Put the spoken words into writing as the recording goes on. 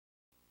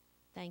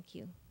Thank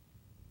you.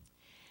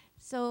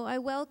 So I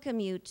welcome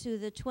you to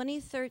the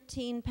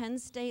 2013 Penn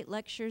State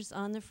Lectures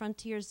on the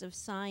Frontiers of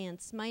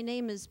Science. My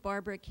name is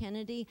Barbara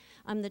Kennedy.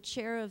 I'm the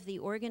chair of the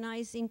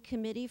organizing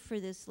committee for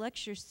this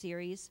lecture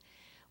series,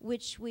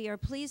 which we are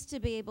pleased to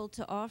be able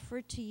to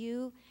offer to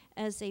you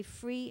as a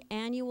free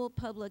annual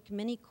public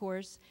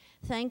mini-course,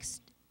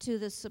 thanks to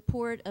the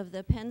support of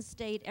the Penn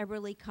State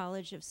Eberly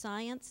College of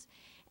Science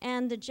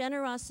and the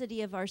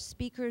generosity of our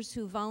speakers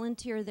who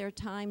volunteer their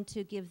time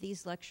to give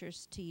these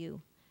lectures to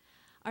you.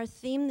 Our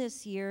theme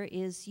this year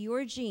is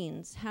Your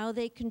Genes, How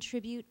They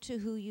Contribute to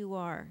Who You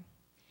Are.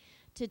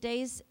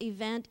 Today's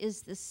event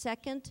is the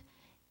second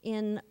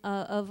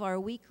of our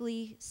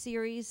weekly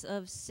series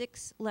of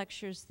 6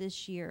 lectures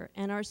this year.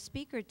 And our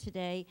speaker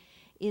today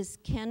is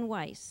Ken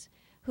Weiss,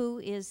 who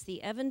is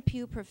the Evan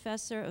Pugh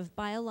Professor of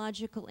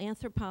Biological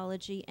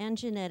Anthropology and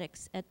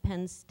Genetics at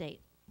Penn State.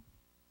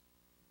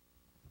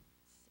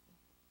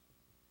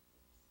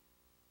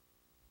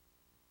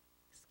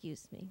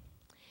 Excuse me.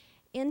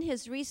 In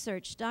his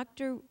research,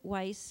 Dr.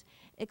 Weiss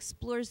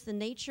explores the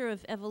nature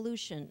of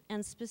evolution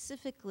and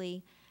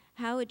specifically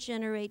how it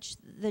generates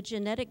the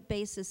genetic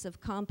basis of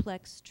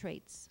complex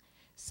traits.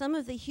 Some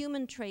of the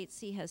human traits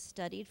he has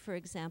studied, for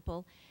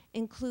example,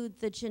 include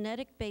the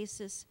genetic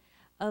basis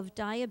of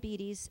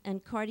diabetes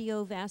and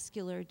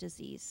cardiovascular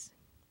disease.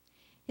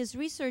 His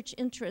research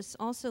interests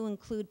also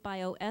include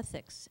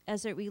bioethics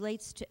as it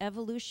relates to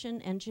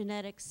evolution and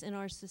genetics in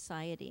our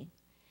society.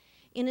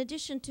 In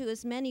addition to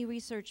his many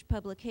research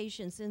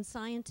publications in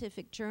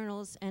scientific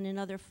journals and in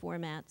other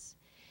formats,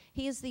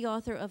 he is the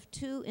author of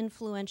 2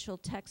 influential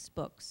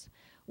textbooks,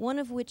 one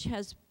of which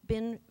has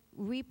been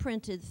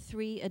reprinted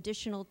 3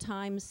 additional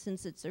times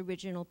since its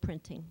original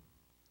printing.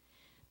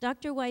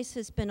 Dr. Weiss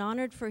has been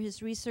honored for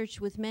his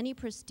research with many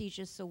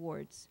prestigious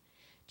awards,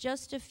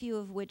 just a few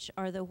of which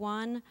are the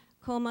Juan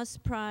Comas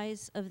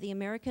Prize of the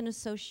American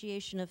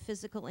Association of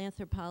Physical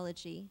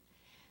Anthropology,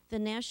 the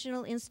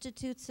National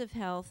Institutes of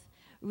Health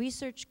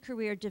Research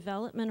Career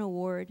Development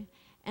Award,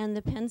 and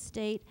the Penn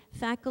State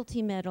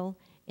Faculty Medal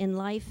in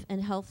Life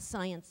and Health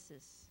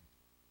Sciences.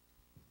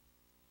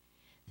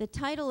 The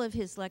title of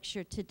his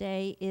lecture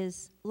today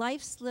is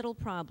Life's Little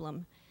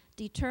Problem,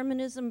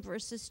 Determinism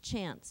versus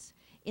Chance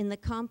in the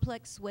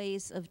Complex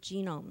Ways of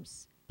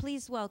Genomes.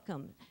 Please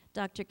welcome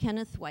Dr.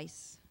 Kenneth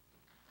Weiss.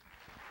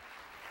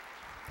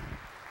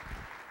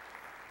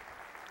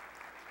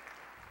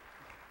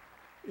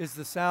 Is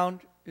the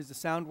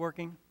sound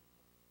working?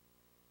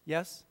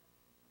 Yes?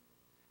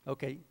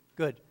 Okay,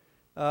 good.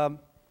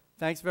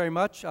 Thanks very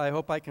much. I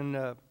hope I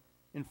can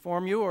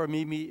inform you or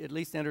maybe at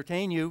least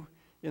entertain you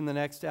in the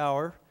next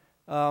hour.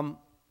 I'm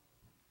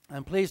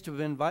pleased to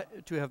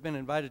have been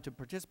invited to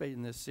participate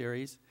in this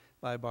series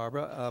by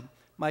Barbara.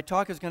 My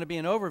talk is going to be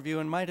an overview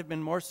and might have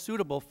been more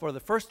suitable for the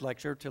first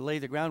lecture to lay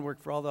the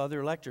groundwork for all the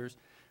other lectures,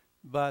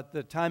 but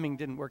the timing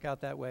didn't work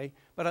out that way.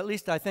 But at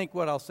least I think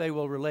what I'll say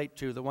will relate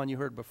to the one you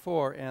heard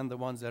before and the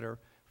ones that are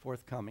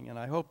forthcoming. And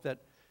I hope that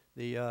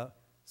the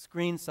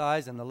screen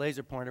size and the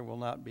laser pointer will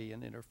not be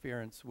an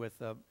interference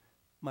with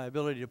my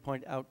ability to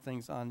point out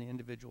things on the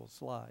individual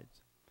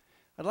slides.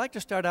 I'd like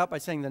to start out by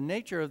saying the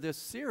nature of this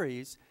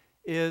series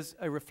is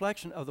a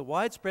reflection of the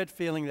widespread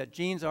feeling that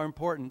genes are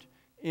important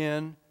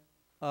in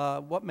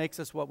what makes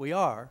us what we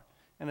are.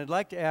 And I'd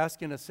like to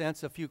ask, in a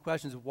sense, a few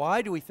questions.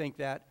 Why do we think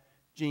that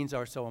genes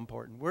are so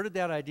important? Where did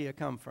that idea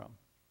come from?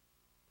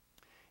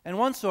 And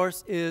one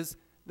source is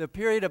the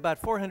period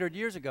about 400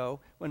 years ago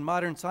when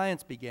modern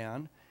science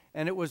began,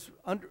 and it was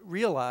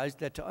realized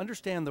that to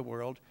understand the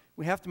world,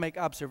 we have to make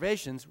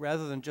observations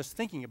rather than just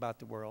thinking about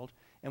the world,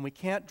 and we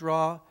can't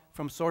draw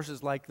from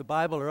sources like the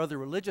Bible or other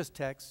religious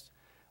texts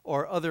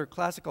or other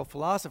classical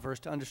philosophers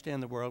to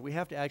understand the world. We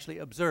have to actually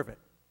observe it.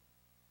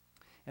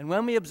 And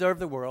when we observe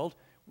the world,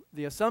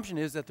 the assumption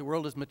is that the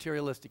world is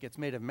materialistic. It's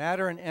made of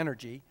matter and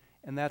energy,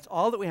 and that's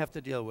all that we have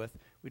to deal with.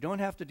 We don't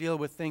have to deal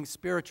with things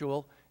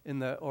spiritual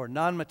or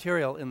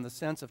non-material in the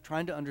sense of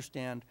trying to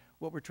understand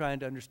what we're trying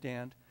to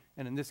understand,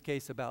 and in this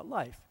case about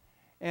life.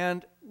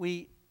 And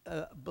we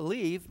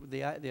believe,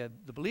 the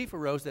belief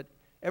arose that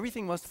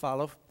everything must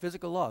follow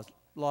physical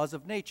laws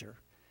of nature.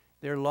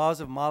 They're laws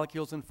of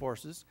molecules and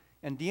forces,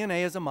 and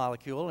DNA is a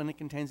molecule, and it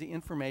contains the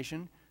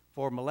information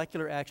for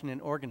molecular action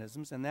in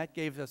organisms, and that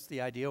gave us the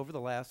idea over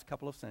the last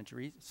couple of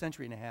centuries,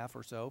 century and a half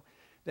or so,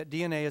 that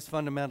DNA is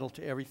fundamental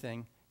to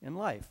everything in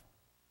life.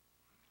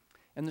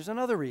 And there's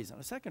another reason,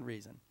 a second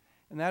reason,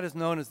 and that is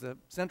known as the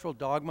central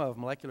dogma of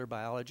molecular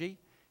biology.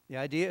 The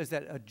idea is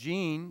that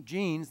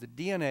genes, the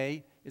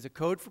DNA, is a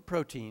code for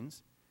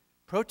proteins.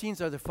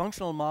 Proteins are the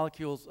functional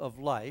molecules of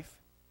life.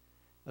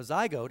 A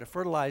zygote, a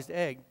fertilized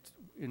egg,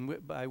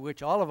 by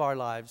which all of our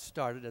lives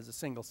started as a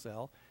single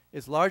cell,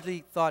 is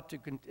largely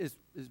is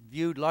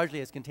viewed largely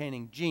as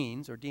containing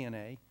genes or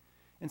DNA.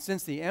 And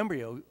since the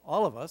embryo,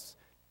 all of us,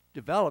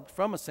 developed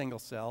from a single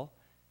cell,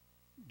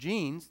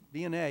 genes,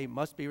 DNA,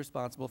 must be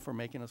responsible for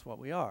making us what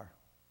we are.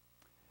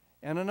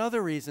 And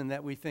another reason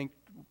that we think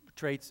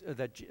traits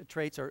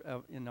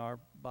are in our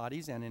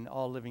bodies and in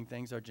all living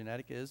things are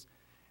genetic is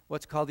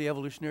what's called the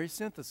evolutionary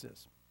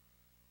synthesis.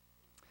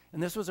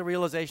 And this was a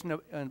realization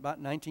of, in about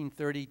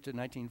 1930 to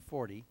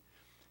 1940,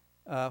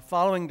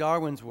 following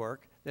Darwin's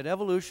work, that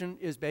evolution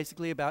is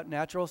basically about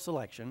natural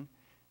selection.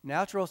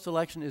 Natural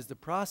selection is the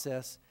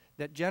process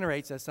that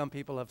generates, as some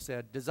people have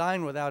said,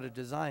 design without a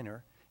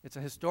designer. It's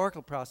a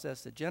historical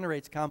process that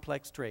generates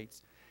complex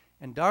traits.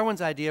 And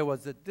Darwin's idea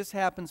was that this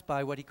happens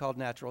by what he called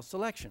natural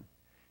selection.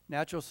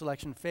 Natural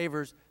selection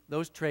favors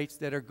those traits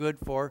that are good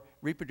for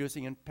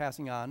reproducing and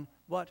passing on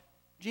what?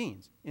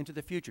 Genes into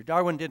the future.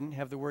 Darwin didn't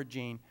have the word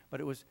gene, but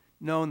it was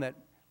known that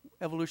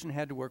evolution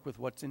had to work with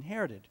what's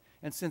inherited.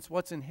 And since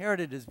what's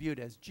inherited is viewed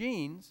as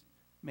genes,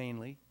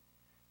 mainly,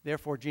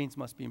 therefore genes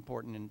must be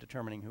important in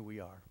determining who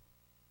we are.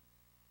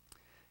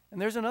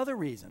 And there's another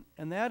reason,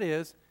 and that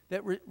is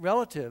that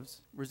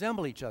relatives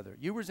resemble each other.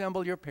 You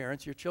resemble your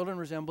parents, your children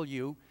resemble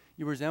you,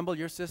 you resemble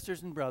your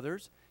sisters and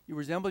brothers, you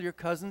resemble your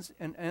cousins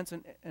and aunts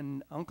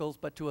and uncles,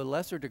 but to a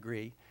lesser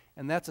degree,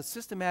 and that's a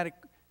systematic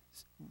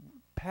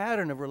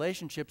pattern of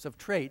relationships of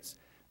traits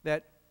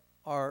that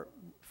are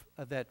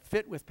that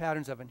fit with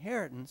patterns of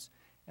inheritance,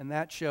 and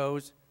that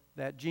shows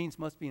that genes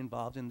must be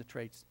involved in the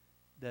traits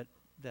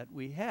that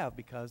we have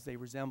because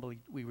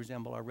we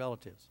resemble our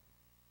relatives.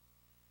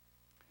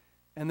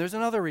 And there's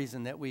another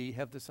reason that we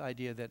have this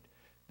idea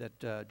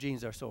that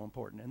genes are so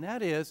important, and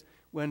that is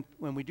when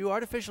we do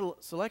artificial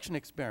selection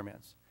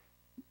experiments.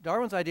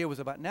 Darwin's idea was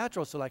about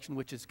natural selection,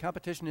 which is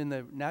competition in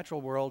the natural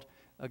world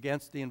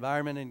against the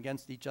environment and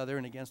against each other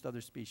and against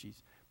other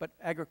species. But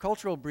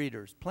agricultural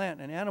breeders,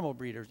 plant and animal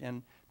breeders,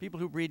 and people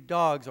who breed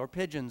dogs or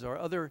pigeons or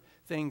other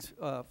things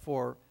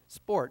for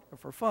sport or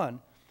for fun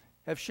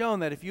have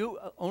shown that if you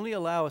only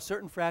allow a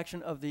certain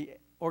fraction of the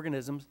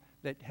organisms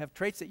that have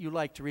traits that you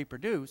like to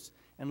reproduce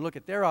and look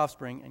at their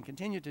offspring and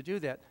continue to do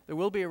that, there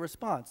will be a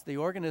response. The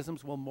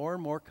organisms will more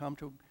and more come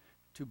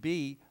to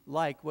be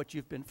like what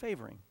you've been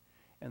favoring.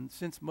 And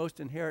since most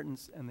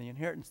inheritance and the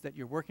inheritance that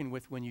you're working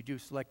with when you do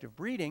selective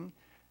breeding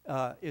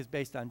is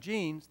based on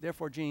genes,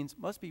 therefore genes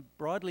must be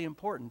broadly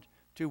important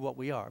to what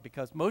we are,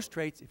 because most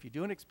traits, if you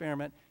do an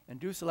experiment and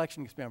do a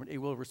selection experiment, it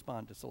will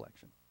respond to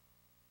selection.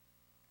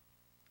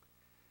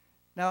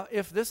 Now,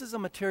 if this is a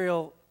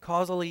material,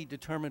 causally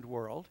determined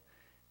world,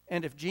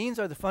 and if genes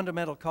are the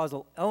fundamental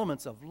causal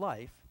elements of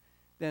life,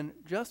 then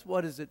just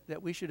what is it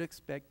that we should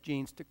expect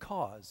genes to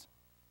cause?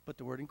 Put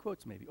the word in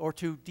quotes maybe. Or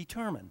to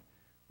determine.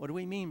 What do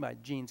we mean by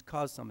genes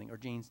cause something or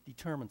genes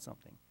determine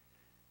something?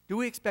 Do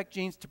we expect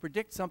genes to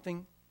predict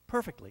something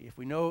perfectly? If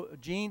we know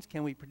genes,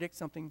 can we predict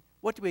something?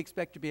 What do we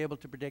expect to be able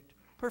to predict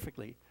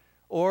perfectly?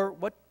 Or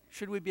what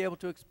should we be able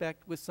to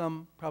expect with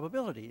some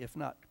probability, if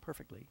not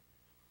perfectly?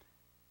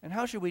 And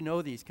how should we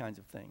know these kinds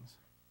of things?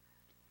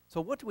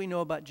 So what do we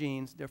know about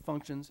genes, their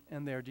functions,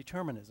 and their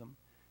determinism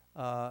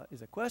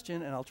is a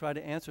question, and I'll try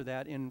to answer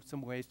that in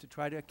some ways to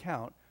try to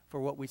account for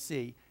what we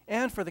see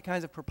and for the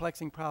kinds of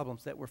perplexing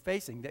problems that we're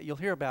facing that you'll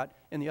hear about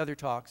in the other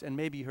talks, and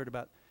maybe you heard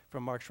about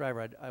from Mark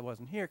Shriver. I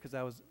wasn't here because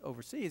I was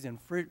overseas in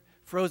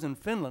frozen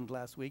Finland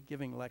last week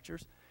giving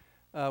lectures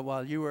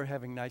while you were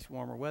having nice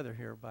warmer weather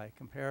here by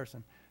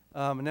comparison.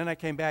 And then I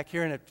came back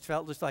here and it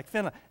felt just like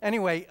Finland.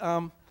 Anyway,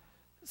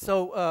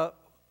 so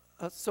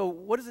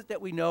what is it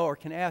that we know or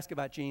can ask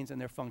about genes and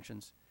their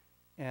functions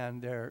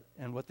and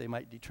what they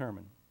might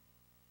determine?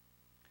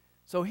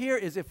 So here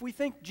is, if we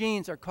think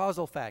genes are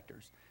causal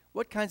factors,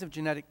 what kinds of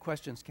genetic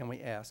questions can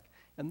we ask?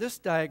 And this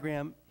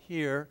diagram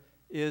here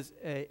is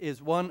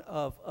one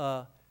of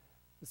a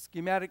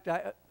schematic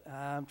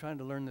I'm trying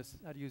to learn this,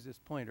 how to use this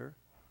pointer.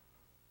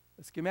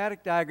 A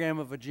schematic diagram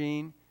of a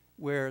gene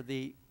where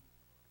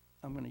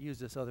I'm going to use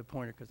this other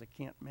pointer because I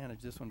can't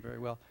manage this one very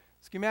well.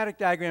 Schematic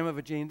diagram of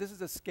a gene. This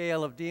is a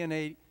scale of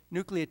DNA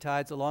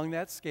nucleotides along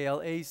that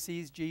scale, A's,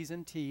 C's, G's,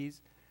 and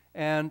T's.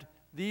 And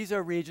these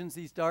are regions,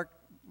 these dark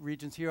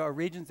regions here are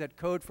regions that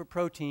code for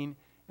protein,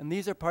 and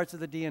these are parts of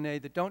the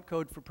DNA that don't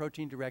code for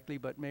protein directly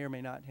but may or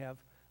may not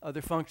have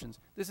other functions.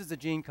 This is a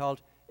gene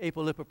called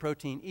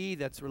apolipoprotein E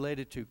that's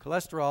related to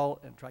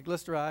cholesterol and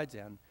triglycerides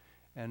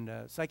and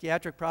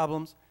psychiatric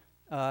problems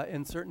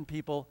in certain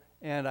people,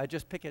 and I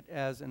just pick it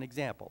as an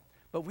example.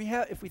 But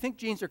if we think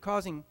genes are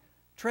causing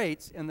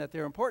traits and that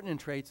they're important in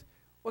traits,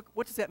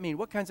 what does that mean?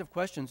 What kinds of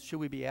questions should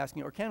we be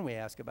asking or can we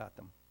ask about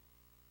them?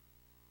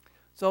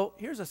 So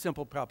here's a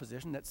simple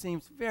proposition that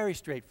seems very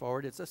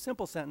straightforward. It's a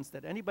simple sentence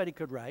that anybody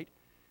could write.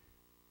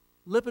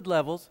 Lipid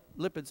levels,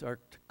 lipids are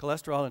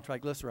cholesterol and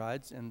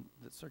triglycerides and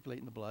that circulate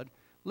in the blood.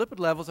 Lipid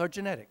levels are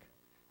genetic.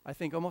 I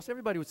think almost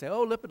everybody would say,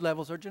 oh, lipid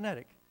levels are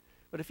genetic.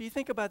 But if you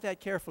think about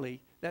that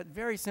carefully, that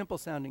very simple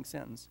sounding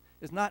sentence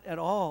is not at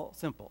all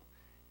simple.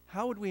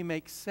 How would we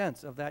make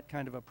sense of that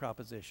kind of a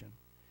proposition?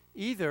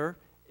 Either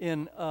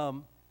in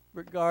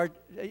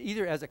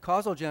either as a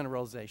causal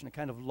generalization, a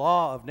kind of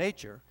law of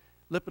nature,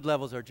 lipid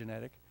levels are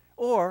genetic,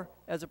 or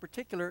as a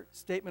particular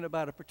statement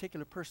about a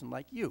particular person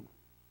like you.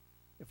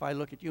 If I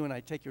look at you and I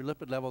take your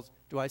lipid levels,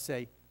 do I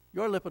say,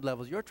 your lipid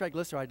levels, your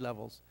triglyceride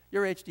levels,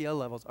 your HDL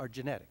levels are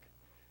genetic?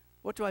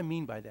 What do I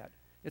mean by that?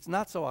 It's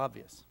not so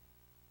obvious.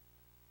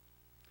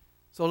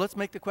 So let's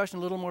make the question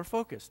a little more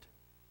focused.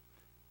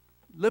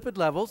 lipid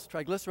levels,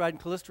 triglyceride and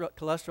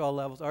cholesterol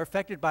levels, are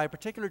affected by a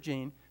particular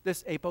gene,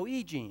 this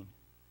ApoE gene.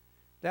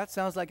 That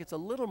sounds like it's a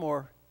little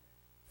more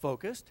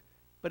focused,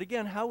 but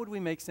again, how would we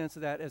make sense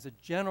of that as a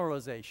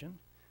generalization,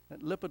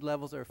 that lipid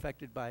levels are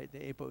affected by the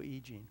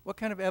ApoE gene? What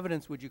kind of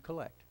evidence would you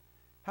collect?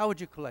 How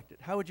would you collect it?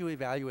 How would you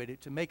evaluate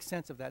it to make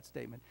sense of that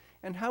statement?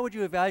 And how would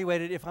you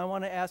evaluate it if I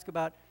want to ask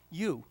about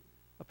you,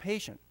 a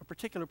patient, a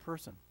particular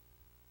person?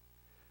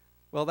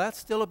 Well, that's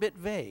still a bit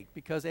vague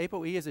because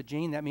ApoE is a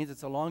gene. That means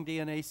it's a long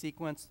DNA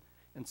sequence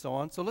and so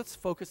on. So let's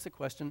focus the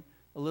question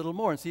a little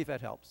more and see if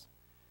that helps.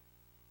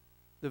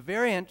 The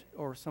variant,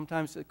 or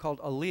sometimes called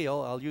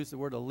allele, I'll use the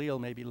word allele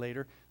maybe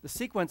later, the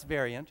sequence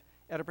variant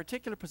at a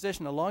particular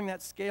position along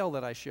that scale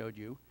that I showed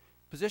you,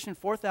 position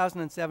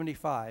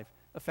 4075,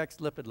 affects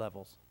lipid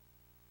levels.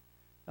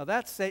 Now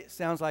that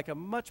sounds like a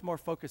much more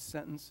focused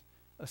sentence,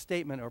 a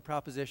statement or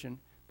proposition,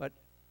 but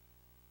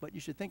you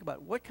should think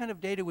about what kind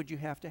of data would you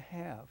have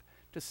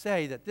to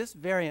say that this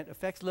variant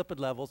affects lipid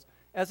levels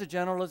as a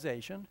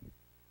generalization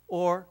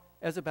or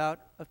as about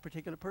a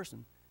particular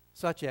person,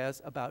 such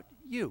as about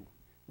you.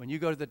 When you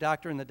go to the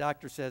doctor and the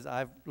doctor says,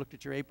 I've looked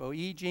at your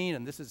ApoE gene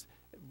and this is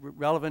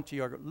relevant to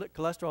your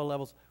cholesterol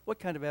levels, what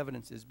kind of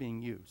evidence is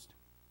being used?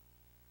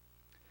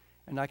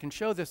 And I can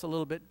show this a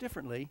little bit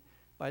differently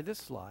by this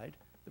slide.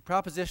 The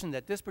proposition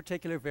that this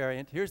particular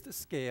variant, here's the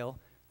scale,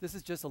 this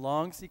is just a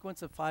long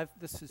sequence of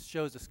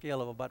shows a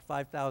scale of about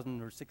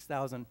 5,000 or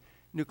 6,000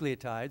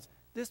 nucleotides.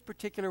 This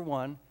particular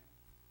one,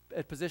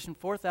 at position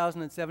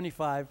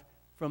 4,075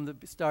 from the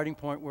starting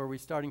point where we're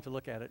starting to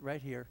look at it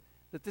right here,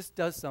 that this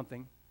does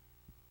something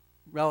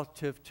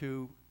relative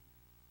to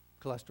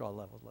cholesterol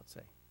levels, let's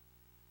say.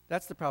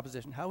 That's the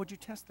proposition. How would you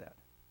test that?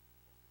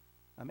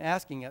 I'm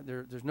asking,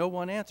 there's no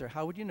one answer.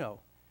 How would you know?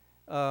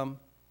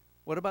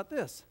 What about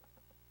this?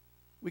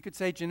 We could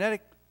say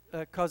genetic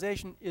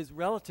causation is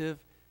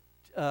relative.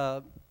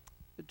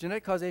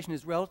 Genetic causation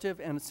is relative,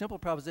 and simple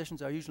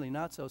propositions are usually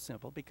not so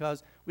simple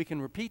because we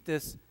can repeat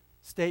this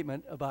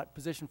statement about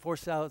position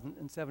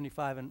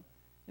 4075, and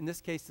in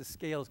this case the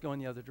scale is going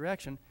the other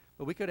direction,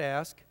 but we could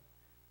ask,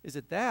 is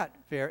it that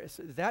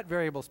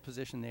variable's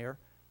position there,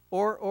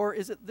 or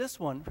is it this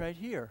one right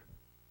here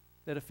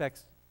that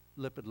affects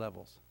lipid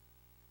levels?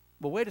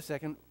 Well, wait a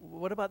second,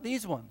 what about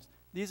these ones?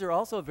 These are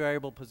also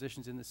variable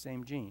positions in the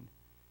same gene.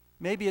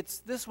 Maybe it's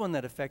this one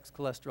that affects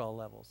cholesterol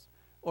levels,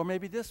 or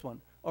maybe this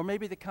one, or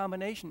maybe the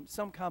combination,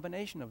 some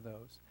combination of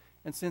those.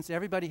 And since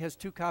everybody has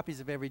 2 copies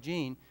of every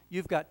gene,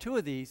 you've got 2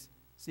 of these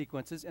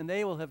sequences, and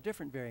they will have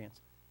different variants.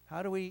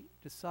 How do we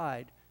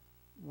decide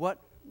what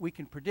we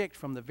can predict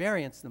from the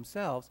variants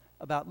themselves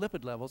about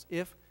lipid levels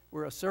if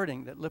we're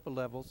asserting that lipid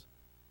levels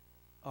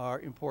are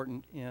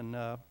important in,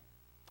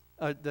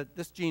 that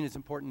this gene is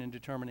important in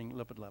determining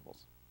lipid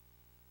levels?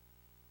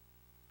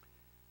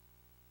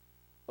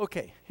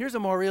 Okay, here's a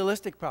more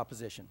realistic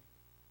proposition.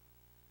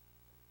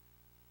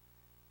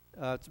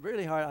 It's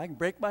really hard. I can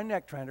break my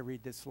neck trying to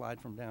read this slide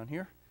from down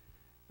here.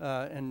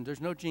 And there's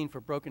no gene for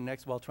broken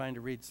necks while trying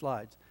to read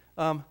slides.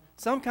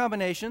 Some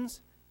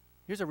combinations,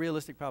 here's a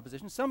realistic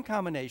proposition, some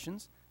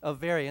combinations of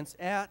variants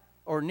at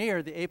or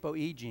near the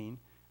ApoE gene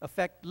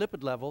affect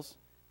lipid levels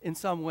in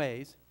some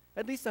ways,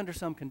 at least under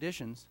some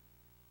conditions,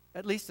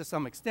 at least to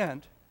some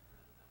extent,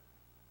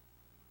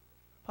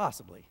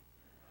 possibly.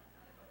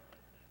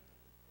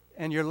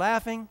 And you're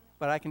laughing,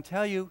 but I can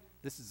tell you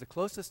this is the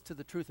closest to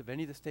the truth of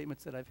any of the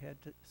statements that I've had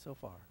so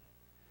far.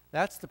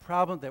 That's the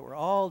problem that we're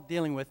all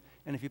dealing with,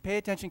 and if you pay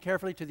attention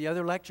carefully to the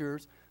other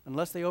lecturers,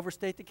 unless they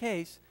overstate the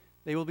case,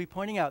 they will be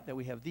pointing out that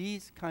we have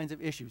these kinds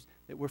of issues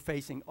that we're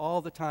facing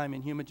all the time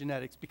in human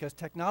genetics because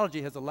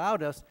technology has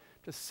allowed us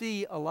to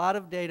see a lot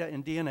of data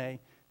in DNA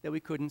that we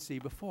couldn't see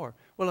before.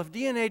 Well, if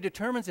DNA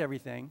determines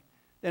everything,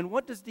 then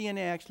what does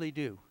DNA actually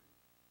do?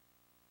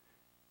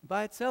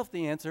 By itself,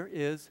 the answer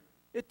is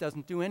it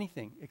doesn't do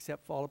anything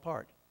except fall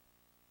apart.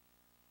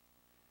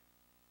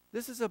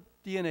 This is a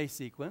DNA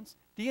sequence.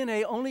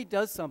 DNA only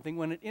does something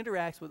when it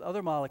interacts with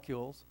other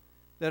molecules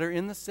that are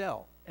in the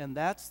cell. And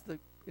that's, the,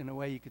 in a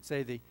way you could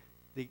say, the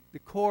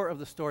core of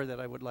the story that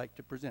I would like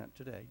to present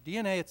today.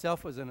 DNA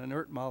itself was an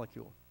inert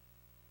molecule.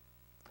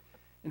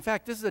 In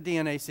fact, this is a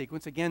DNA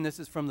sequence. Again, this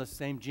is from the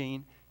same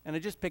gene. And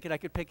I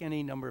could pick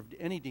any number of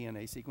any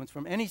DNA sequence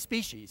from any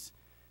species,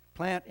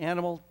 plant,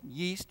 animal,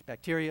 yeast,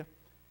 bacteria.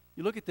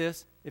 You look at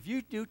this. If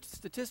you do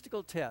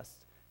statistical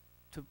tests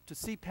to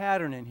see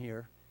pattern in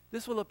here,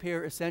 this will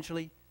appear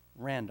essentially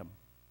random.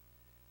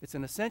 It's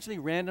an essentially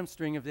random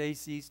string of A's,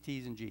 C's,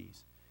 T's, and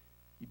G's.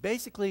 You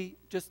basically,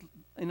 just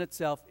in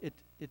itself,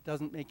 it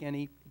doesn't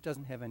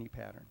have any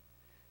pattern.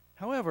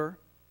 However,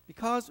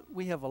 because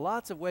we have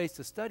lots of ways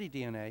to study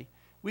DNA,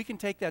 we can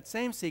take that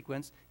same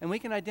sequence and we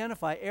can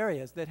identify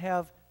areas that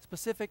have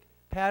specific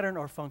pattern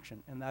or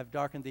function. And I've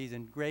darkened these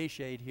in gray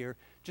shade here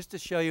just to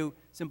show you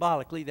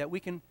symbolically that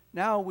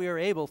we are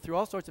able, through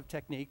all sorts of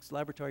techniques,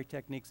 laboratory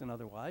techniques and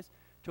otherwise,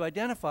 to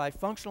identify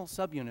functional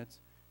subunits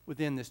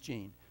within this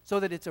gene so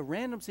that it's a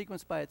random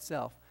sequence by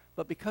itself,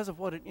 but because of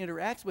what it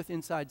interacts with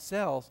inside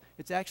cells,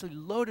 it's actually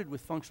loaded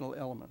with functional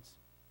elements.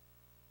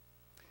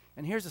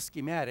 And here's a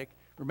schematic.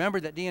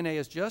 Remember that DNA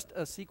is just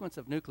a sequence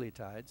of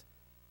nucleotides.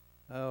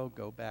 Oh,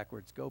 go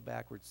backwards, go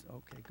backwards.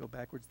 Okay, go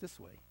backwards this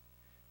way.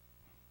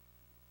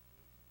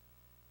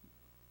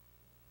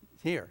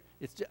 Here,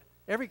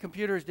 every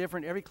computer is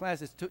different. Every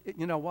class is,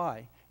 you know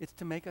why? It's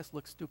to make us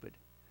look stupid.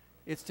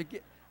 It's to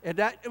get,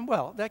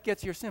 that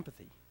gets your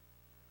sympathy.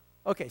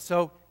 Okay,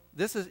 so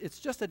it's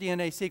just a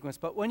DNA sequence,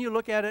 but when you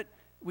look at it,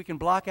 we can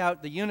block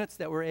out the units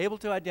that we're able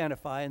to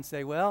identify and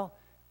say, well,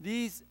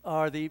 these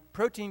are the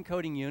protein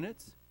coding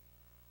units,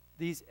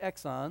 these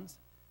exons.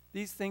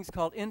 These things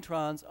called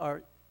introns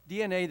are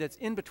DNA that's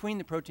in between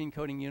the protein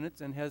coding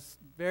units and has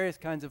various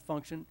kinds of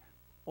function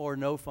or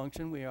no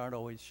function. We aren't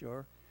always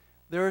sure.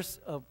 There's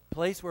a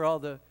place where all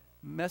the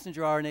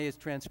messenger RNA is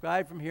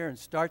transcribed from here and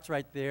starts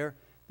right there.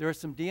 There are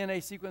some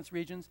DNA sequence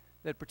regions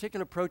that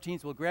particular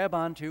proteins will grab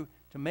onto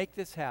to make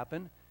this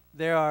happen.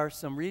 There are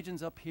some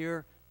regions up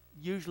here,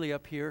 usually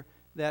up here,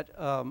 that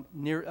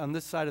near on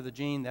this side of the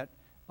gene that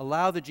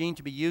allow the gene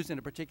to be used in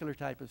a particular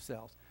type of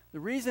cells. The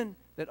reason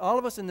that all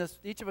of us in this,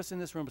 each of us in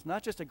this room is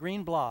not just a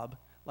green blob,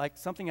 like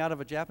something out of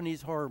a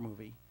Japanese horror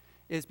movie,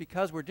 is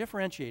because we're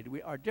differentiated.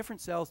 Our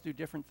different cells do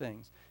different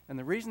things. And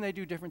the reason they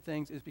do different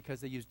things is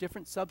because they use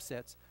different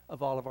subsets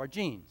of all of our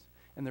genes.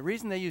 And the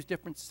reason they use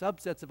different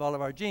subsets of all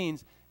of our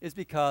genes is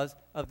because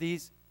of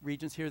these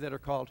regions here that are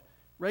called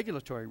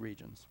regulatory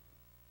regions.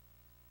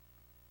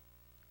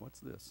 What's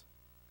this?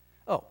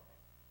 Oh,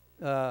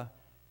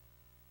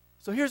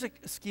 so here's a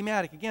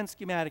schematic, again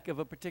schematic of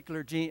a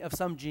particular gene, of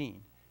some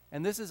gene.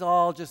 And this is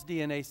all just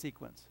DNA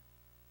sequence.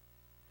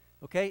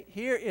 Okay,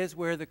 here is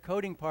where the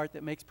coding part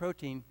that makes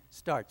protein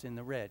starts in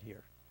the red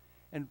here.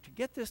 And to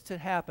get this to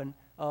happen,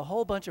 a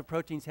whole bunch of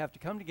proteins have to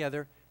come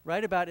together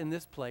right about in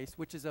this place,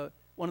 which is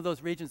one of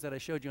those regions that I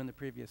showed you on the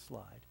previous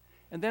slide.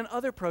 And then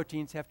other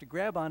proteins have to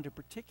grab onto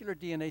particular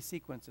DNA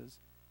sequences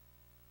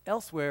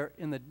elsewhere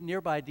in the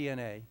nearby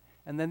DNA.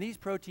 And then these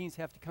proteins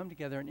have to come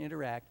together and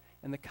interact.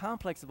 And the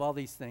complex of all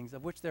these things,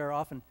 of which there are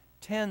often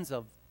tens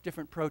of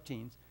different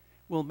proteins,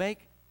 will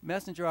make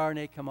messenger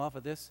RNA come off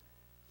of this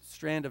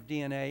strand of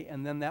DNA,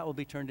 and then that will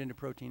be turned into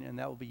protein, and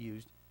that will be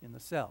used in the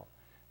cell.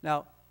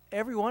 Now,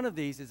 every one of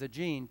these is a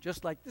gene,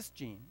 just like this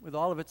gene, with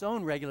all of its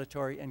own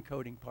regulatory and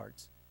coding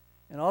parts.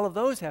 And all of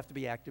those have to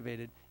be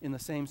activated in the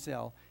same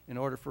cell in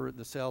order for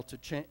the cell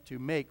to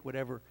make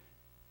whatever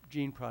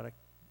gene product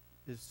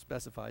is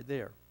specified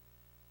there.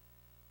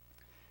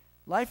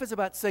 Life is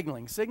about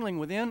signaling, signaling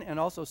within and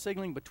also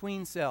signaling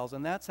between cells,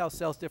 and that's how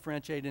cells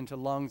differentiate into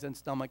lungs and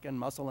stomach and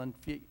muscle and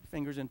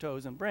fingers and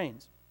toes and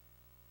brains.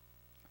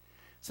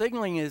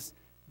 Signaling is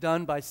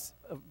done by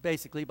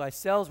basically by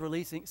cells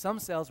releasing some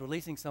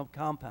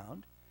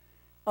compound,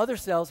 other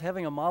cells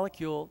having a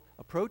molecule,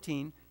 a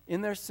protein,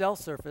 in their cell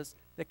surface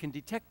that can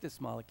detect this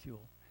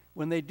molecule.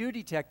 When they do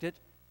detect it,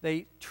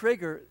 they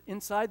trigger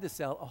inside the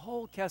cell a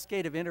whole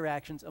cascade of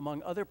interactions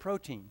among other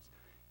proteins,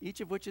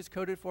 each of which is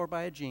coded for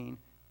by a gene.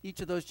 Each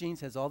of those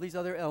genes has all these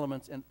other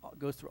elements and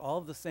goes through all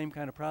of the same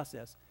kind of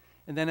process.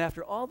 And then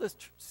after all this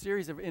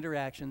series of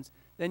interactions,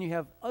 then you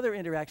have other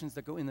interactions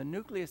that go in the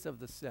nucleus of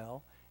the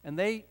cell, and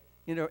they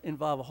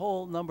involve a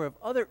whole number of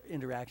other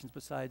interactions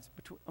besides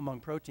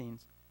among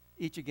proteins,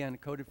 each again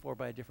coded for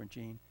by a different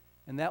gene,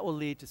 and that will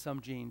lead to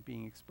some gene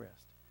being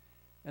expressed.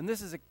 And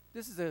this is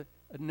a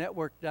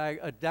network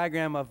a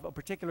diagram of a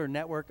particular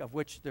network of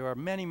which there are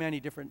many, many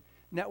different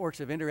networks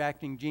of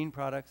interacting gene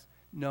products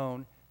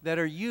known that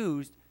are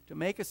used to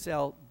make a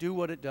cell do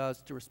what it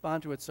does to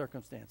respond to its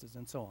circumstances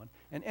and so on.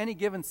 And any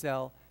given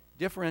cell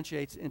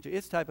differentiates into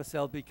its type of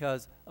cell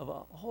because of a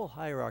whole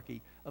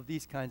hierarchy of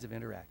these kinds of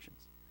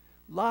interactions.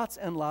 Lots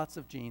and lots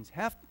of genes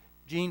have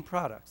gene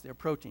products. They're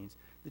proteins.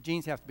 The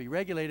genes have to be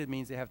regulated,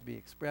 means they have to be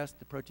expressed.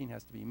 The protein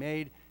has to be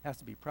made, has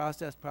to be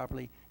processed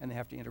properly, and they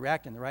have to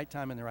interact in the right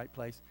time and the right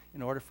place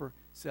in order for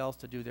cells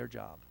to do their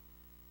job.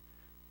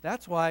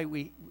 That's why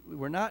we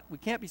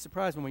can't be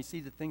surprised when we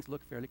see that things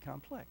look fairly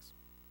complex.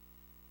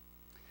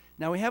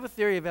 Now, we have a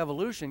theory of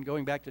evolution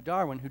going back to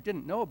Darwin, who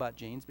didn't know about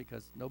genes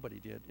because nobody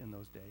did in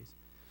those days.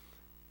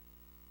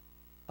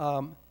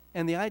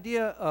 And the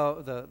idea,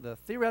 the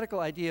theoretical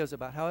ideas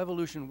about how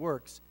evolution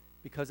works,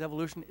 because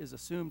evolution is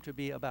assumed to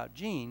be about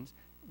genes,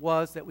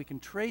 was that we can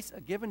trace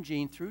a given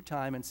gene through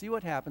time and see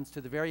what happens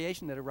to the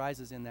variation that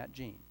arises in that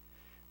gene.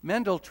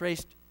 Mendel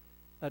traced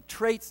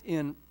traits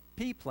in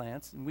pea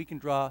plants, and we can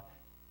draw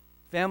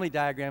family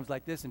diagrams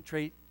like this and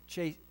trace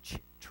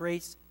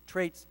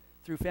traits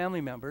through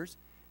family members.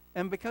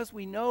 And because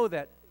we know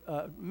that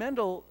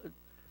Mendel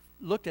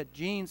looked at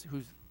genes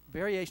whose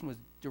variation was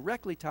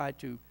directly tied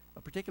to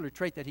a particular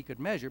trait that he could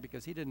measure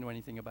because he didn't know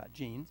anything about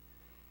genes.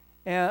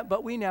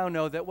 But we now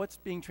know that what's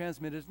being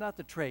transmitted is not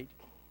the trait,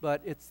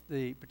 but it's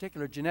the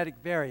particular genetic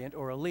variant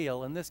or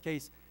allele. In this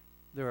case,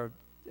 there are,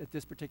 at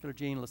this particular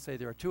gene, let's say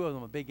there are two of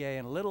them, a big A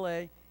and a little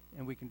a,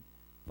 and we can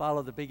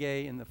follow the big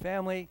A in the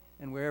family,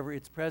 and wherever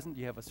it's present,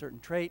 you have a certain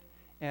trait.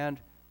 And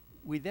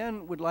we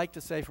then would like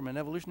to say from an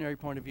evolutionary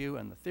point of view,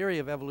 and the theory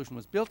of evolution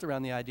was built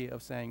around the idea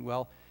of saying,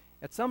 well,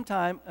 at some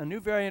time, a new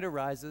variant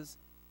arises,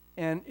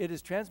 and it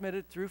is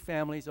transmitted through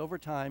families over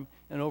time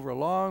and over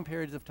long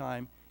periods of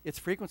time, its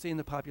frequency in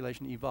the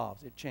population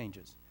evolves, it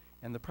changes.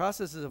 And the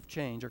processes of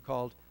change are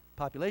called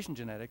population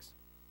genetics.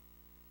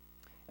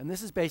 And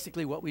this is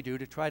basically what we do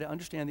to try to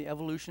understand the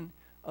evolution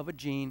of a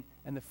gene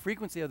and the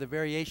frequency of the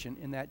variation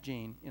in that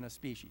gene in a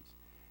species.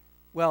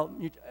 Well,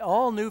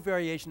 all new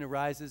variation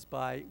arises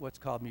by what's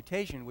called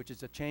mutation, which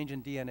is a change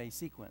in DNA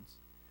sequence.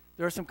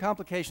 There are some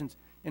complications.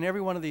 In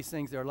every one of these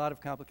things, there are a lot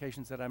of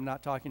complications that I'm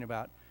not talking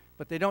about,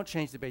 but they don't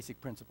change the basic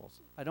principles.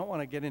 I don't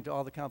want to get into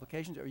all the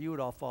complications, or you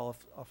would all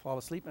fall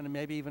asleep, and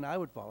maybe even I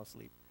would fall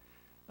asleep,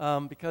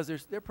 because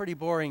they're pretty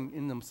boring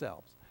in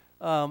themselves,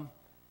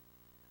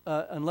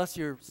 unless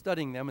you're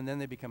studying them, and then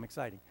they become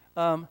exciting.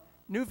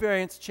 New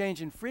variants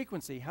change in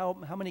frequency,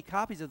 how many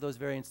copies of those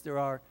variants there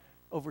are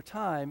over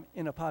time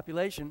in a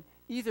population,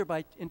 either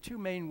in two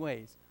main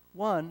ways.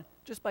 One,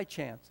 just by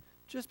chance,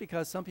 just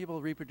because some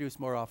people reproduce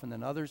more often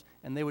than others,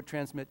 and they would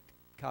transmit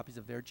copies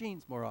of their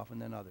genes more often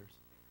than others.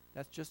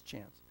 That's just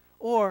chance.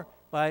 Or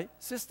by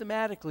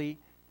systematically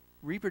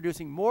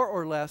reproducing more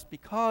or less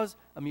because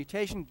a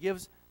mutation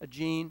gives a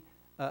gene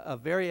a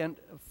variant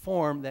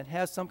form that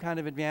has some kind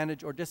of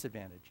advantage or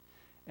disadvantage.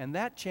 And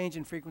that change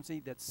in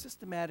frequency that's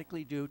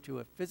systematically due to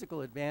a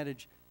physical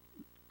advantage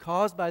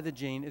caused by the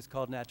gene is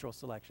called natural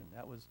selection.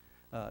 That was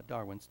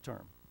Darwin's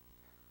term.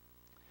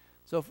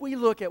 So if we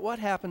look at what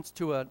happens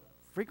to a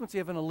frequency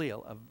of an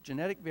allele, a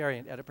genetic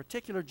variant at a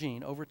particular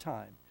gene over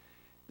time,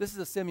 this is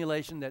a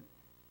simulation that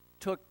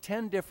took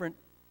 10 different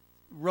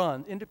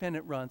runs,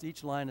 independent runs,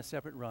 each line a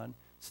separate run.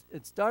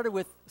 It started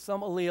with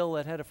some allele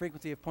that had a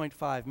frequency of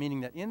 0.5,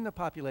 meaning that in the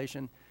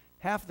population,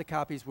 half of the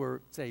copies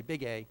were, say,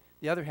 big A,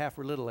 the other half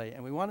were little a,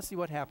 and we want to see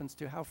what happens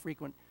to how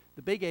frequent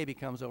the big A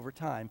becomes over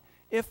time.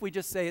 If we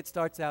just say it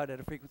starts out at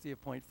a frequency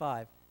of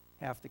 0.5,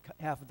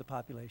 half of the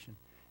population.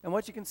 And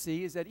what you can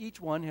see is that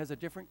each one has a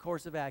different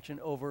course of action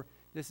over,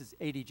 this is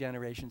 80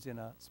 generations in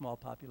a small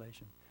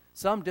population.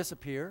 Some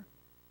disappear,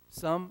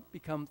 some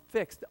become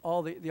fixed.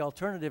 All the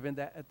alternative in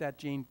that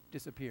gene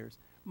disappears.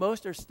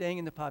 Most are staying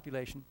in the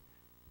population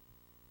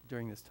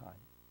during this time.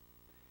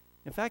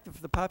 In fact,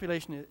 if the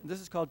population, this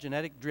is called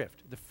genetic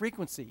drift. The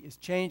frequency is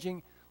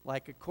changing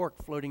like a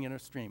cork floating in a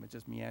stream. It's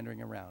just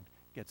meandering around.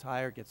 It gets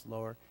higher, it gets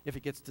lower. If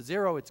it gets to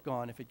 0, it's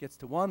gone. If it gets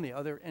to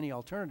 1, any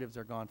alternatives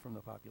are gone from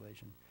the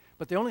population.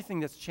 But the only thing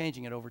that's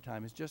changing it over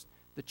time is just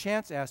the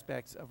chance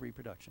aspects of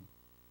reproduction.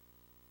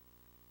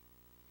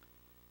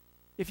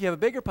 If you have a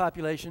bigger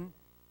population,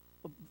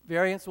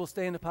 variants will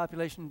stay in the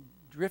population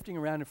drifting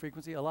around in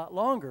frequency a lot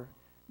longer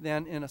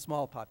than in a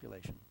small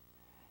population.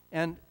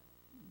 And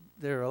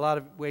there are a lot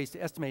of ways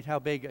to estimate how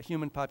big a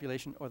human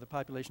population or the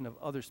population of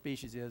other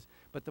species is,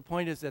 but the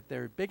point is that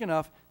they're big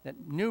enough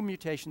that new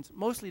mutations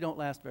mostly don't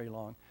last very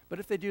long, but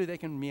if they do, they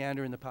can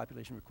meander in the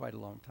population for quite a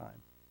long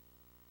time.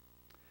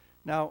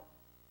 Now,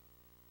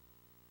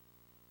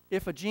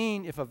 if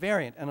a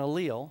variant, an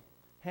allele,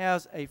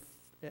 has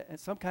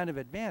some kind of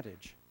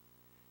advantage,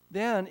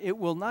 then it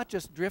will not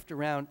just drift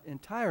around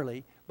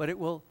entirely, but it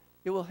will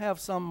have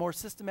some more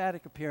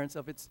systematic appearance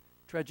of its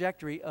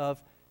trajectory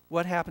of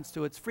what happens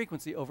to its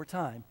frequency over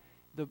time.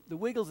 The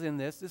wiggles in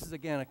this is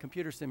again a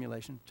computer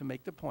simulation to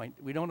make the point.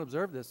 We don't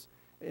observe this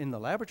in the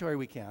laboratory.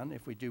 We can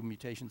if we do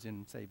mutations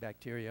in, say,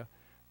 bacteria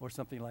or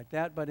something like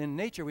that, but in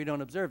nature we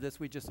don't observe this.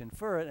 We just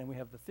infer it and we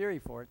have the theory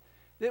for it.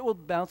 It will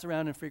bounce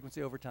around in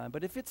frequency over time,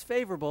 but if it's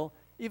favorable,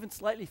 even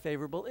slightly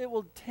favorable,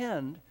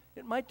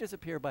 it might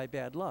disappear by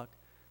bad luck.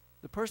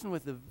 The person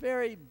with the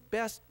very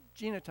best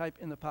genotype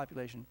in the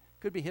population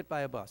could be hit by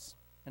a bus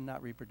and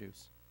not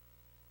reproduce.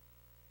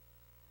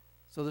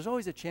 So there's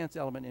always a chance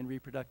element in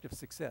reproductive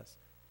success.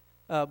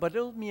 But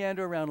it'll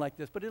meander around like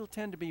this, but it'll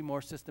tend to be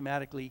more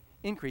systematically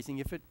increasing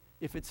if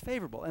it's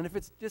favorable. And if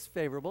it's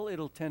disfavorable,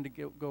 it'll tend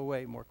to go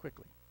away more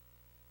quickly.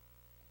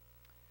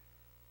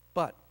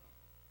 But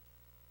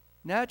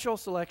natural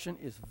selection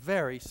is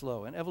very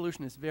slow, and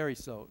evolution is very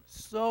slow.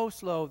 So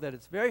slow that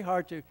it's very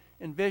hard to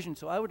envision.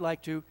 So I would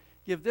like to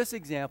give this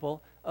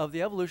example of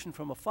the evolution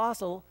from a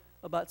fossil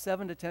about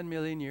 7 to 10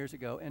 million years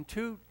ago, and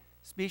two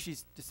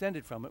species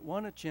descended from it,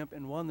 one a chimp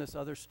and one this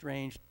other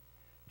strange,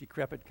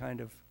 decrepit kind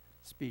of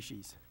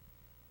species.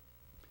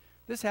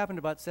 This happened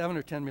about 7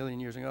 or 10 million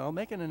years ago. I'll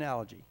make an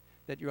analogy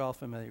that you're all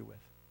familiar with.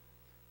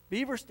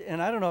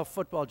 And I don't know if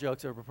football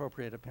jokes are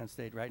appropriate at Penn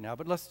State right now,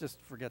 but let's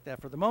just forget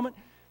that for the moment.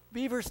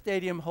 Beaver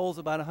Stadium holds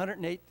about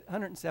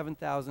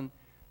 107,000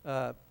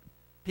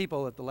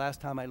 people at the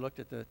last time I looked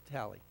at the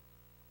tally.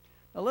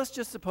 Now let's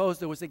just suppose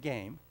there was a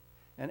game,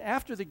 and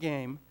after the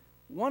game,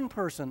 one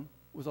person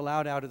was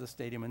allowed out of the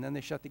stadium, and then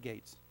they shut the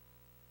gates.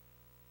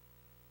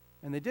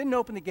 And they didn't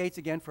open the gates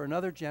again for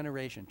another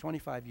generation,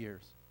 25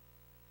 years.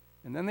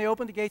 And then they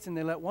opened the gates and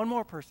they let one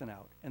more person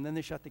out, and then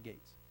they shut the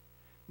gates.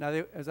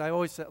 Now, as I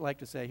always like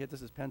to say,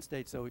 this is Penn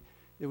State, so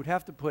they would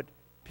have to put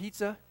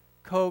pizza,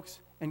 Cokes,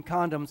 and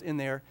condoms in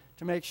there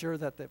to make sure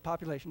that the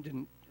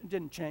population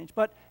didn't change.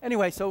 But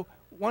anyway, so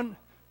one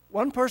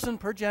person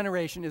per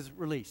generation is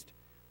released.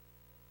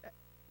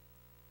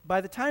 By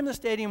the time the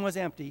stadium was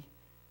empty,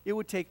 it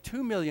would take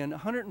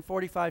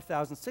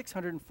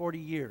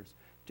 2,145,640 years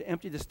to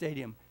empty the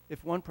stadium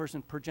if one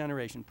person per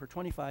generation, per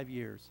 25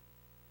 years.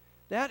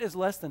 That is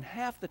less than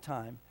half the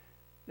time,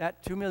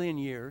 that 2 million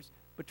years,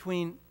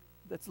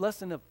 that's less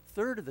than a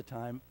third of the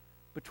time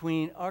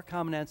between our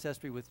common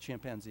ancestry with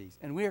chimpanzees.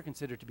 And we are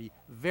considered to be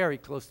very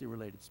closely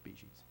related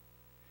species.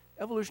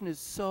 Evolution is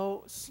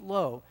so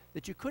slow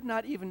that you could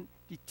not even,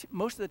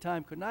 most of the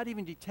time, could not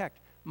even detect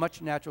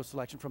much natural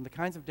selection from the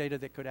kinds of data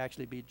that could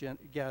actually be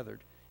gathered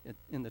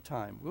in the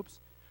time. Whoops.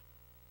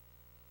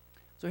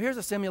 So here's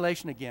a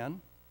simulation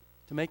again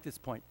to make this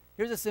point.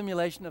 Here's a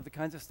simulation of the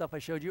kinds of stuff I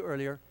showed you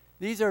earlier.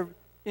 These are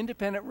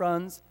independent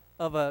runs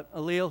of an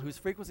allele whose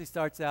frequency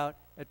starts out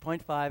at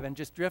 0.5 and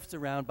just drifts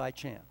around by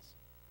chance.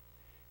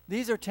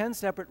 These are 10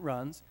 separate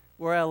runs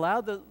where I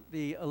allowed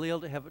the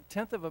allele to have a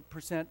tenth of a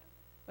percent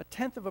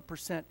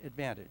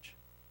advantage.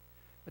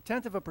 A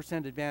tenth of a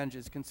percent advantage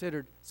is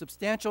considered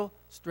substantial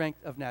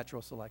strength of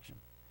natural selection.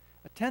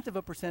 A tenth of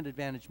a percent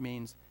advantage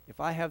means if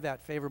I have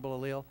that favorable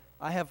allele,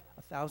 I have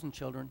 1,000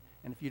 children,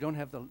 and if you don't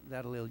have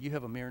that allele, you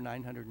have a mere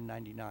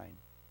 999.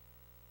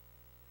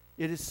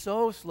 It is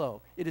so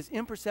slow. It is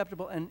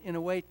imperceptible and, in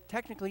a way,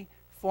 technically,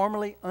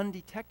 formally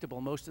undetectable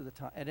most of the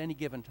time, at any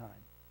given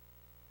time.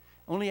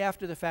 Only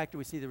after the fact do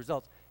we see the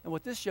results. And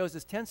what this shows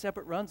is 10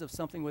 separate runs of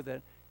something with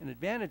an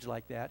advantage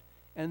like that,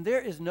 and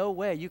there is no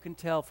way you can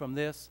tell from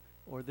this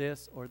or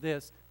this or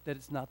this that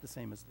it's not the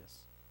same as this.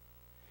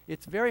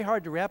 It's very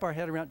hard to wrap our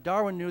head around.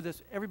 Darwin knew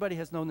this. Everybody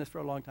has known this for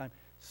a long time.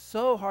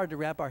 So hard to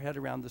wrap our head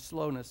around the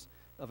slowness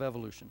of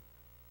evolution.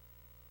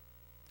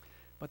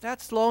 But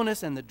that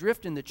slowness and the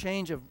drift in the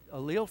change of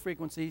allele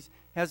frequencies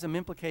has some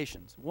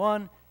implications.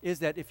 One is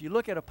that if you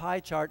look at a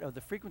pie chart of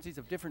the frequencies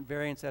of different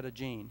variants at a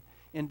gene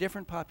in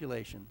different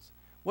populations,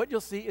 what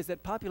you'll see is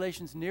that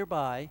populations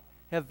nearby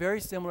have very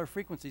similar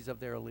frequencies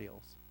of their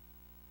alleles.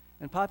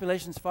 And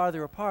populations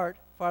farther apart,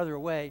 farther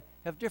away,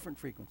 have different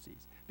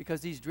frequencies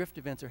because these drift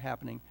events are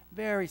happening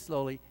very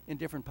slowly in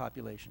different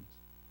populations.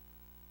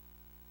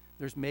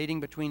 There's mating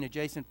between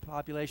adjacent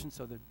populations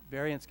so the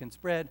variants can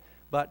spread,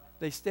 but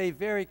they stay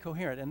very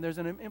coherent. And there's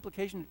an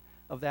implication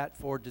of that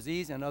for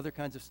disease and other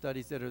kinds of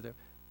studies that are the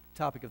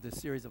topic of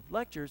this series of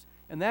lectures,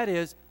 and that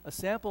is a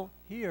sample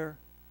here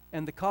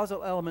and the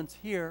causal elements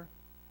here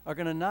are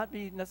going to not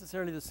be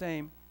necessarily the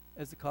same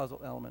as the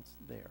causal elements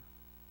there.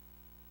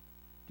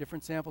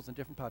 Different samples in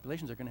different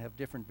populations are going to have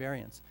different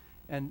variants,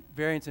 and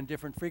variants in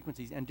different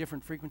frequencies, and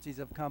different frequencies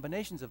of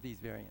combinations of these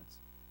variants.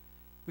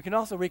 We can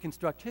also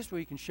reconstruct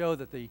history. We can show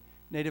that the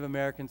Native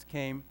Americans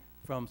came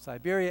from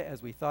Siberia,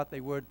 as we thought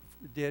they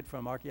did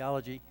from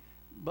archaeology,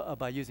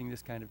 by using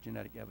this kind of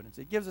genetic evidence.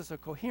 It gives us a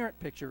coherent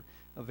picture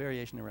of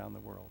variation around the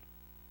world.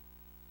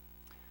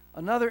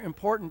 Another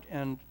important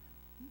and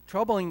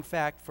troubling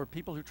fact for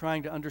people who are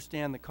trying to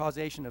understand the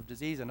causation of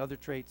disease and other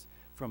traits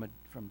from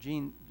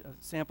gene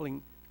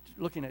sampling,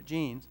 looking at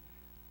genes,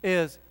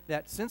 is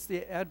that since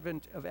the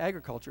advent of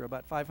agriculture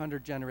about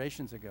 500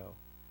 generations ago,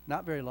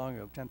 not very long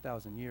ago,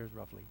 10,000 years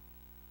roughly,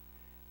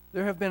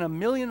 there have been a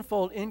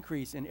million-fold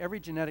increase in every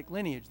genetic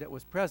lineage that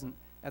was present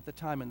at the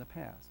time in the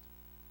past.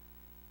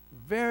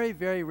 Very,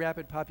 very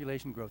rapid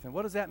population growth. And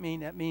what does that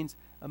mean? That means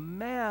a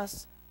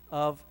mass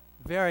of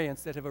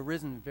variants that have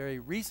arisen very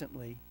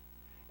recently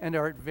and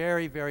are at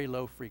very, very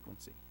low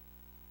frequency.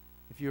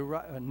 If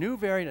a new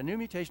variant, a new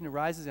mutation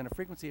arises in a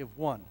frequency of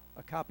 1,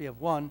 a copy of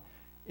 1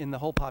 in the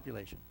whole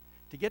population.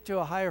 To get to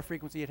a higher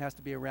frequency, it has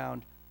to be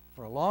around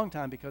for a long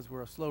time because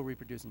we're a slow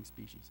reproducing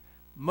species.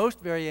 Most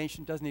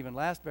variation doesn't even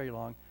last very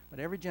long, but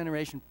every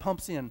generation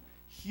pumps in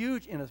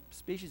a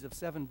species of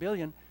 7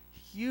 billion,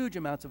 huge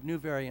amounts of new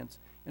variants.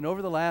 And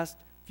over the last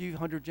few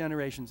hundred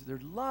generations,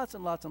 there's lots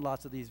and lots and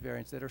lots of these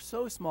variants that are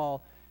so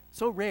small,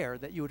 so rare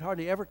that you would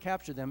hardly ever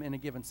capture them in a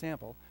given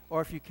sample.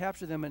 Or if you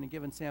capture them in a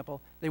given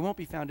sample, they won't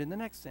be found in the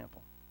next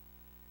sample.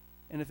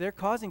 And if they're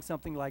causing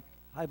something like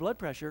high blood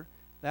pressure,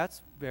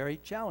 that's very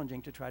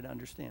challenging to try to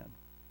understand.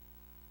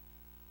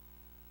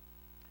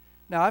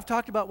 Now, I've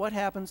talked about what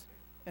happens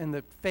in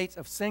the fates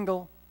of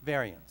single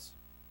variants.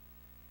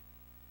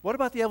 What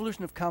about the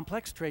evolution of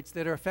complex traits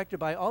that are affected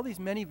by all these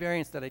many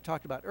variants that I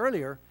talked about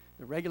earlier,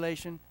 the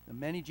regulation, the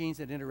many genes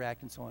that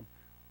interact, and so on?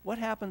 What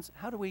happens?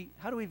 How do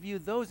we view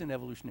those in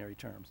evolutionary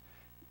terms?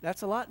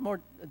 That's a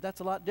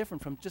lot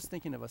different from just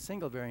thinking of a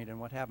single variant and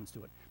what happens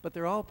to it. But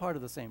they're all part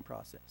of the same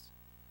process.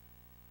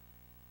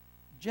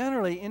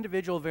 Generally,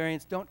 individual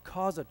variants don't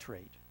cause a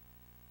trait.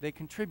 They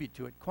contribute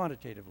to it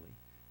quantitatively.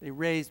 They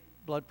raise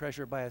blood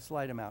pressure by a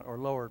slight amount or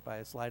lower it by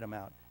a slight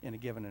amount in a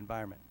given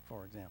environment,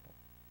 for example.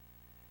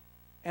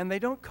 And they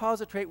don't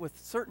cause a trait with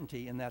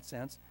certainty in that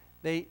sense.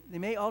 They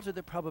may alter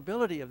the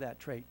probability of that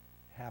trait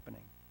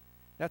happening.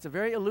 That's a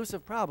very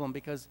elusive problem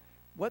because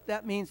what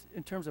that means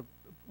in terms of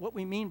what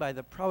we mean by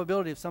the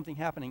probability of something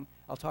happening,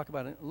 I'll talk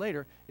about it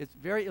later, it's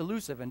very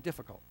elusive and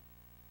difficult.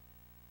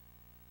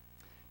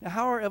 Now,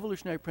 how are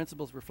evolutionary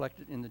principles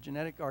reflected in the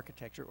genetic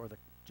architecture or the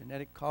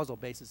genetic causal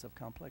basis of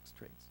complex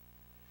traits?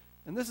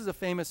 And this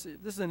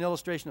is an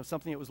illustration of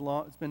something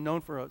that it's been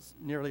known for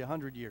nearly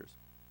 100 years.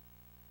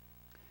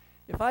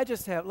 If I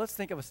just have, let's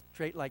think of a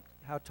trait like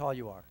how tall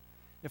you are.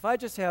 If I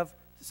just have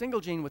a single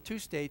gene with two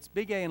states,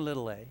 big A and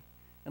little a,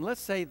 And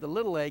let's say the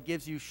little a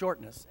gives you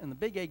shortness, and the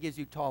big A gives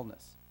you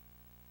tallness.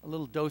 A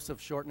little dose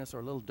of shortness or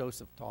a little dose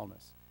of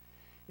tallness.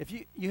 If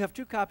you have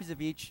 2 copies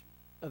of each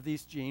of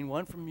these genes,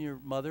 one from your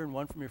mother and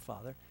one from your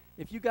father.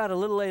 If you got a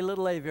little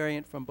a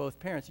variant from both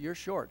parents, you're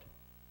short.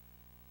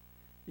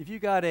 If you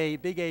got a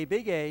big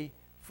A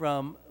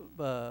from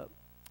both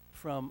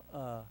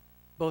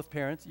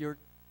parents,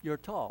 you're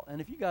tall.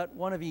 And if you got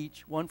one of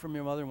each, one from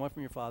your mother and one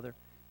from your father,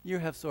 you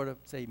have sort of,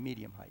 say,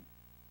 medium height.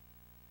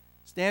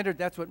 Standard,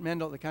 that's what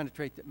the kind of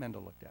trait that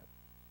Mendel looked at.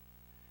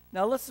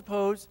 Now let's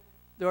suppose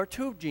there are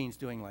 2 genes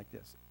doing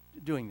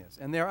this,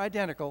 and they're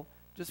identical,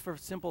 just for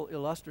simple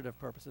illustrative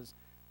purposes.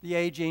 The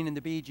A gene and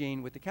the B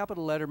gene, with the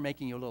capital letter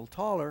making you a little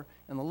taller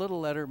and the little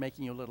letter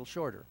making you a little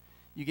shorter.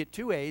 You get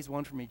 2 A's,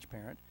 one from each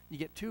parent. You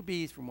get 2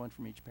 B's from one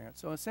from each parent.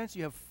 So in a sense,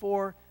 you have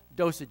 4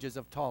 dosages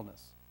of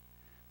tallness.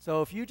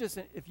 So if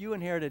you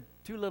inherited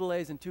 2 little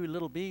A's and 2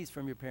 little B's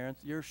from your parents,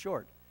 you're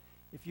short.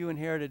 If you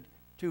inherited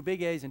 2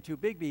 big A's and 2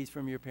 big B's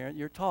from your parent,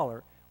 you're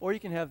taller. Or you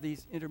can have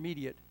these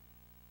intermediate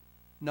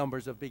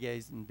numbers of big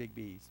A's and big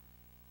B's.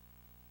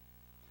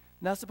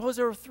 Now suppose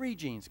there were 3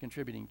 genes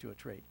contributing to a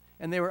trait,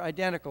 and they were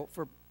identical.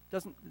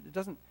 It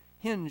doesn't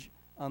hinge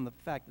on the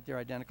fact that they're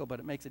identical, but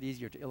it makes it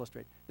easier to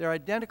illustrate. They're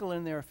identical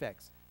in their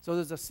effects. So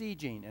there's a C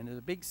gene, and there's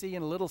a big C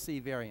and a little c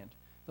variant.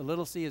 The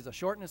little c is a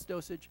shortness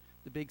dosage.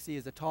 The big C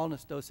is a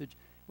tallness dosage.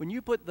 When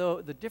you put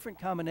the different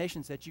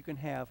combinations that you can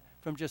have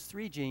from just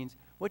 3 genes,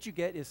 what you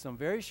get is some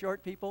very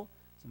short people,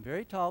 some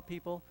very tall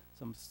people,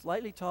 some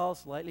slightly tall,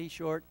 slightly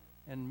short,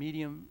 and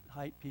medium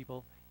height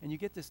people, and you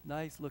get this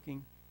nice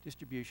looking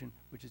distribution,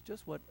 which is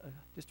just what a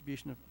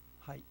distribution of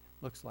height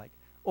looks like.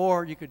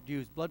 Or you could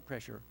use blood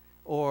pressure,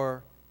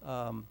 or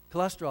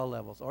cholesterol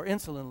levels, or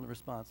insulin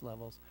response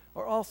levels,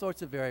 or all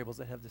sorts of variables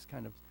that have this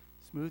kind of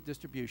smooth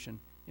distribution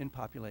in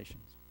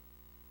populations.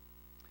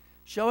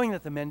 Showing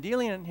that the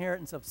Mendelian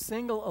inheritance of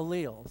single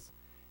alleles,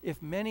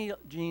 if many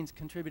genes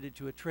contributed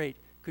to a trait,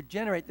 could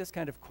generate this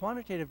kind of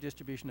quantitative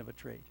distribution of a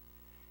trait,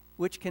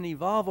 which can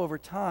evolve over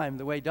time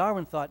the way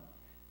Darwin thought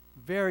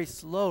very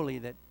slowly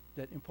that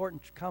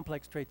important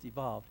complex traits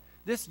evolved.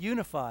 This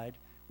unified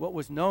what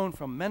was known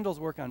from Mendel's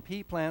work on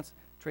pea plants,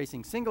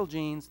 tracing single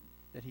genes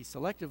that he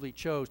selectively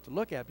chose to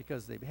look at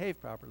because they behave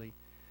properly,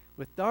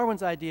 with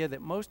Darwin's idea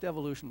that most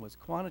evolution was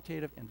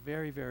quantitative and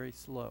very, very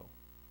slow.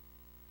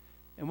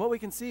 And what we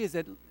can see is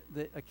that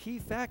a key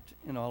fact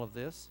in all of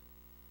this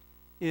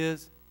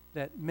is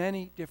that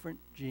many different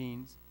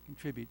genes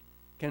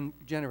can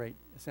generate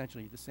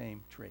essentially the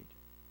same trait.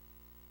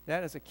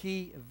 That is a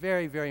key, a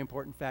very, very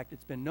important fact.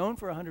 It's been known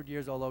for 100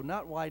 years, although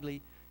not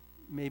widely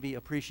maybe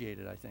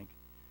appreciated, I think.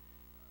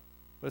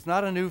 But it's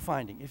not a new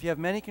finding. If you have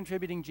many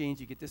contributing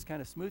genes, you get this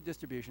kind of smooth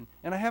distribution.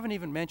 And I haven't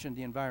even mentioned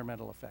the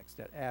environmental effects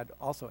that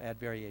also add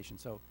variation.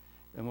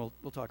 And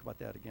we'll talk about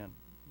that again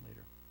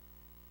later.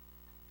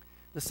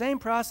 The same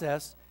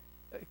process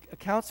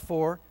accounts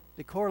for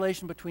the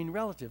correlation between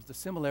relatives, the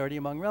similarity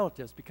among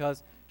relatives,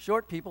 because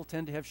short people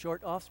tend to have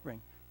short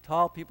offspring.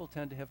 Tall people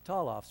tend to have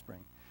tall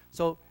offspring.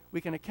 So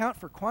we can account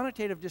for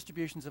quantitative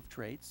distributions of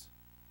traits,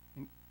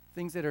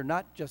 things that are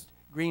not just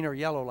green or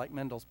yellow like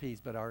Mendel's peas,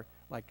 but are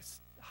like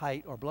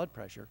height or blood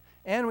pressure.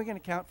 And we can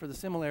account for the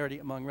similarity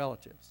among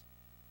relatives.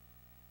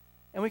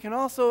 And we can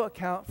also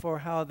account for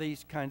how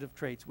these kinds of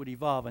traits would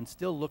evolve and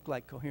still look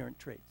like coherent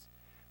traits.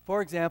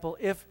 For example,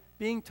 if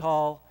being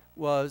tall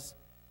was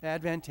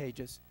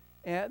advantageous,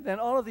 then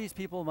all of these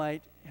people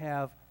might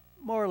have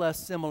more or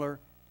less similar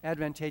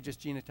advantageous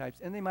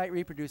genotypes, and they might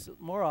reproduce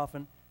more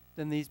often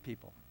than these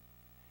people.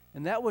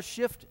 And that will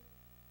shift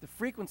the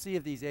frequency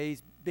of these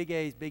A's,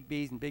 big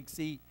B's, and big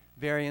C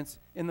variants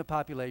in the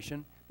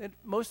population. That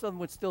most of them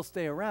would still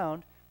stay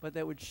around, but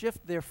that would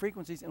shift their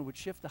frequencies and would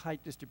shift the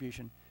height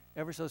distribution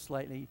ever so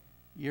slightly,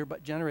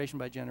 generation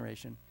by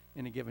generation,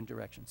 in a given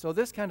direction. So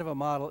this kind of a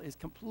model is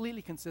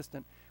completely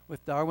consistent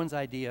with Darwin's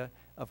idea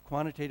of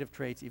quantitative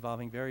traits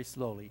evolving very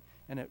slowly.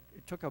 And it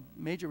took a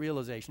major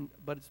realization,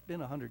 but it's been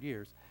 100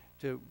 years,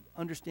 to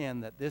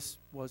understand that this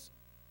was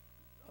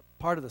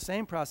part of the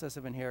same process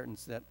of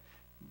inheritance that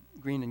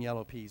green and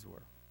yellow peas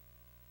were.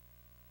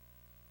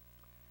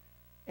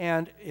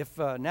 And if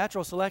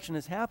natural selection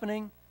is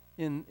happening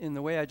in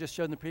the way I just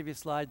showed in the previous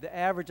slide, the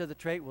average of the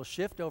trait will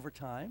shift over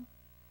time.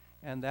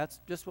 And that's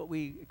just what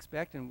we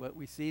expect and what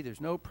we see. There's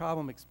no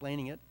problem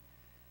explaining it.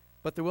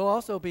 But there will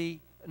also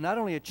be not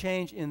only a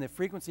change in the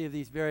frequency of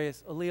these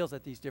various alleles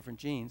at these different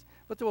genes,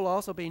 but there will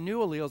also be new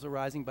alleles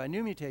arising by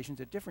new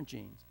mutations at different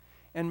genes.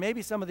 And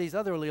maybe some of these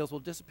other alleles will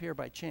disappear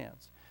by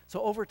chance.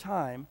 So over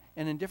time,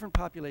 and in different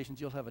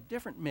populations, you'll have a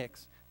different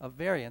mix of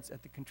variants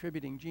at the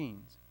contributing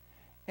genes.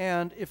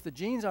 And if the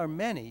genes are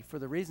many, for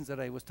the reasons that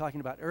I was talking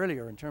about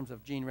earlier in terms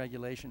of gene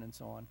regulation and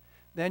so on,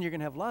 then you're going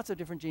to have lots of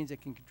different genes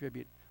that can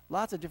contribute,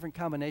 lots of different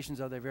combinations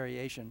of their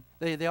variation.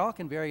 They all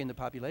can vary in the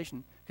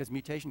population because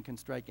mutation can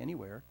strike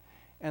anywhere,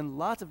 and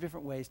lots of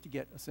different ways to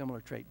get a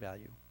similar trait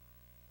value.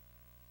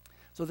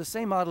 So the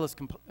same model is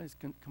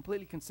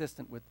completely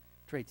consistent with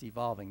traits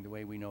evolving the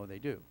way we know they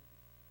do.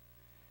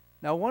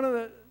 Now, one of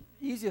the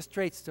easiest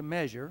traits to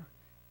measure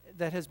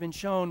that has been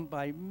shown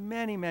by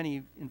many,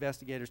 many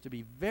investigators to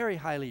be very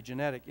highly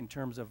genetic in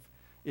terms of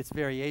its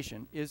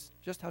variation is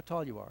just how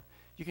tall you are.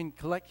 You can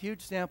collect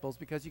huge samples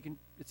because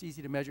it's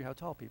easy to measure how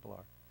tall people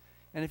are.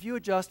 And if you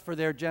adjust for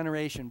their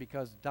generation,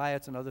 because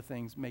diets and other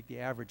things make the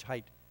average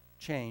height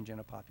change in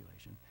a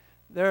population,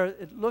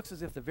 it looks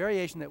as if the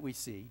variation that we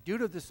see, due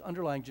to this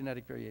underlying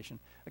genetic variation,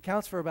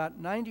 accounts for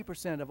about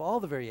 90% of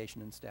all the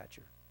variation in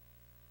stature.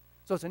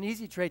 So it's an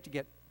easy trait to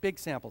get big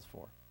samples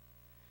for.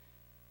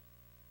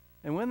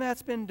 And when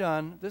that's been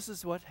done, this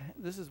is what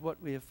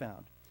we have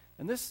found.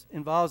 And this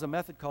involves a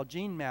method called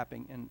gene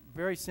mapping. And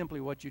very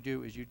simply what you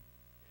do is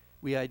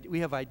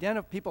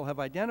people have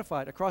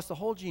identified across the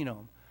whole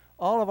genome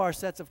all of our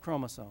sets of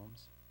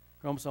chromosomes,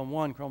 chromosome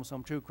 1,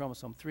 chromosome 2,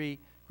 chromosome 3,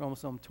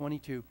 chromosome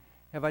 22,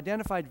 have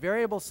identified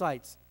variable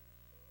sites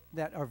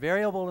that are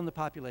variable in the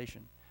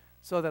population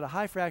so that a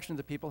high fraction of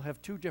the people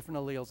have 2 different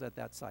alleles at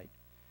that site.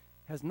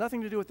 It has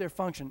nothing to do with their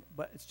function,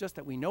 but it's just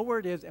that we know where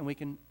it is and we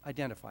can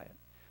identify it.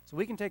 So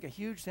we can take a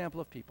huge sample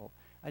of people,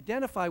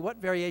 identify what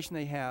variation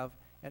they have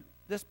at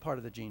this part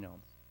of the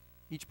genome,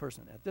 each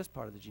person at this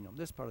part of the genome,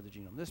 this part of the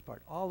genome, this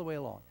part, all the way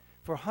along,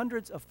 for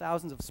hundreds of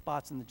thousands of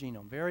spots in the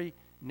genome, very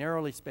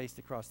narrowly spaced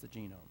across the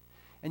genome.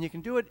 And you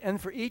can do it, and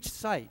for each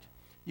site,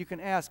 you can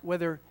ask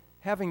whether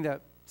having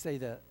say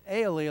the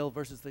A allele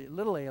versus the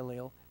little a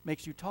allele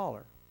makes you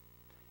taller.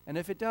 And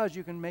if it does,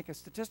 you can make a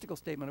statistical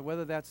statement of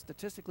whether that's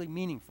statistically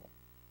meaningful.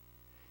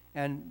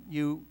 And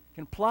you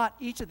can plot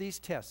each of these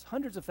tests,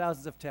 hundreds of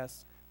thousands of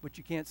tests, which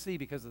you can't see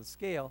because of the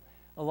scale,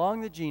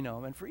 along the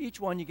genome. And for each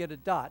one, you get a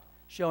dot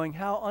showing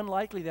how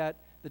unlikely that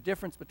the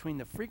difference between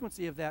the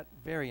frequency of that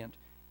variant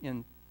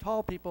in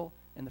tall people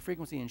and the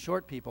frequency in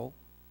short people,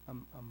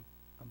 I'm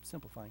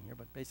simplifying here,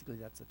 but basically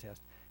that's the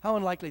test, how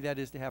unlikely that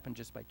is to happen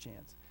just by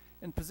chance.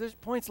 And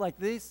points like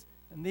this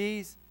and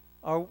these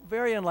are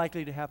very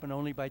unlikely to happen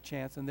only by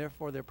chance, and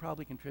therefore they're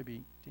probably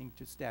contributing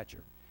to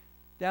stature.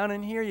 Down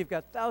in here, you've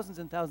got thousands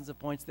and thousands of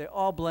points. They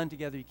all blend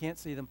together. You can't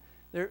see them.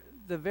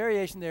 The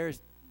variation there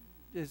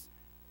does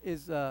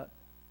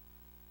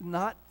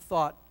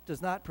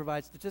not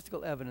provide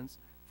statistical evidence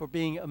for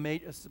being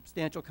a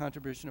substantial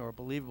contribution or a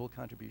believable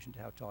contribution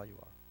to how tall you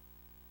are.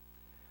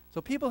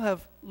 So people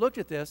have looked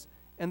at this,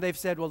 and they've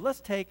said, well,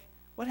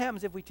 what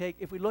happens if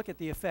we look at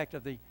the effect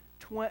of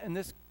in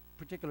this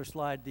particular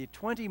slide, the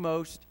 20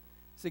 most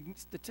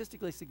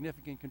statistically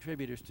significant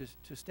contributors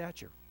to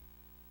stature.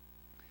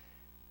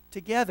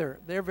 Together,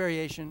 their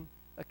variation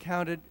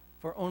accounted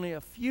for only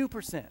a few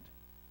 %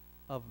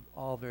 of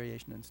all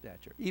variation in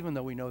stature, even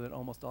though we know that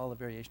almost all the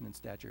variation in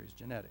stature is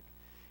genetic.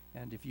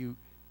 And if you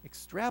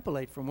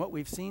extrapolate from what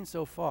we've seen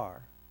so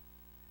far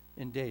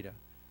in data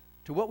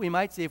to what we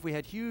might see if we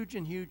had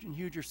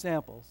huger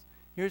samples,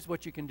 here's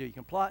what you can do. You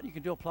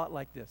can do a plot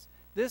like this.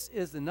 This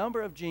is the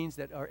number of genes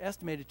that are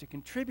estimated to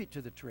contribute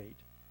to the trait,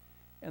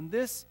 and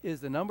this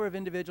is the number of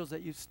individuals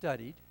that you've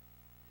studied.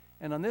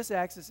 And on this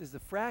axis is the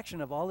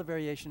fraction of all the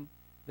variation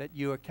that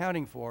you're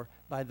accounting for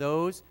by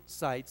those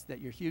sites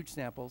that your huge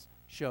samples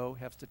show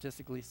have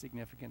statistically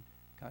significant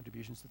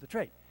contributions to the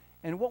trait.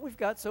 And what we've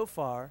got so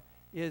far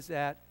is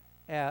that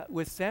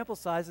with sample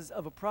sizes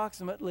of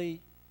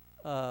approximately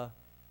 400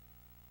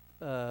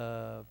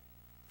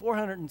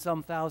 and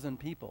some thousand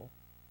people,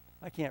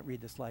 I can't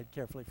read the slide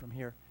carefully from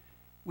here,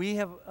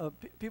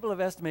 people have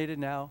estimated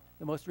now,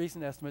 the most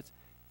recent estimates,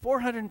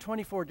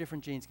 424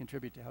 different genes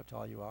contribute to how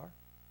tall you are.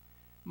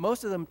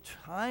 Most of them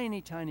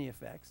tiny, tiny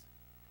effects.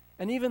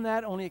 And even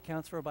that only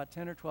accounts for about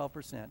 10 or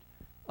 12%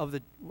 of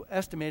the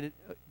estimated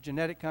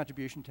genetic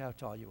contribution to how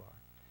tall you are.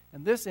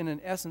 And this,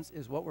 in essence,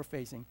 is what we're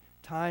facing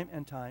time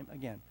and time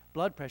again.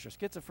 Blood pressure,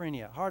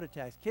 schizophrenia, heart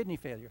attacks, kidney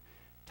failure.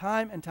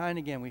 Time and time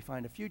again, we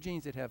find a few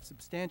genes that have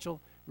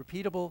substantial,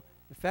 repeatable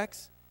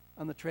effects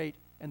on the trait,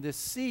 and this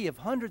sea of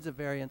hundreds of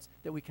variants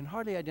that we can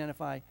hardly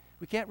identify,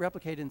 we can't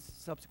replicate in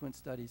subsequent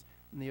studies,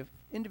 and the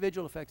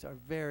individual effects are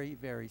very,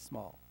 very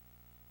small.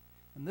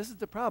 And this is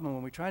the problem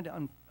when we're trying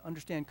to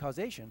understand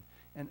causation,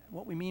 and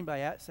what we mean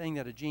by saying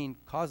that a gene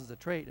causes a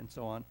trait and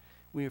so on.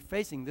 We are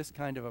facing this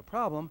kind of a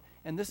problem,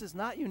 and this is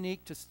not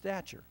unique to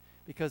stature,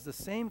 because the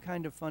same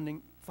kind of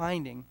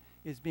finding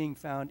is being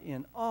found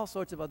in all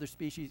sorts of other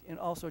species, in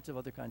all sorts of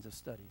other kinds of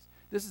studies.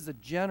 This is a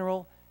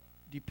general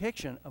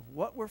depiction of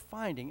what we're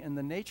finding and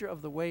the nature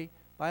of the way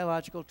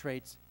biological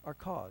traits are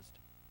caused.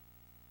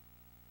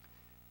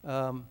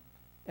 And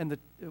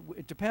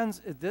it depends,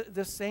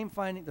 this same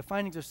finding, the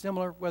findings are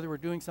similar whether we're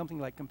doing something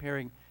like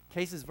comparing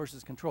cases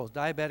versus controls,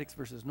 diabetics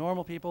versus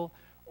normal people,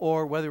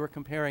 or whether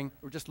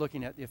we're just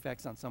looking at the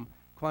effects on some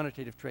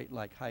quantitative trait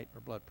like height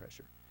or blood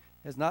pressure.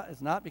 It's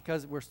not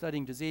because we're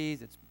studying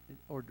disease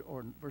or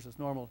versus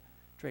normal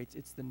traits,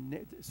 it's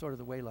sort of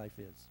the way life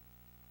is.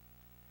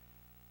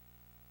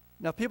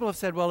 Now people have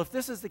said, well, if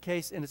this is the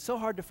case and it's so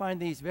hard to find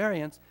these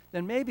variants,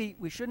 then maybe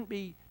we shouldn't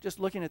be just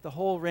looking at the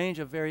whole range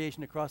of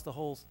variation across the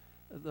whole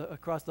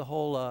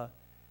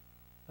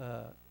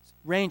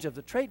range of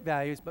the trait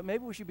values, but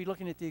maybe we should be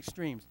looking at the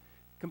extremes,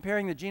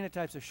 comparing the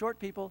genotypes of short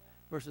people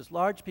versus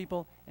large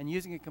people, and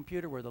using a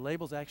computer where the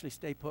labels actually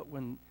stay put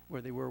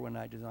where they were when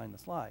I designed the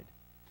slide.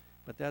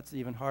 but that's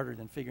even harder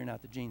than figuring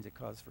out the genes that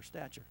cause for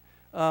stature.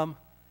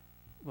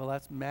 Well,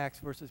 that's Max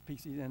versus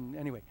PC, and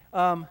anyway.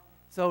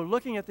 So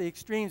looking at the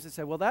extremes, it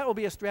said, well, that will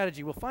be a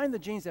strategy. We'll find the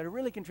genes that are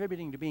really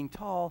contributing to being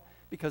tall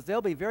because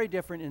they'll be very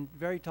different in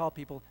very tall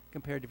people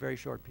compared to very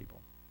short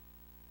people.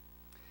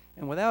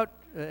 And without,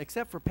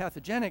 except for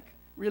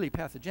really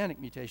pathogenic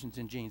mutations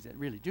in genes that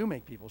really do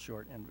make people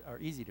short and are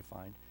easy to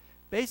find,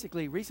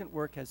 basically recent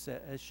work has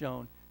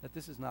shown that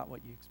this is not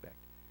what you expect.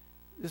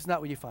 This is not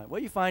what you find.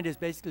 What you find is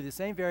basically the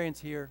same variance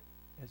here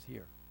as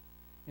here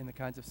in the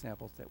kinds of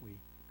samples that we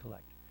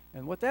collect.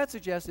 And what that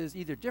suggests is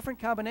either different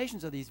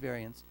combinations of these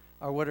variants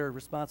are what are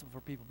responsible for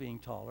people being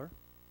taller,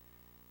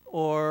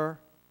 or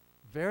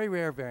very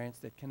rare variants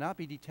that cannot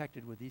be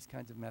detected with these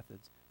kinds of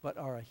methods, but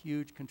are a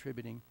huge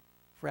contributing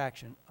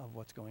fraction of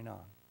what's going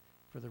on.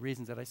 For the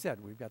reasons that I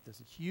said, we've got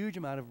this huge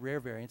amount of rare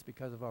variants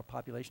because of our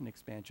population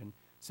expansion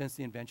since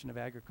the invention of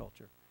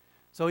agriculture.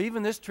 So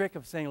even this trick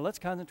of saying, let's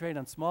concentrate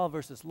on small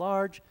versus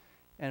large,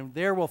 and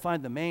there we'll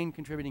find the main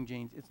contributing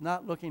genes, it's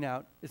not looking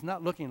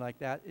like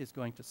that is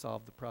going to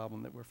solve the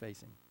problem that we're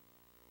facing.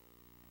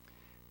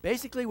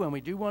 Basically, when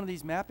we do one of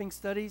these mapping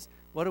studies,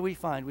 what do we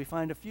find? We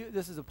find a few,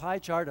 this is a pie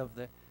chart of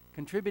the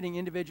contributing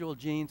individual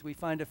genes. We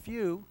find a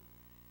few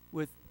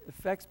with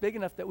effects big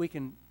enough that we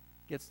can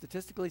get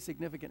statistically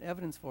significant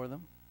evidence for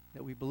them,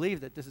 that we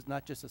believe that this is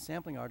not just a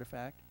sampling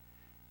artifact,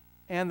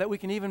 and that we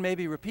can even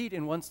maybe repeat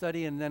in one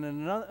study and then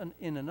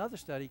in another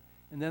study,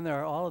 and then there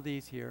are all of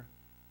these here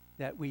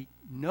that we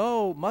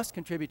know must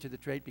contribute to the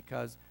trait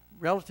because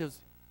relatives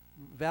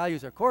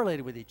values are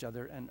correlated with each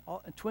other, and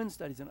twin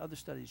studies and other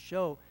studies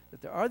show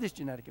that there are these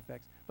genetic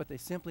effects, but they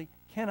simply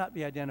cannot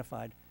be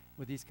identified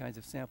with these kinds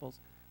of samples.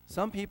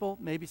 Some people,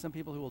 maybe some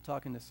people who will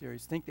talk in this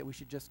series, think that we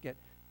should just get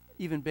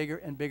even bigger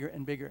and bigger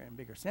and bigger and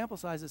bigger sample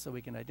sizes so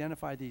we can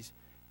identify these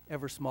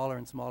ever smaller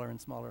and smaller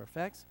and smaller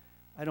effects.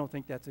 I don't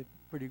think that's a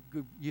pretty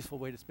good, useful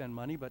way to spend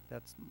money, but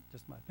that's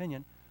just my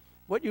opinion.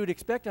 What you would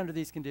expect under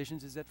these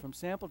conditions is that from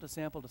sample to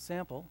sample to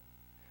sample,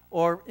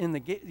 or in the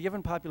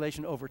given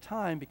population over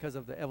time, because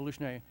of the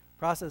evolutionary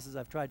processes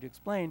I've tried to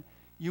explain,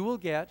 you will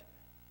get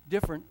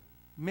different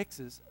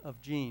mixes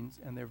of genes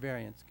and their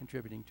variants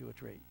contributing to a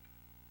trait.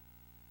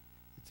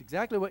 It's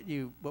exactly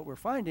what we're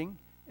finding,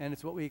 and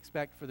it's what we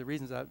expect for the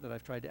reasons that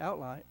I've tried to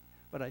outline,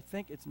 but I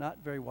think it's not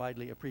very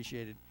widely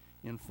appreciated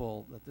in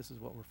full that this is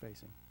what we're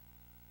facing.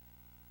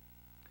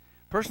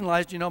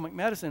 Personalized genomic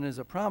medicine is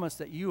a promise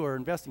that you are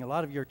investing a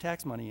lot of your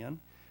tax money in,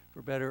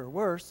 for better or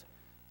worse,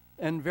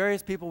 and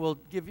various people will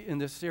give, in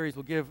this series,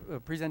 will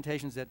give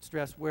presentations that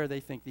stress where they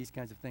think these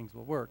kinds of things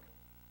will work.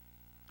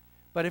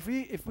 But if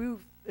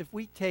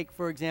we take,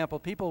 for example,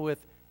 people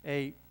with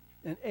an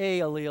A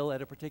allele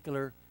at a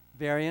particular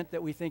variant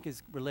that we think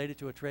is related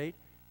to a trait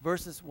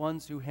versus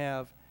ones who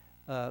have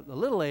the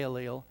little a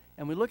allele,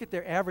 and we look at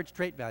their average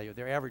trait value,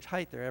 their average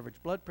height, their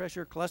average blood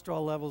pressure,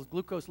 cholesterol levels,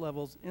 glucose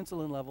levels,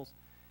 insulin levels,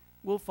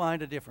 we'll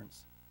find a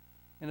difference.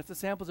 And if the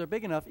samples are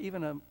big enough,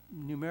 even a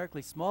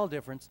numerically small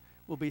difference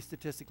will be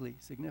statistically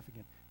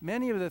significant.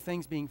 Many of the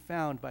things being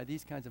found by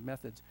these kinds of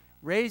methods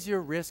raise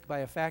your risk by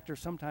a factor.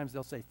 Sometimes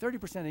they'll say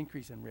 30%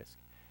 increase in risk.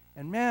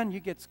 And man, you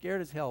get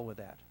scared as hell with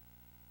that.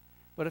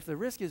 But if the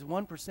risk is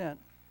 1%,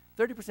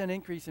 30%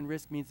 increase in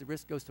risk means the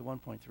risk goes to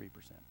 1.3%.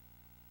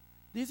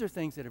 These are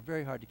things that are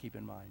very hard to keep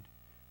in mind,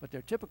 but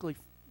they're typical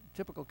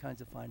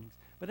kinds of findings.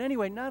 But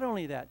anyway, not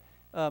only that,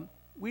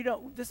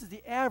 this is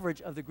the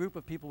average of the group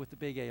of people with the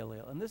big A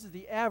allele, and this is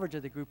the average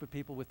of the group of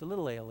people with the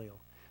little a allele.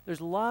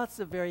 There's lots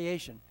of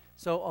variation.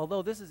 So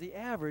although this is the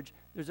average,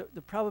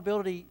 the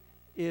probability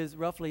is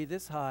roughly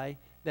this high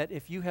that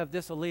if you have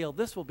this allele,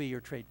 this will be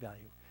your trait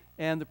value.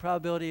 And the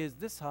probability is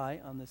this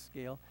high on this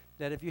scale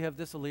that if you have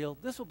this allele,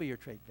 this will be your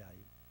trait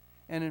value.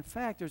 And in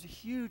fact, there's a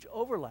huge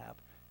overlap.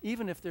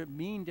 Even if the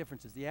mean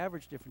differences, the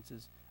average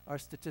differences, are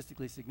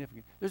statistically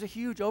significant. There's a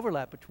huge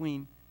overlap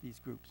between these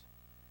groups.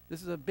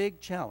 This is a big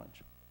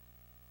challenge.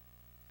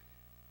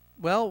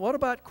 Well, what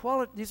about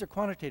these are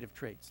quantitative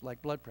traits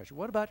like blood pressure.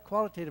 What about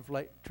qualitative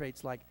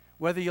traits like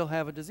whether you'll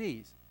have a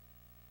disease?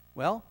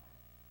 Well,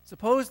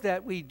 suppose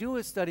that we do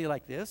a study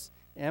like this,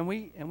 and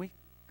we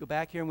go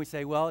back here and we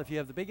say, well, if you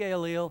have the big A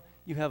allele,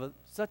 you have a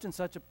such and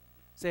such a,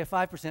 say, a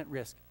 5%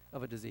 risk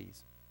of a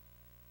disease.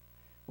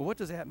 Well, what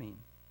does that mean?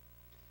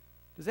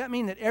 Does that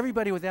mean that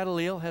everybody with that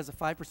allele has a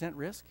 5%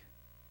 risk?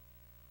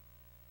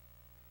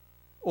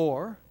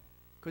 Or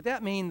could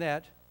that mean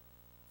that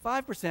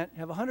 5%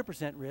 have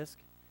 100% risk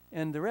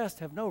and the rest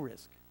have no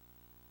risk?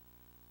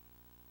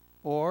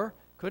 Or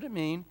could it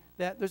mean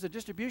that there's a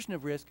distribution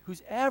of risk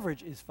whose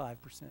average is 5%?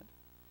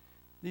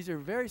 These are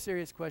very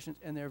serious questions,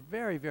 and they're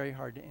very, very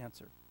hard to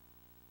answer.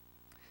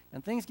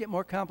 And things get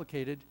more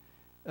complicated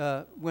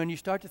when you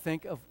start to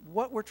think of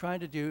what we're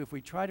trying to do if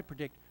we try to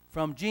predict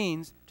from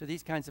genes to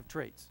these kinds of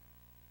traits,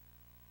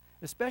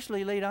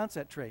 especially late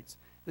onset traits.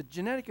 The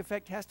genetic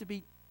effect has to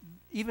be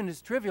even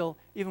as trivial,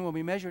 even when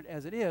we measure it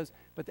as it is,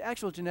 but the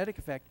actual genetic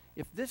effect,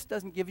 if this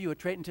doesn't give you a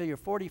trait until you're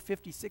 40,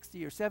 50,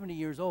 60, or 70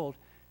 years old,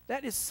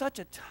 that is such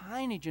a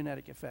tiny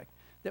genetic effect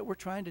that we're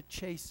trying to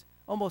chase,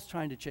 almost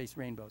trying to chase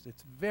rainbows.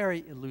 It's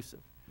very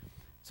elusive.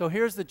 So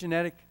here's the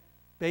genetic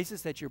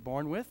basis that you're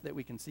born with, that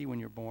we can see when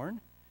you're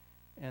born.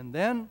 And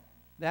then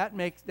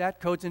that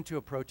codes into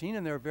a protein,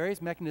 and there are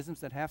various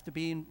mechanisms that have to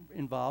be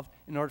involved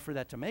in order for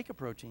that to make a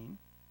protein.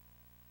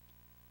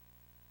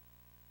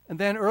 And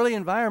then early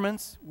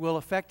environments will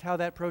affect how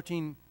that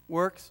protein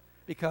works,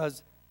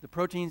 because the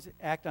proteins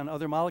act on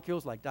other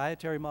molecules like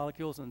dietary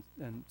molecules and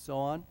so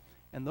on.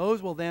 And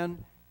those will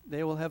then,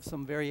 they will have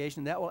some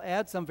variation. That will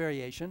add some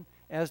variation,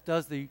 as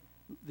does the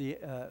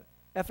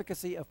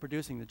efficacy of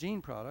producing the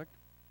gene product.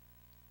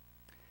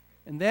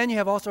 And then you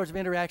have all sorts of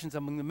interactions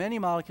among the many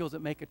molecules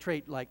that make a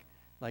trait, like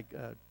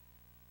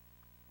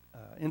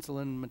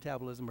insulin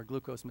metabolism or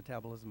glucose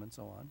metabolism and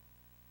so on.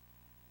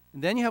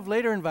 And then you have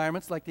later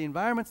environments, like the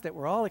environments that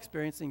we're all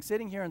experiencing,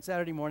 sitting here on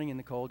Saturday morning in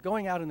the cold,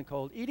 going out in the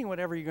cold, eating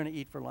whatever you're going to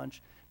eat for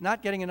lunch,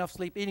 not getting enough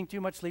sleep, eating too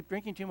much sleep,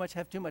 drinking too much,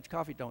 have too much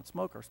coffee, don't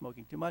smoke, or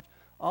smoking too much.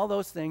 All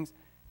those things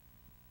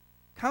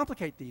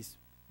complicate these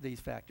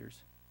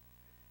factors.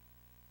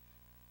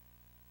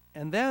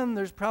 And then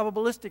there's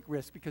probabilistic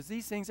risk, because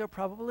these things are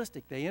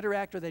probabilistic. They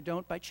interact or they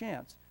don't by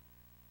chance.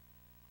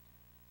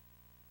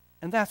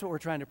 And that's what we're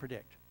trying to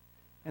predict.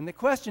 And the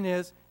question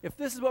is, if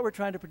this is what we're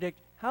trying to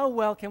predict, how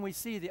well can we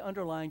see the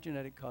underlying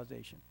genetic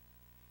causation?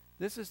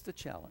 This is the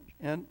challenge,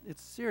 and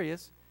it's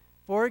serious.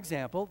 For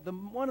example,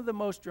 one of the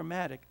most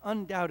dramatic,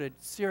 undoubted,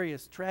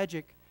 serious,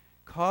 tragic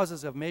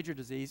causes of major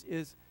disease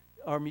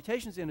are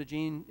mutations in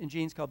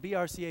genes called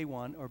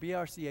BRCA1 or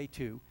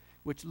BRCA2,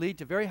 which lead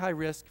to very high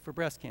risk for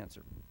breast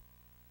cancer.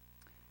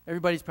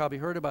 Everybody's probably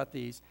heard about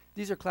these.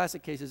 These are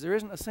classic cases. There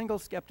isn't a single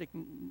skeptic.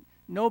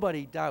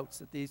 Nobody doubts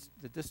that these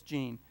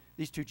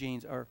two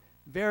genes are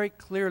very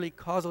clearly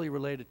causally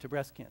related to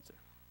breast cancer.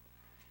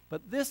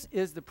 But this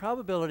is the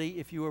probability,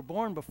 if you were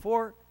born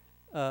before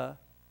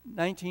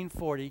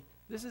 1940,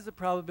 this is the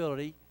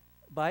probability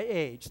by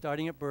age,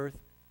 starting at birth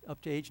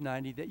up to age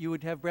 90, that you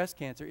would have breast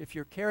cancer if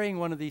you're carrying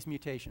one of these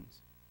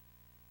mutations.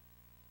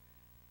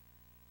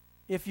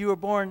 If you were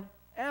born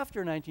after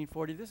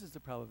 1940, this is the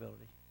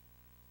probability.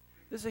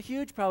 This is a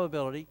huge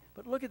probability,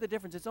 but look at the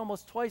difference. It's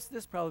almost twice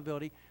this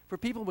probability for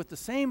people with the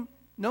same,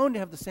 known to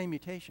have the same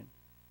mutation.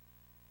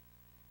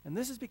 And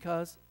this is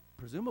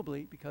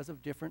presumably because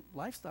of different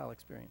lifestyle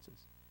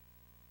experiences.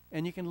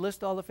 And you can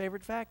list all the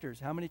favorite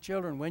factors: how many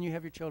children, when you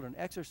have your children,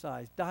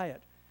 exercise,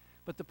 diet.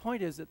 But the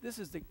point is that this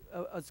is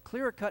as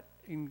clear-cut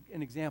an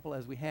example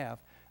as we have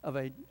of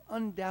an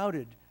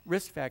undoubted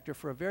risk factor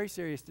for a very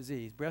serious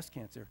disease, breast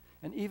cancer.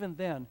 And even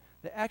then,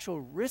 the actual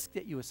risk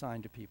that you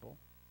assign to people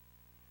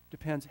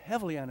depends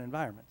heavily on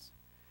environments.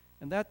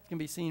 And that can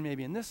be seen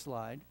maybe in this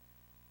slide.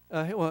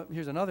 Well,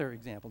 here's another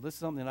example. This is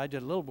something that I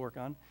did a little work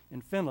on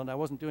in Finland. I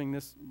wasn't doing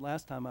this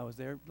last time I was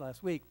there,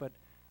 last week, but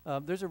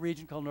there's a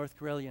region called North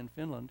Karelia in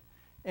Finland,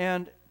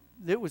 and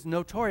it was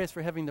notorious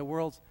for having the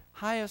world's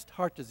highest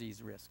heart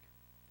disease risk.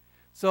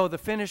 So the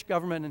Finnish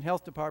government and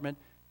health department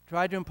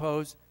tried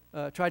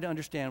to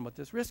understand what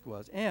this risk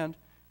was, and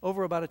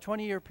over about a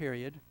 20-year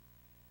period,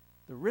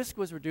 the risk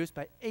was reduced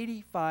by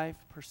 85%.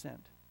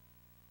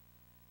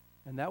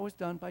 And that was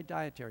done by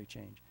dietary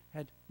change.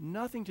 Had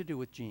nothing to do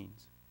with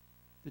genes.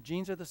 The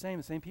genes are the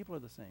same people are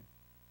the same.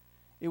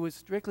 It was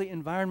strictly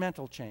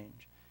environmental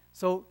change.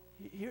 So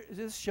here,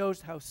 this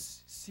shows how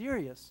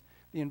serious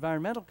the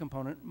environmental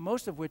component,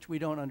 most of which we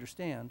don't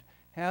understand,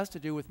 has to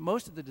do with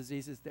most of the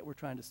diseases that we're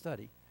trying to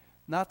study.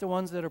 Not the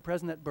ones that are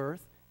present at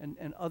birth,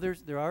 and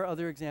others. There are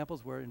other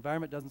examples where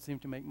environment doesn't seem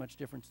to make much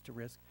difference to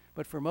risk.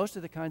 But for most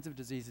of the kinds of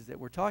diseases that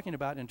we're talking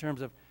about in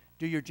terms of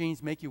do your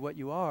genes make you what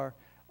you are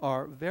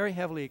very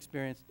heavily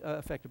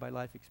affected by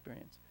life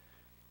experience.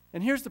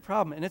 And here's the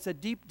problem, and it's a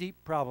deep, deep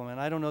problem, and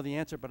I don't know the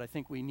answer, but I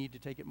think we need to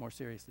take it more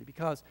seriously,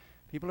 because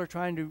people are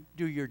trying to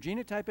do your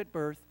genotype at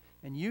birth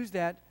and use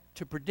that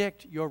to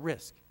predict your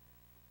risk.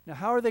 Now,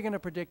 how are they going to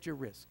predict your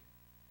risk?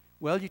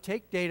 Well, you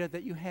take data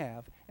that you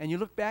have, and you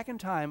look back in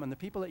time on the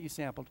people that you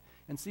sampled,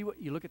 and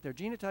you look at their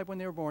genotype when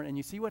they were born, and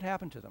you see what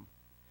happened to them.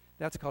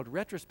 That's called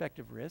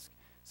retrospective risk.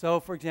 So,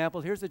 for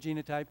example, here's the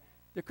genotype.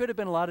 There could have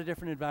been a lot of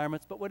different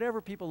environments, but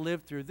whatever people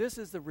lived through, this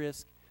is the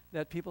risk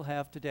that people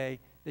have today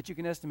that you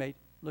can estimate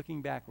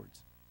looking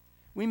backwards.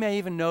 We may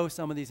even know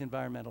some of these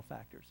environmental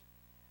factors.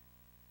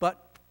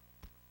 But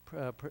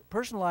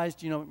personalized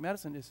genomic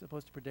medicine is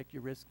supposed to predict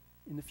your risk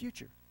in the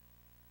future.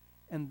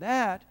 And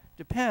that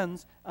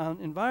depends on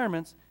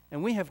environments,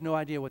 and we have no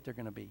idea what they're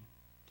going to be.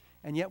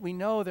 And yet we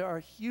know there are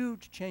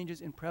huge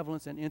changes in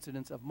prevalence and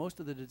incidence of most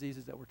of the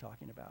diseases that we're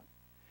talking about.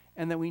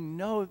 And that we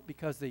know,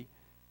 because the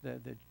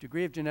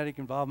degree of genetic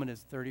involvement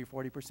is 30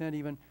 or 40%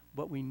 even,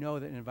 but we know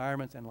that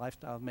environments and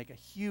lifestyles make a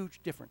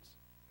huge difference.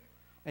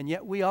 And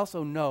yet we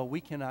also know we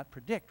cannot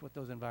predict what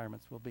those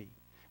environments will be.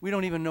 We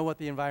don't even know what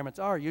the environments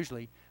are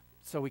usually,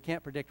 so we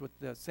can't predict what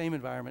the same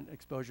environment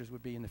exposures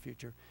would be in the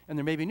future. And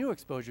there may be new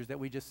exposures that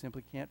we just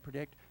simply can't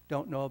predict,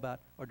 don't know about,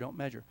 or don't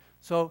measure.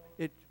 So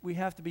we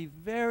have to be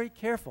very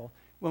careful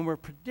when we're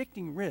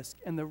predicting risk,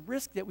 and the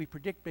risk that we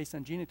predict based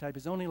on genotype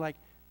is only like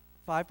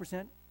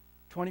 5%,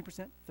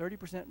 20%,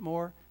 30%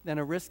 more than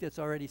a risk that's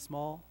already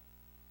small.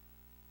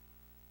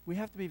 We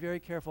have to be very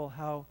careful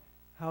how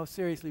how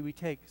seriously we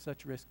take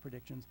such risk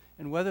predictions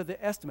and whether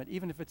the estimate,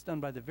 even if it's done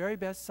by the very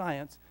best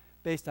science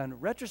based on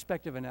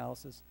retrospective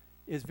analysis,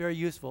 is very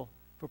useful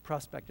for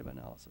prospective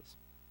analysis.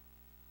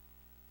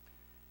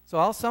 So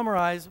I'll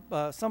summarize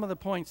some of the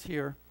points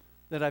here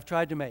that I've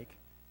tried to make.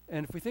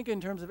 And if we think in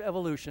terms of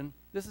evolution,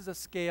 this is a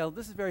scale,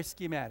 this is very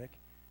schematic.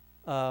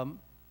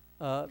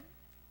 The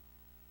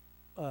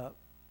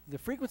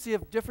frequency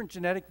of different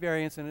genetic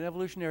variants in an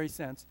evolutionary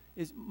sense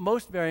is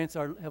most variants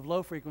have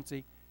low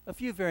frequency, a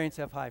few variants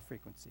have high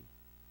frequency.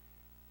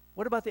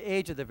 What about the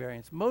age of the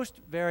variants? Most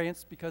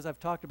variants, because I've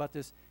talked about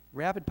this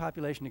rapid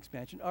population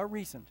expansion, are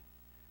recent.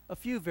 A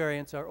few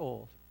variants are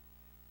old.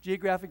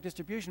 Geographic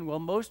distribution, well,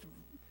 most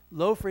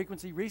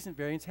low-frequency recent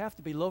variants have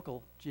to be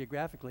local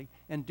geographically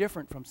and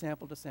different from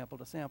sample to sample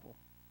to sample.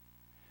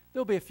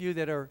 There'll be a few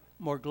that are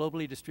more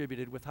globally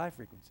distributed with high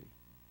frequency.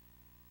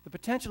 The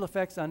potential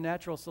effects on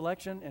natural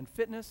selection and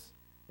fitness,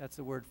 that's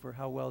the word for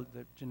how well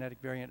the genetic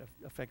variant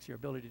affects your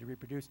ability to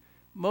reproduce,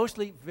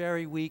 mostly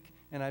very weak,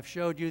 and I've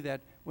showed you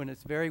that when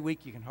it's very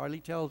weak, you can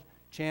hardly tell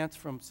chance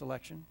from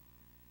selection.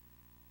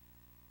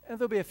 And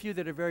there'll be a few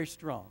that are very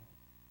strong.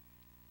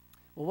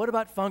 Well, what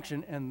about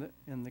function and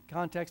in the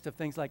context of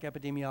things like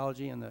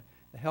epidemiology and the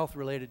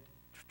health-related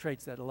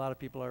traits that a lot of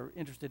people are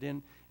interested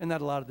in and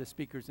that a lot of the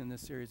speakers in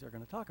this series are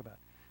going to talk about?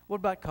 What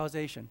about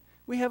causation?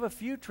 We have a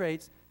few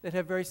traits that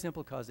have very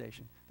simple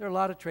causation. There are a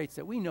lot of traits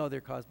that we know they're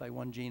caused by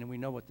one gene and we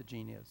know what the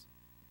gene is.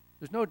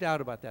 There's no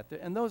doubt about that.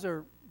 And those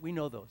are, we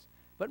know those.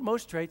 But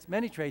most traits,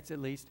 many traits at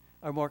least,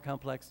 are more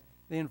complex.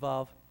 They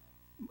involve,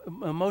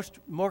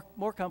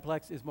 more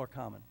complex is more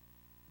common.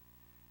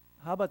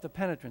 How about the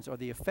penetrance or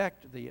the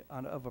effect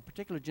of a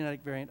particular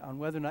genetic variant on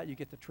whether or not you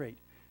get the trait?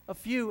 A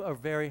few are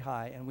very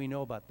high, and we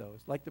know about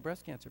those, like the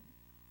breast cancer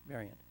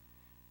variant.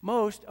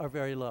 Most are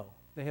very low.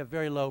 They have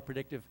very low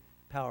predictive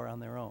power on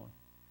their own.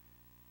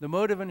 The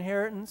mode of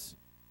inheritance,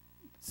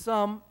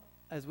 some,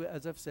 as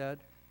I've said,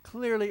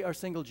 clearly are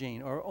single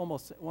gene or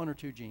almost one or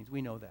two genes.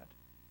 We know that.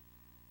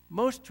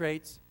 Most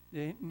traits,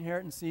 the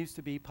inheritance seems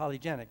to be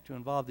polygenic, to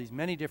involve these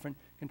many different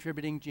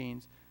contributing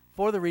genes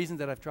for the reasons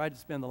that I've tried to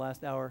spend the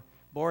last hour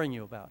boring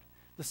you about.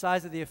 The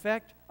size of the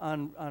effect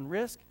on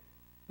risk,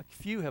 a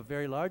few have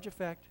very large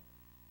effect,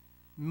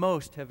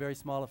 most have very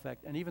small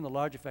effect, and even the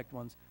large effect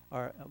ones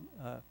are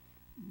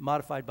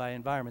modified by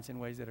environments in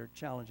ways that are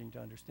challenging to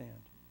understand.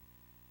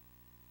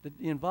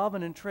 The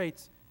involvement in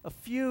traits, a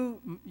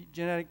few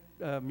genetic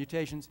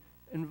mutations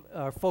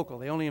are focal.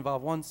 They only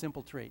involve one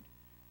simple trait,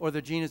 or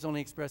the gene is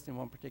only expressed in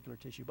one particular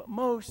tissue. But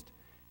most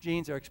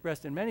genes are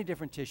expressed in many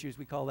different tissues.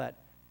 We call that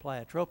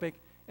pleiotropic.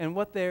 And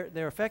what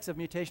their effects of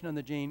mutation on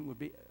the gene would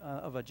be,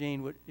 of a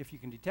gene, would, if you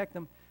can detect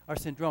them, are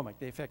syndromic.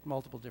 They affect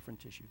multiple different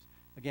tissues.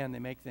 Again, they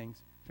make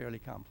things fairly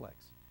complex.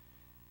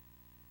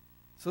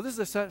 So this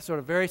is a sort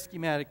of very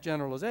schematic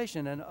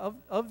generalization, and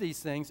of these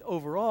things,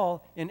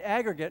 overall, in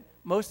aggregate,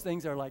 most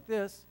things are like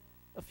this,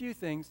 a few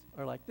things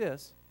are like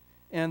this,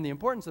 and the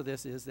importance of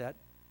this is that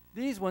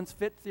these ones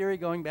fit theory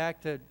going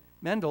back to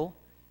Mendel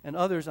and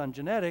others on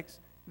genetics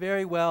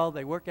very well.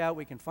 They work out,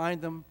 we can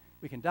find them,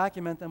 we can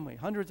document them,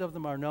 hundreds of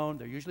them are known,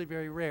 they're usually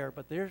very rare,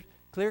 but they're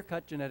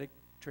clear-cut genetic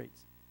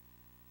traits.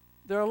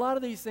 There are a lot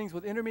of these things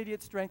with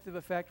intermediate strength of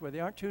effect where they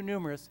aren't too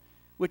numerous,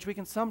 which we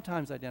can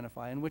sometimes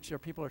identify, and which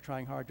people are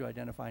trying hard to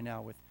identify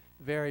now with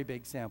very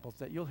big samples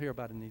that you'll hear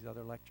about in these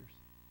other lectures.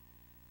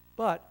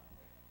 But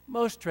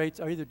most traits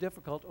are either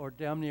difficult or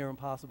damn near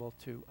impossible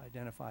to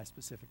identify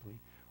specifically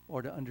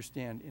or to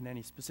understand in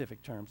any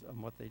specific terms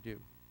of what they do.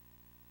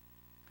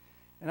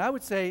 And I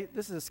would say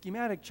this is a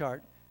schematic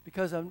chart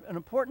because an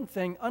important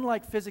thing,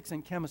 unlike physics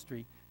and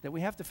chemistry, that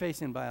we have to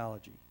face in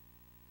biology.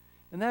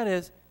 And that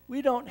is,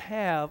 we don't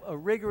have a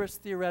rigorous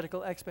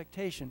theoretical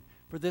expectation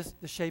for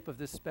the shape of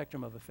this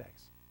spectrum of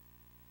effects.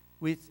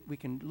 We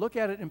can look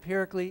at it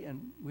empirically,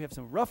 and we have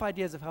some rough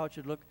ideas of how it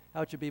should look,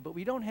 how it should be, but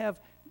we don't have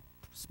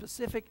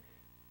specific,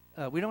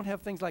 we don't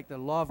have things like the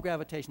law of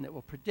gravitation that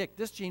will predict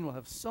this gene will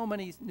have so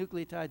many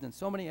nucleotides and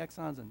so many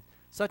exons and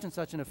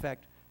such an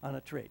effect on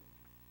a trait.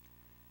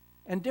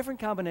 And different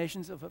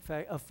combinations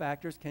of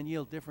factors can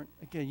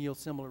yield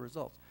similar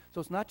results. So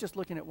it's not just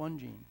looking at one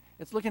gene.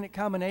 It's looking at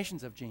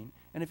combinations of gene.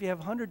 And if you have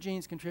 100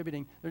 genes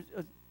contributing, there's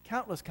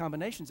countless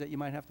combinations that you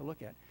might have to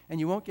look at. And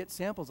you won't get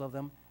samples of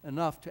them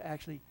enough to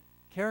actually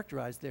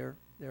characterize their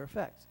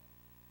effects.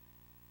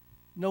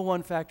 No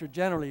one factor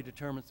generally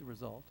determines the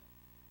result.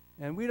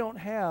 And we don't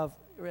have,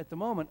 at the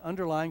moment,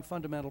 underlying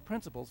fundamental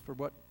principles for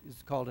what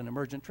is called an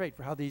emergent trait,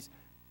 for how these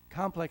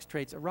complex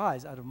traits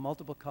arise out of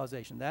multiple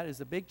causation. That is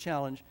a big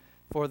challenge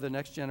for the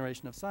next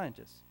generation of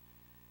scientists.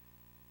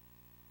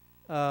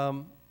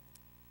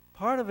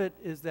 Part of it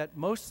is that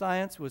most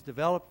science was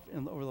developed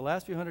over the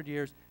last few hundred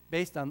years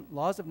based on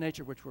laws of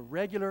nature which were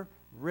regular,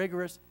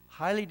 rigorous,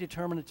 highly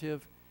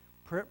determinative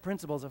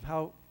principles of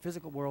how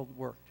physical world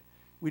worked.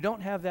 We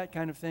don't have that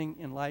kind of thing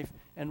in life,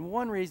 and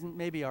one reason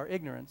may be our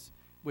ignorance,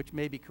 which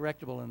may be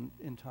correctable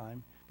in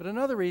time, but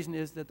another reason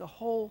is that the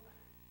whole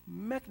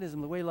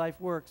mechanism, the way life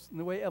works, and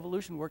the way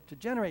evolution worked to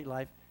generate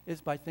life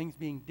is by things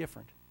being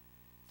different.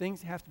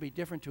 Things have to be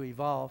different to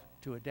evolve,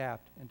 to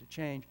adapt, and to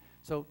change.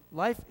 So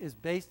life is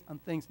based on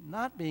things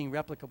not being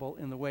replicable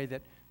in the way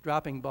that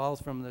dropping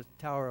balls from the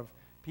Tower of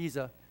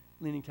Pisa,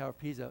 Leaning Tower of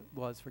Pisa,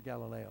 was for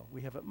Galileo.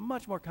 We have it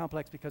much more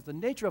complex because the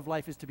nature of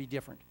life is to be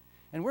different.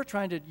 And we're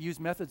trying to use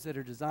methods that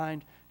are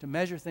designed to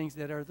measure things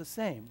that are the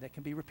same, that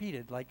can be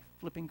repeated, like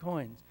flipping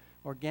coins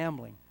or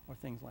gambling or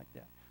things like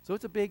that. So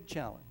it's a big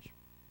challenge.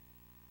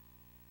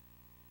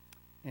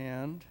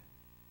 And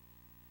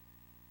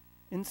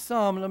in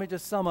sum, let me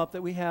just sum up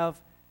that we have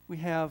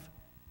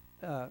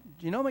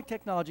genomic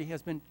technology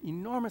has been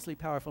enormously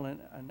powerful in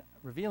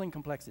revealing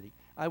complexity.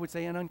 I would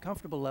say an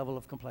uncomfortable level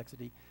of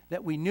complexity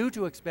that we knew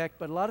to expect,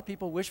 but a lot of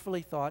people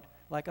wishfully thought,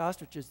 like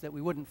ostriches, that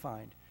we wouldn't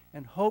find,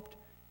 and hoped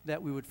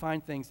that we would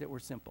find things that were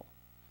simple.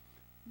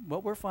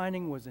 What we're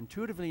finding was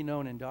intuitively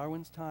known in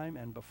Darwin's time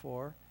and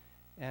before,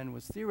 and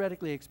was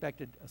theoretically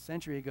expected a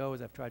century ago,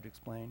 as I've tried to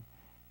explain.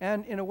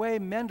 And in a way,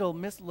 Mendel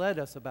misled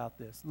us about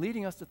this,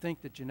 leading us to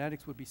think that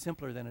genetics would be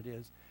simpler than it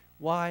is.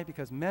 Why?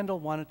 Because Mendel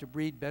wanted to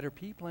breed better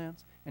pea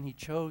plants, and he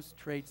chose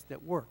traits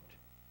that worked.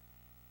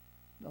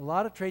 A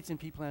lot of traits in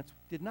pea plants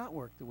did not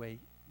work the way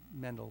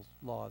Mendel's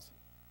laws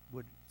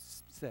would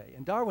say.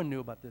 And Darwin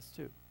knew about this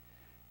too.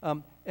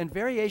 And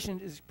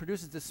variation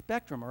produces this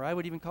spectrum, or I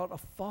would even call it a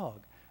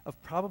fog, of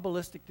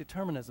probabilistic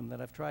determinism that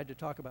I've tried to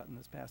talk about in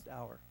this past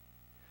hour.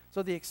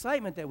 So the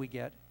excitement that we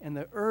get and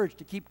the urge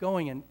to keep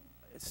going and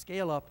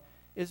scale up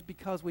is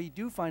because we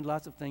do find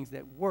lots of things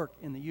that work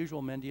in the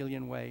usual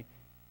Mendelian way.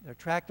 They're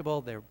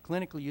tractable, they're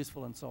clinically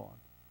useful, and so on.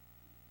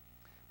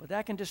 But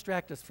that can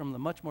distract us from the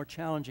much more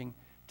challenging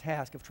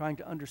task of trying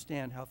to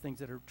understand how things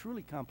that are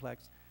truly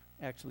complex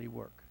actually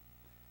work.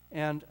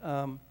 And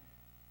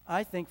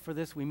I think for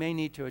this we may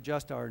need to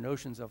adjust our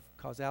notions of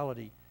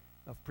causality,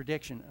 of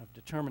prediction, of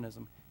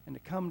determinism, and to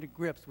come to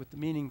grips with the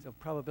meanings of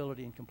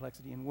probability and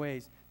complexity in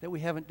ways that we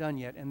haven't done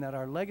yet, and that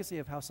our legacy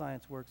of how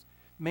science works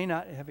may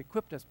not have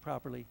equipped us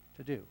properly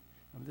to do.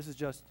 This is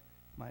just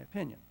my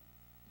opinion.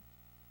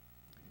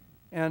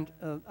 And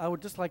I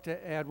would just like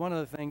to add one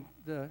other thing,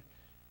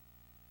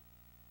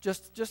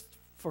 just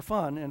for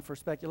fun and for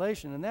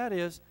speculation, and that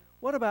is,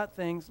 what about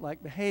things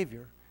like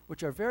behavior,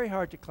 which are very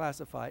hard to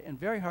classify and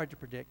very hard to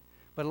predict,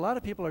 but a lot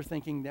of people are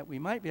thinking that we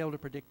might be able to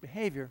predict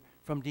behavior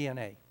from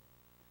DNA.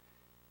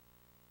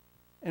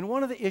 And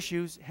one of the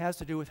issues has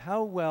to do with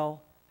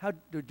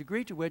the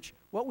degree to which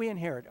what we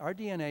inherit, our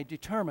DNA,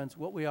 determines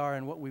what we are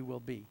and what we will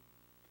be.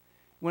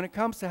 When it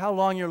comes to how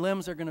long your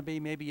limbs are going to be,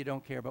 maybe you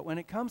don't care, but when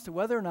it comes to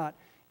whether or not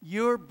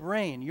your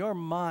brain, your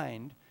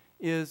mind,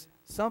 is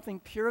something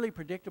purely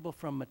predictable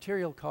from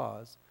material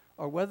cause,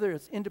 or whether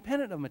it's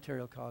independent of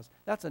material cause,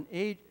 that's an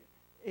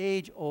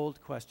age-old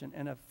question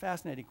and a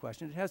fascinating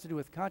question. It has to do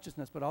with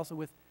consciousness, but also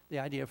with the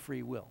idea of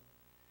free will.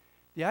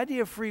 The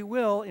idea of free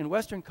will in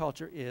Western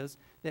culture is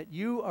that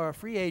you are a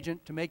free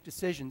agent to make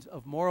decisions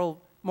of moral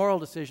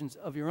decisions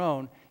of your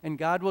own, and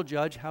God will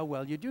judge how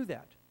well you do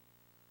that.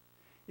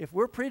 If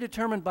we're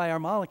predetermined by our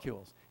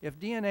molecules, if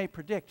DNA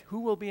predict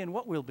who will be and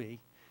what will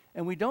be,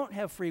 and we don't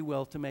have free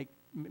will to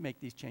make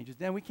these changes,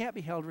 then we can't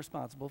be held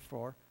responsible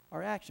for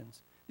our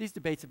actions. These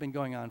debates have been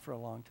going on for a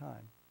long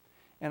time.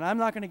 And I'm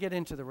not going to get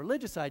into the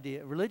religious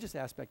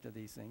aspect of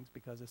these things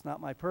because it's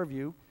not my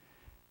purview,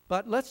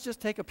 but let's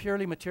just take a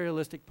purely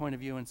materialistic point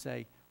of view and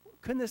say,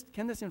 can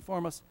this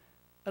inform us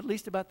at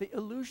least about the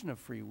illusion of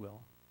free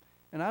will?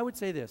 And I would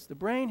say this: the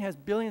brain has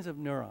billions of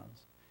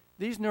neurons.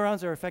 These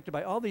neurons are affected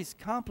by all these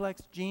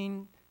complex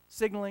gene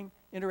signaling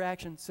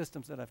interaction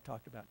systems that I've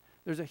talked about.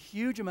 There's a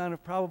huge amount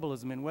of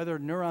probabilism in whether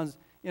neurons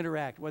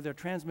interact, whether a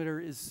transmitter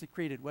is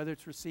secreted, whether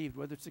it's received,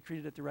 whether it's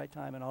secreted at the right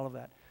time, and all of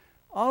that.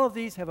 All of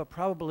these have a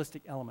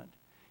probabilistic element.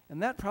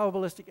 And that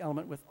probabilistic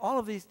element, with all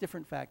of these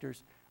different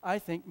factors, I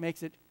think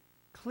makes it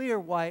clear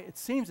why it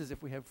seems as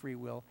if we have free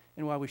will,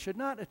 and why we should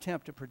not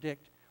attempt to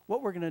predict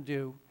what we're going to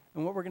do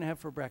and what we're going to have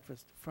for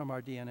breakfast from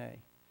our DNA.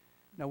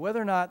 Now,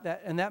 whether or not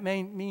that, and that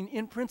may mean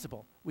in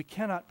principle, we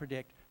cannot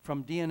predict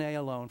from DNA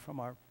alone, from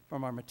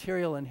our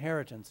material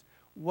inheritance,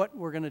 what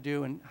we're going to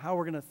do and how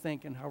we're going to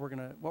think and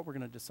what we're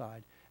going to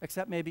decide,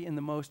 except maybe in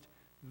the most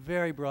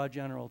very broad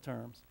general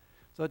terms.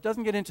 So it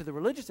doesn't get into the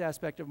religious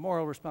aspect of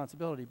moral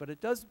responsibility, but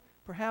it does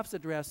perhaps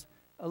address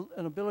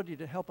an ability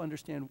to help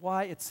understand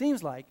why it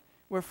seems like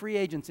we're free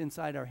agents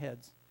inside our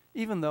heads,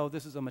 even though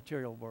this is a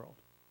material world.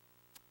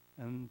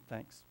 And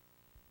thanks.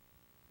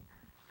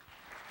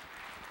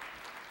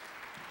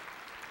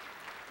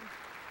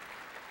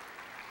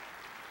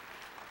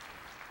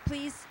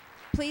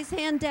 Please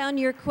hand down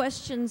your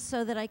questions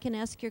so that I can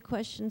ask your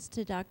questions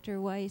to Dr.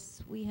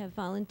 Weiss. We have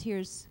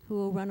volunteers who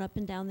will run up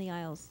and down the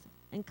aisles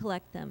and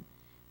collect them.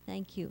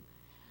 Thank you.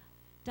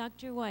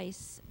 Dr.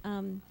 Weiss,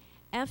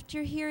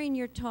 after hearing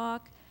your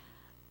talk,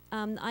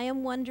 I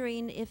am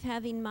wondering if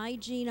having my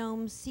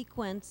genome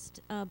sequenced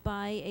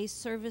by a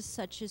service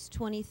such as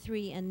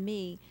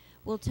 23andMe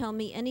will tell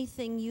me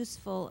anything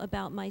useful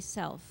about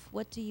myself.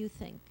 What do you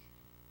think?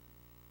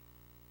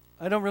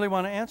 I don't really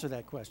want to answer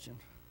that question.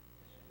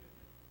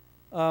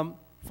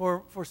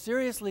 For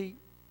seriously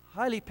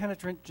highly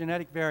penetrant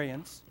genetic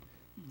variants,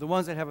 the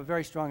ones that have a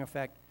very strong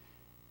effect,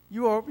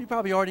 you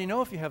probably already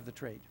know if you have the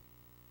trait.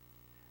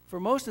 For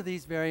most of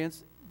these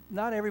variants,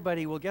 not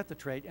everybody will get the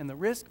trait, and the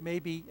risk may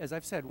be, as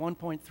I've said,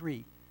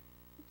 1.3,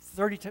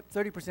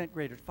 30%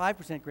 greater,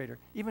 5% greater,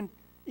 even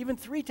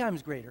 3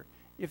 times greater.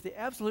 If the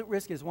absolute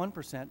risk is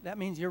 1%, that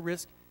means your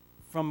risk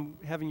from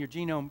having your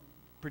genome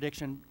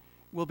prediction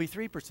will be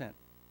 3%.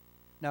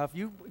 Now, if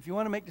you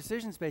want to make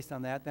decisions based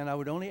on that, then I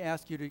would only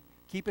ask you to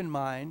keep in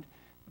mind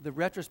the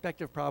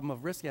retrospective problem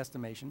of risk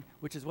estimation,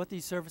 which is what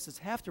these services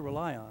have to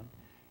rely on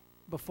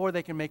before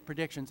they can make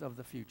predictions of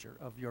the future,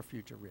 of your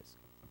future risk.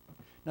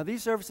 Now,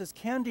 these services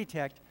can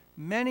detect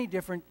many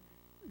different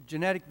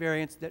genetic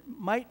variants that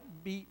might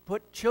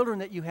put children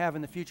that you have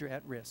in the future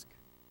at risk.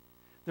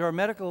 There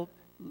are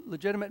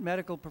legitimate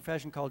medical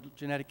profession called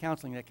genetic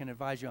counseling that can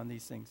advise you on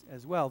these things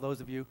as well, those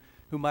of you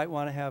who might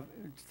want to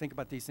think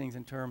about these things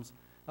in terms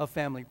of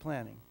family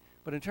planning.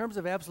 But in terms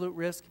of absolute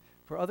risk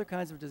for other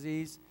kinds of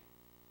disease,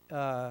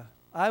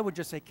 I would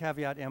just say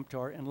caveat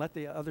emptor and let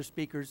the other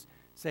speakers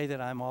say that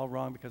I'm all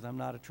wrong because I'm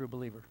not a true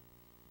believer.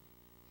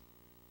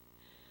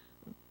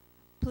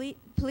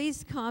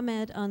 Please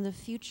comment on the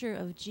future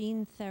of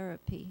gene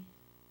therapy.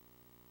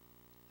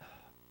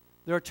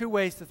 There are 2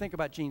 ways to think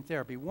about gene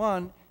therapy.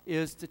 One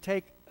is to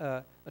take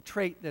a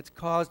trait that's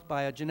caused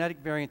by a genetic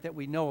variant that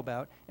we know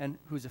about and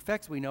whose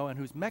effects we know and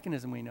whose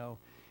mechanism we know,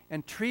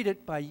 and treat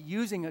it by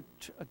using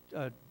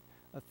a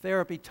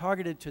therapy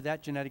targeted to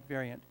that genetic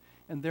variant.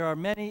 And there are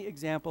many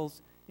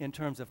examples in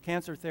terms of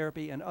cancer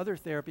therapy and other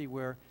therapy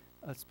where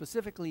a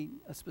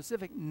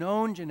specific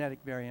known genetic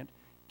variant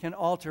can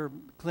alter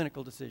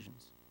clinical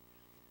decisions.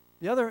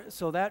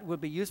 So that would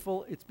be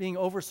useful. It's being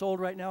oversold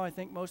right now, I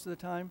think, most of the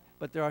time,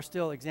 but there are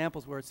still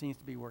examples where it seems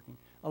to be working.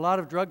 A lot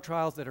of drug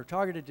trials that are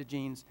targeted to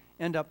genes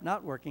end up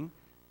not working,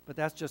 but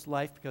that's just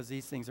life because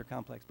these things are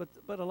complex.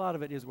 But a lot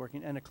of it is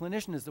working, and a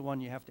clinician is the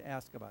one you have to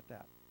ask about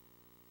that.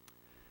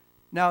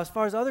 Now, as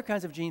far as other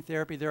kinds of gene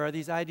therapy, there are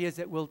these ideas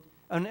that will,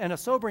 and a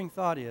sobering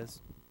thought is,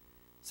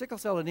 sickle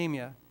cell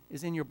anemia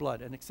is in your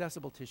blood, an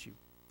accessible tissue.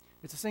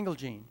 It's a single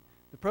gene.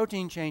 The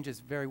protein change is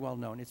very well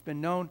known. It's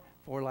been known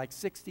for like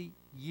 60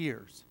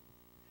 years.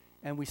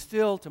 And we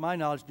still, to my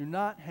knowledge, do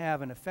not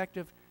have an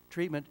effective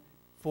treatment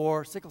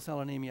for sickle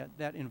cell anemia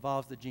that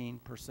involves the gene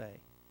per se.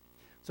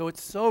 So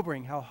it's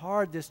sobering how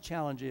hard this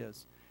challenge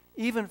is,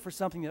 even for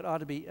something that ought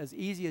to be as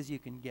easy as you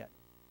can get.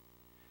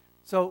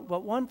 So,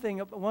 but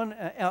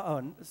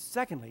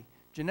secondly,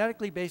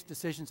 genetically based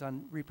decisions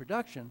on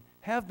reproduction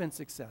have been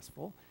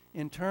successful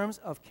in terms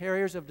of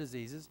carriers of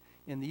diseases.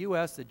 In the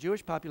U.S., the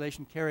Jewish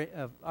population,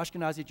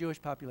 Ashkenazi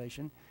Jewish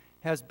population,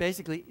 has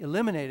basically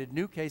eliminated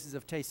new cases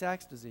of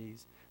Tay-Sachs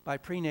disease by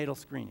prenatal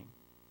screening.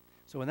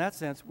 So in that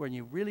sense, when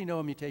you really know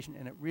a mutation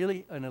and an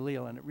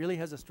allele, and it really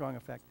has a strong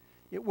effect,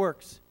 it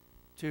works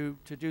to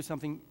do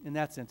something in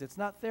that sense. It's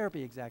not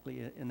therapy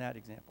exactly in that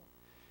example.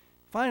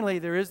 Finally,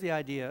 there is the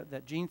idea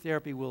that gene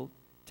therapy will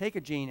take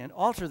a gene and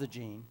alter the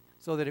gene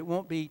so that it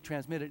won't be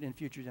transmitted in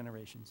future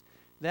generations.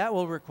 That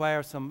will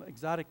require some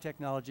exotic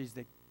technologies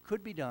that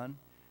could be done.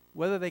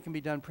 Whether they can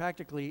be done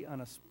practically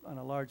on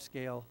a large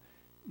scale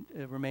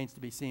remains to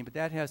be seen, but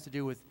that has to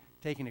do with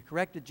taking a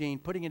corrected gene,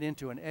 putting it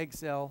into an egg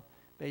cell,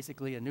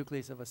 basically a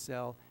nucleus of a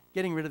cell,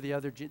 getting rid of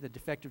the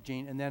defective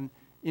gene, and then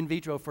in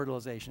vitro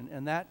fertilization.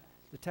 And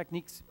the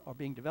techniques are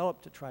being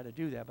developed to try to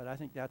do that, but I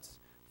think that's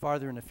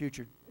farther in the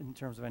future in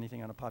terms of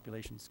anything on a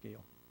population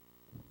scale.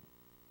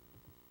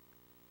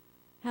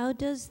 How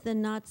does the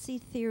Nazi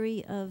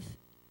theory of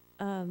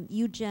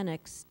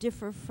eugenics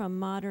differ from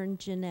modern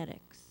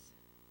genetics?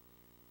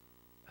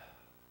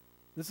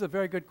 This is a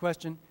very good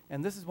question,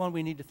 and this is one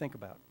we need to think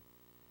about.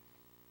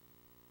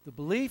 The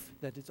belief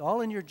that it's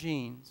all in your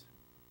genes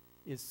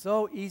is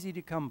so easy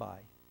to come by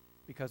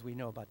because we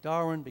know about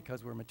Darwin,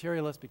 because we're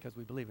materialists, because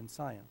we believe in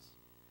science.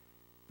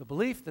 The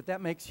belief that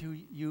that makes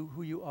you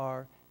who you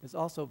are is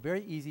also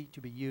very easy to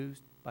be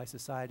used by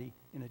society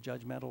in a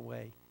judgmental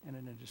way and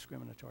in a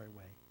discriminatory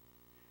way.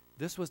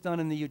 This was done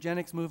in the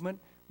eugenics movement,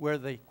 where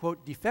the,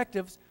 quote,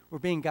 defectives were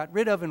being got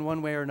rid of in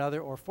one way or another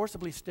or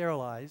forcibly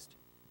sterilized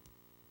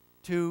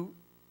to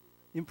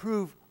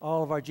improve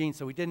all of our genes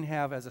so we didn't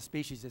have, as a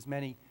species, as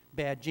many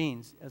bad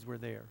genes as were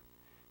there.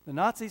 The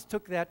Nazis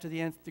took that to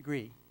the nth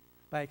degree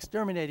by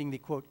exterminating the,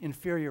 quote,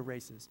 inferior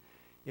races.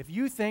 If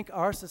you think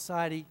our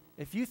society,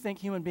 if you think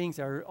human beings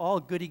are all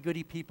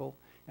goody-goody people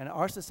and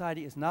our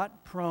society is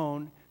not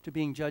prone to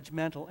being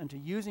judgmental and to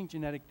using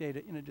genetic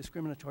data in a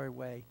discriminatory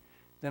way,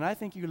 then I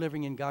think you're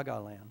living in Gaga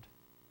land.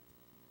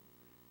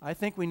 I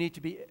think we need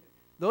to be,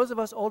 those of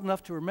us old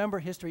enough to remember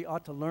history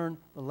ought to learn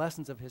the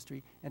lessons of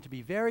history and to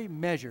be very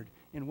measured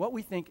in what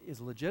we think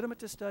is legitimate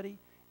to study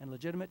and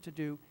legitimate to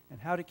do,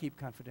 and how to keep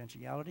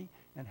confidentiality,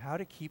 and how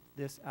to keep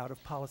this out of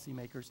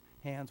policymakers'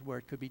 hands where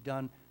it could be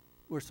done,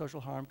 where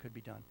social harm could be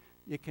done.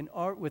 It can,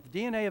 with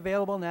DNA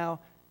available now,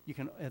 you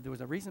can, there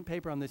was a recent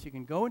paper on this, you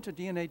can go into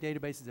DNA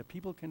databases that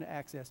people can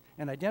access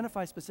and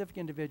identify specific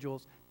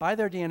individuals by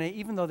their DNA,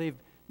 even though they've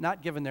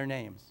not given their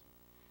names.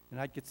 And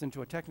that gets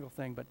into a technical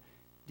thing, but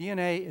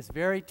DNA is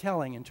very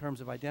telling in terms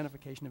of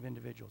identification of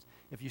individuals.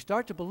 If you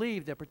start to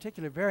believe that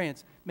particular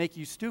variants make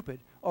you stupid,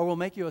 or will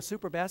make you a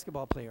super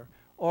basketball player,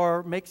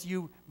 or makes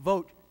you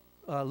vote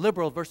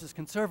liberal versus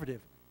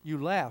conservative,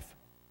 you laugh.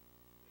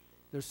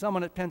 There's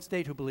someone at Penn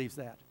State who believes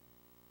that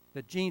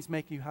genes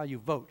make you how you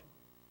vote.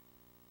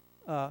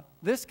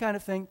 This kind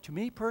of thing, to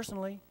me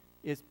personally,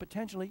 is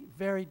potentially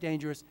very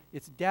dangerous.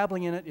 It's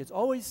dabbling in it. It's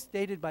always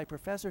stated by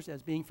professors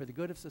as being for the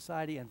good of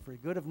society and for the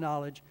good of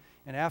knowledge.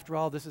 And after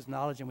all, this is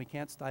knowledge, and we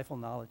can't stifle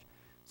knowledge.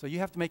 So you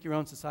have to make your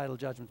own societal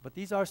judgments. But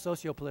these are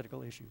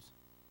socio-political issues.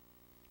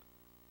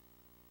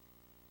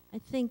 I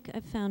think I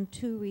found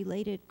two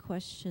related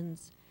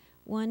questions.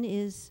 One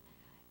is,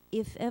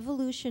 if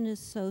evolution is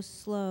so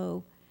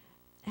slow,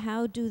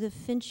 how do the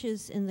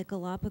finches in the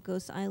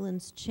Galapagos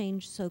Islands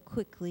change so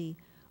quickly?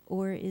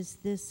 Or is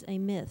this a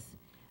myth?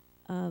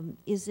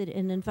 Is it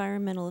an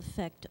environmental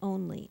effect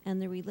only?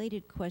 And the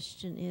related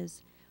question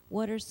is,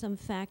 what are some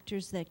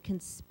factors that can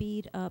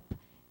speed up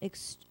make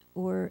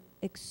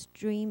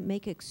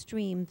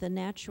extreme the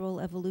natural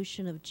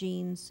evolution of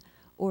genes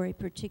or a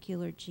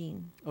particular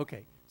gene?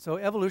 Okay, so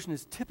evolution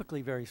is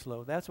typically very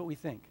slow. That's what we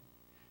think.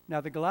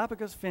 Now, the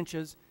Galapagos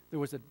finches, there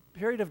was a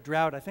period of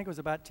drought, I think it was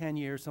about 10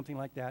 years, something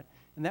like that,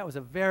 and that was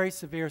a very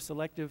severe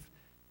selective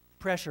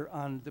pressure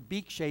on the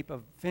beak shape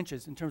of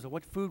finches in terms of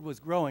what food was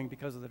growing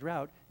because of the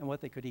drought and what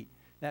they could eat.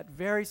 That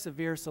very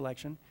severe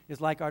selection is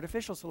like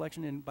artificial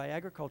selection by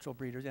agricultural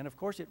breeders, and of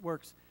course it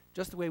works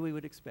just the way we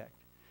would expect.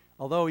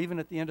 Although even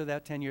at the end of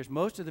that 10 years,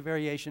 most of the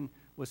variation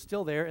was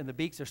still there, and the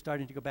beaks are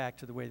starting to go back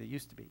to the way they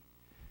used to be.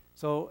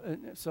 So,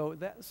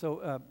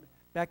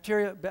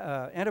 bacteria,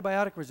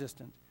 antibiotic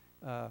resistant,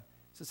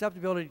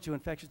 susceptibility to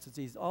infectious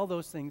disease, all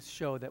those things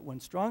show that when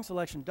strong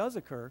selection does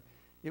occur,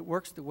 it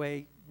works the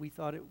way we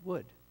thought it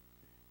would.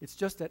 It's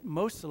just that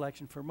most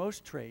selection for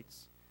most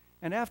traits,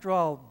 and after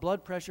all,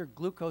 blood pressure,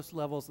 glucose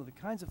levels, are the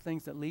kinds of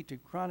things that lead to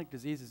chronic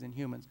diseases in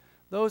humans.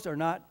 Those were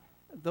not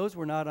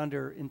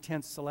under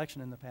intense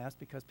selection in the past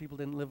because people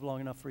didn't live long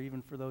enough for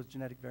those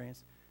genetic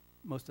variants,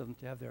 most of them,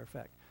 to have their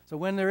effect. So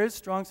when there is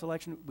strong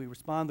selection, we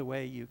respond the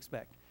way you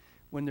expect.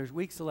 When there's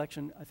weak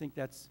selection, I think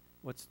that's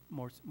what's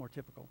more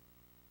typical.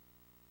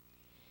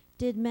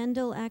 Did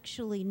Mendel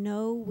actually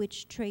know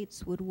which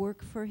traits would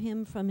work for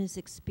him from his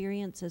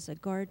experience as a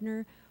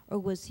gardener, or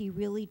was he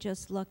really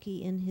just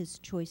lucky in his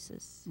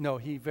choices? No,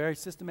 he very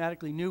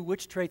systematically knew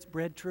which traits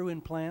bred true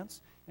in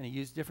plants, and he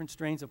used different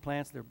strains of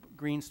plants, the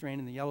green strain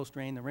and the yellow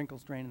strain, the wrinkle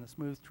strain and the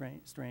smooth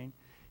strain.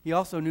 He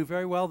also knew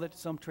very well that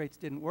some traits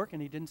didn't work,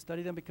 and he didn't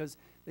study them because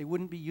they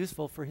wouldn't be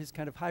useful for his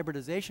kind of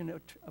hybridization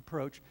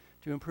approach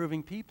to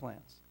improving pea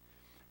plants.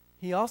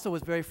 He also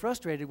was very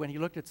frustrated when he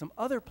looked at some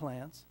other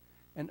plants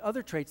and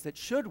other traits that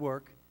should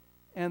work,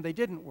 and they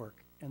didn't work.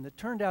 And it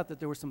turned out that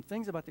there were some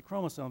things about the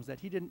chromosomes that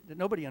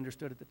nobody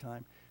understood at the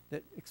time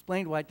that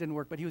explained why it didn't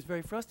work, but he was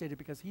very frustrated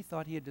because he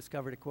thought he had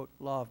discovered a, quote,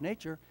 law of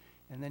nature,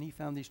 and then he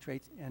found these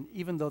traits, and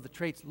even though the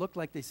traits looked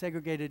like they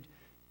segregated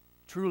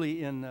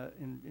truly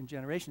in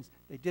generations,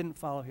 they didn't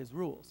follow his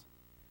rules.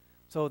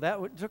 So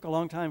that took a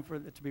long time for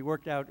it to be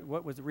worked out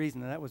what was the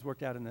reason, and that was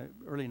worked out in the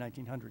early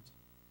 1900s.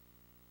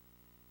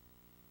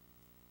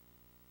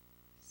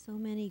 So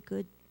many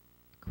good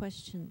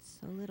questions,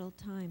 so little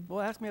time.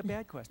 Well, ask me a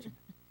bad question.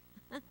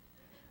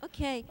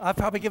 Okay. I've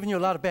probably given you a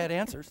lot of bad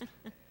answers.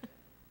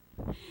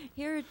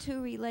 Here are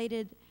two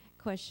related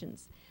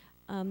questions.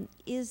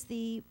 Is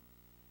the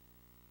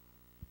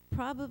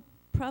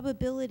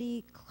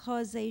probability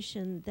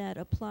causation that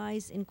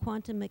applies in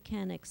quantum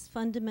mechanics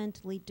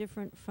fundamentally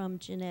different from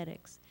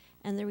genetics?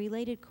 And the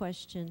related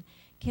question,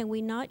 can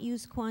we not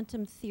use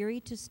quantum theory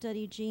to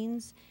study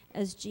genes,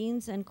 as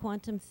genes and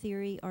quantum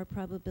theory are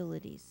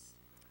probabilities?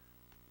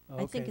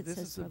 Okay, I think it this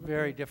says is a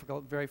very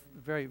difficult,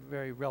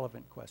 very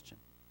relevant question.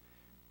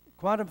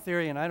 Quantum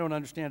theory, and I don't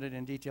understand it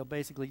in detail,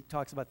 basically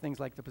talks about things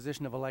like the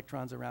position of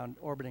electrons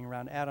orbiting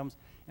around atoms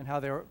and how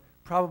they're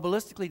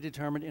probabilistically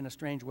determined in a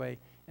strange way,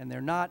 and they're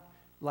not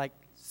like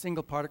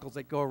single particles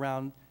that go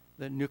around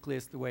the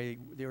nucleus the way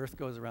the Earth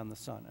goes around the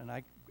sun. And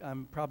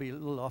I'm probably a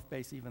little off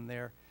base even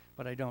there,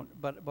 but I don't.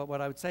 But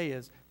what I would say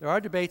is there are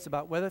debates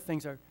about whether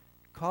things are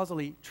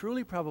causally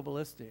truly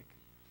probabilistic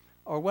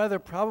or whether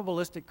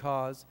probabilistic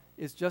cause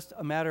is just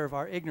a matter of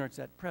our ignorance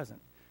at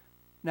present.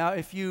 Now,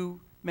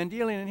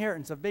 Mendelian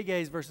inheritance of big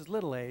A's versus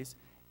little a's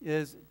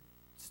is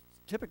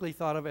typically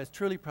thought of as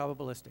truly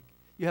probabilistic.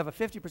 You have a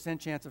 50%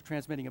 chance of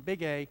transmitting a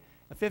big A,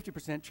 a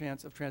 50%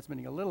 chance of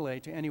transmitting a little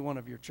a to any one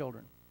of your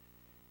children.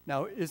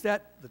 Now, is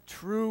that the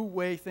true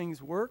way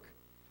things work?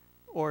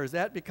 Or is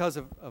that because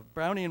of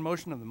Brownian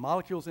motion of the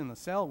molecules in the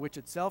cell, which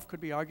itself could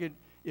be argued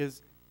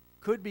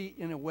could be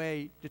in a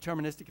way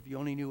deterministic if you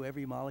only knew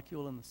every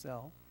molecule in the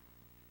cell?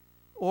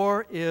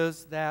 Or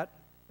is it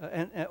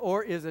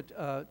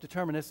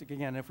deterministic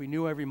again? If we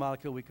knew every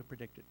molecule, we could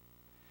predict it.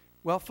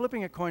 Well,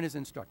 flipping a coin is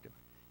instructive.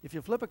 If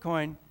you flip a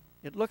coin,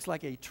 it looks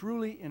like a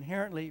truly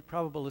inherently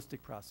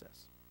probabilistic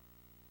process.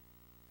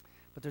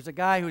 But there's a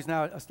guy who's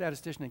now a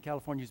statistician in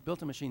California who's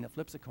built a machine that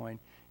flips a coin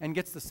and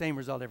gets the same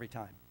result every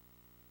time.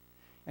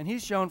 And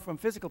he's shown from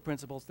physical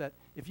principles that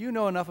if you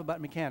know enough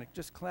about mechanics,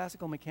 just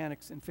classical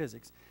mechanics and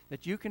physics,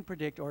 that you can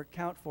predict or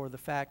account for the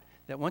fact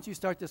that once you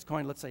start this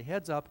coin, let's say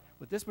heads up,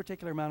 with this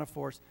particular amount of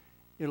force,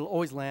 it'll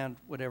always land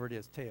whatever it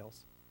is,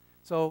 tails.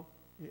 So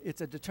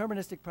it's a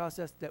deterministic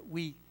process that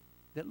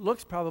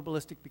looks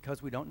probabilistic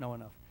because we don't know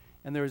enough.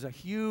 And there is a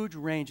huge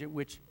range at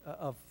which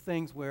of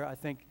things where I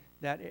think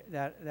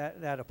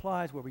that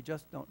applies, where we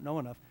just don't know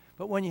enough.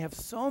 But when you have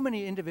so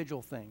many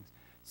individual things,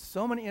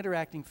 so many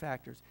interacting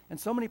factors, and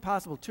so many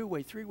possible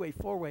two-way, three-way,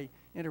 four-way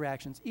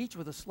interactions, each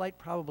with a slight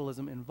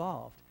probabilism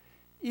involved,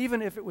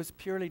 even if it was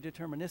purely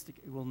deterministic,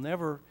 it will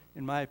never,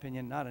 in my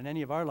opinion, not in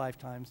any of our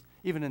lifetimes,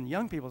 even in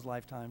young people's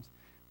lifetimes,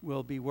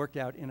 will be worked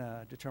out in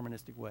a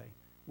deterministic way.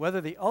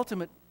 Whether there's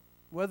ultimate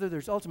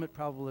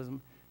probabilism,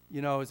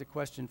 you know, is a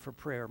question for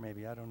prayer,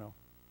 maybe. I don't know.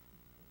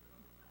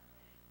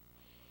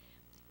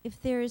 If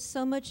there is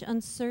so much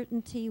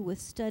uncertainty with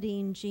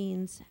studying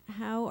genes,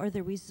 how are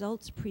the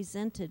results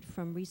presented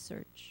from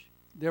research?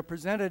 They're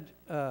presented,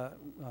 do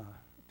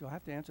I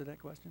have to answer that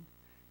question?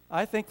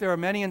 I think there are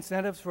many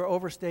incentives for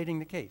overstating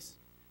the case.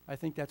 I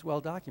think that's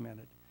well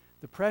documented.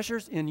 The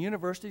pressures in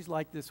universities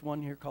like this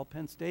one here called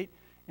Penn State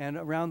and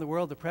around the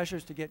world, the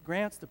pressures to get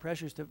grants, the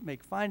pressures to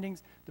make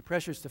findings, the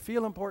pressures to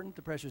feel important,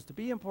 the pressures to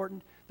be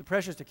important, the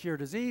pressures to cure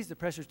disease, the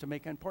pressures to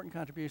make important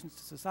contributions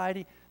to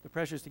society, the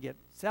pressures to get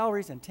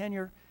salaries and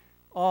tenure,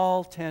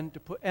 all tend to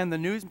put, and the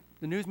news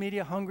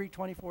media hungry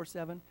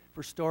 24/7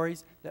 for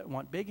stories that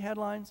want big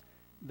headlines,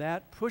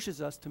 that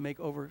pushes us to make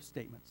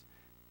overstatements.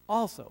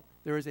 Also,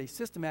 there is a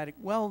systematic,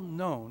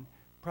 well-known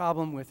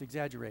problem with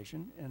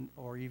exaggeration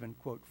or even,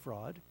 quote,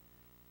 fraud.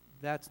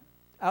 That's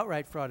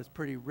outright fraud is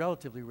pretty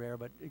relatively rare,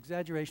 but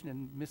exaggeration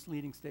and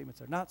misleading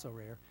statements are not so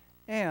rare.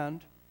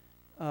 And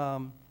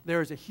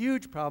there is a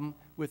huge problem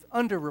with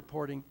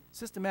underreporting,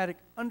 systematic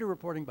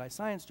underreporting by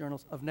science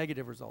journals of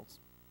negative results.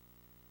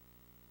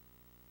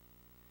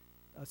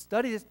 A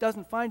study that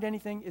doesn't find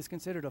anything is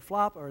considered a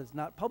flop or is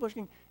not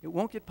publishing. It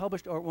won't get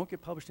published or it won't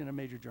get published in a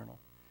major journal.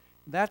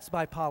 That's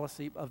by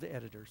policy of the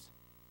editors.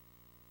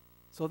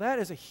 So that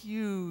is a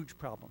huge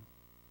problem.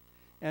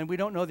 And we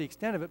don't know the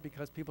extent of it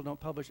because people don't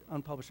publish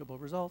unpublishable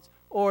results,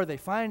 or they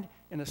find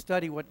in a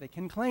study what they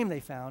can claim they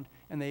found,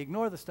 and they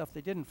ignore the stuff they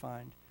didn't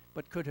find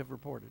but could have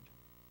reported.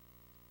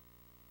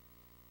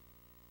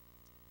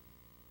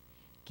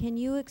 Can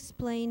you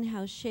explain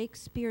how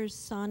Shakespeare's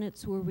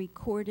sonnets were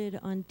recorded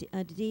on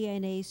a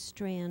DNA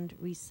strand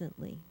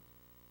recently?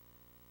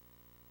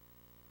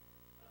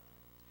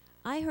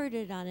 I heard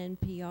it on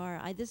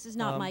NPR. This is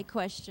not my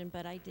question,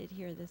 but I did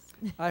hear this.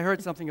 I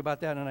heard something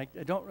about that, and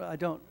I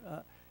don't.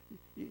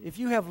 If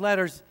you have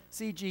letters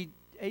C, G,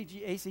 A,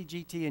 G, A, C,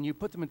 G, T, and you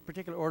put them in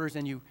particular orders,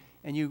 and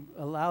you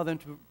allow them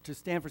to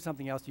stand for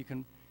something else, you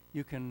can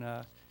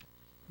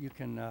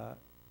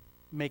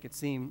make it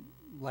seem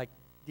like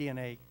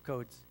DNA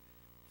codes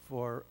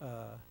for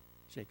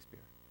Shakespeare.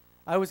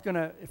 I was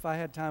gonna, if I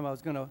had time, I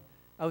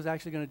was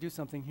actually gonna do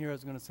something here. I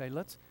was gonna say,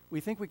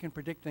 we think we can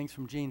predict things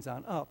from genes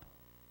on up.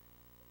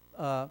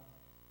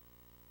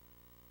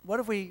 What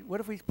if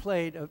we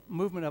played a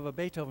movement of a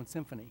Beethoven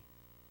symphony?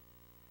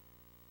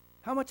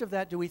 How much of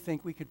that do we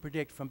think we could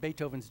predict from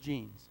Beethoven's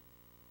genes?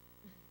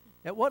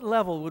 At what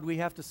level would we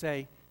have to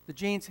say the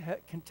genes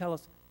can tell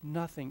us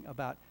nothing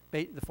about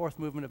the fourth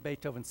movement of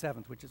Beethoven's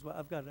seventh, which is what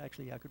I've got.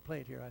 Actually, I could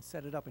play it here. I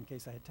set it up in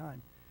case I had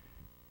time.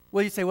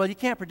 Well, you say, well, you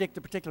can't predict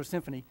a particular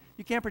symphony.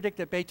 You can't predict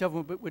that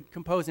Beethoven would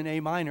compose in A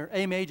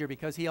major,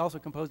 because he also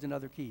composed in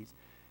other keys.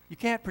 You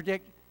can't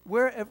predict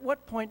at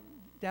what point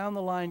down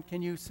the line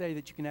can you say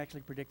that you can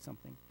actually predict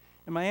something?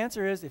 And my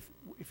answer is,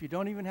 if you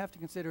don't even have to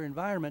consider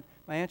environment,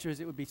 my answer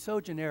is it would be so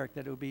generic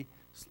that it would be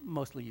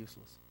mostly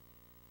useless.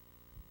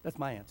 That's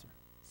my answer.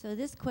 So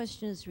this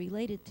question is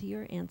related to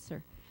your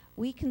answer.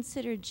 We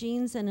consider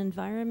genes and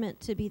environment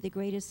to be the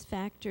greatest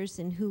factors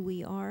in who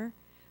we are.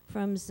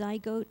 From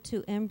zygote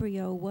to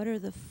embryo, what are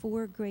the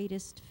 4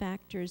 greatest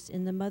factors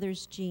in the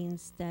mother's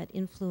genes that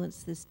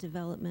influence this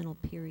developmental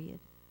period?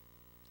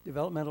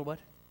 Developmental what?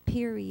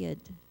 Period.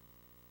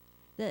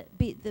 The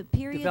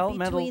period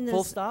developmental between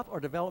full stop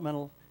or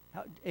developmental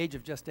age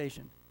of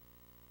gestation?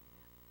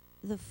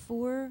 The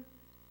 4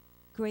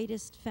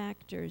 greatest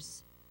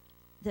factors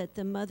that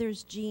the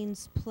mother's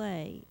genes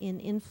play in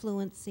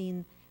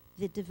influencing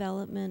the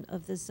development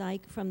of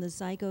from the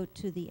zygote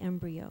to the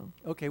embryo.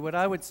 Okay, what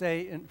I would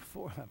say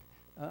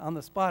on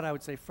the spot, I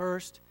would say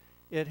first,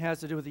 it has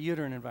to do with the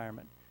uterine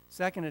environment.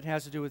 Second, it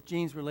has to do with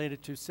genes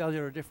related to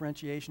cellular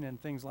differentiation and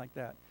things like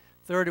that.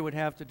 Third, it would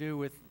have to do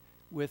with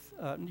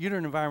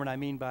uterine environment, I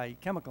mean by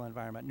chemical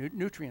environment,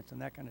 nutrients and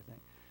that kind of thing.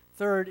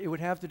 Third, it would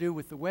have to do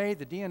with the way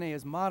the DNA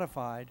is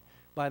modified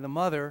by the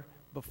mother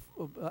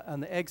on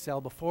the egg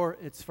cell before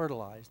it's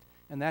fertilized.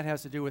 And that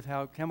has to do with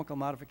how chemical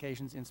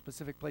modifications in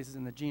specific places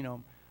in the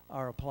genome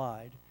are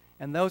applied.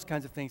 And those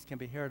kinds of things can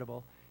be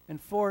heritable.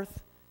 And fourth,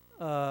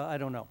 I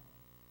don't know.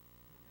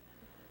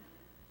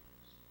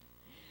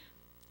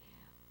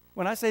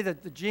 When I say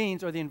that the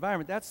genes or the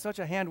environment, that's such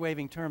a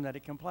hand-waving term that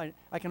it can apply.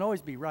 I can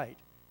always be right.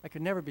 I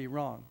could never be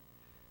wrong.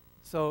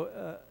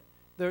 So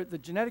the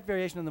genetic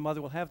variation in the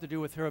mother will have to do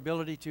with her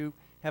ability to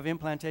have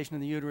implantation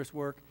in the uterus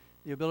work,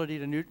 the ability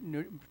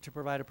to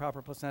provide a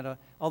proper placenta,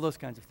 all those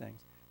kinds of things.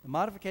 The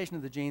modification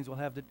of the genes will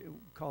have to do,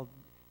 called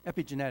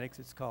epigenetics,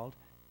 it's called,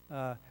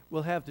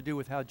 will have to do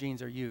with how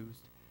genes are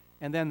used.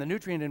 And then the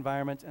nutrient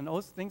environment and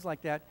those things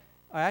like that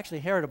are actually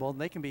heritable, and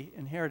they can be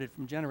inherited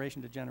from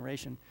generation to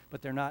generation,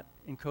 but they're not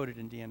encoded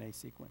in DNA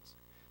sequence.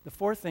 The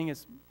fourth thing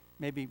is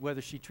maybe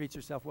whether she treats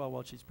herself well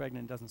while she's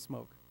pregnant and doesn't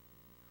smoke.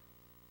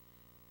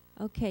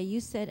 Okay, you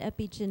said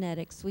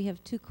epigenetics. We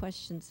have two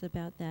questions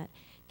about that.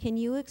 Can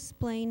you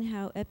explain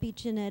how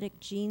epigenetic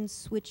gene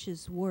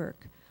switches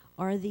work?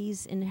 Are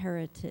these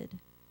inherited?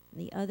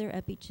 The other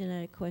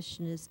epigenetic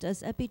question is,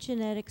 does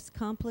epigenetics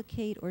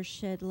complicate or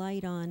shed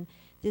light on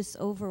this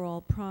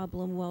overall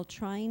problem while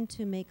trying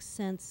to make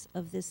sense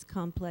of this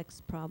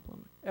complex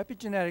problem?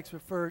 Epigenetics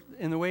refers,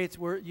 in the way it's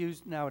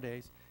used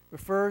nowadays,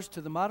 refers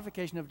to the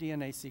modification of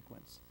DNA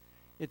sequence.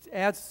 It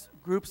adds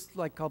groups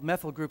like called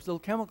methyl groups, little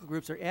chemical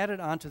groups are added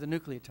onto the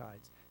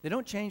nucleotides. They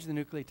don't change the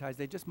nucleotides,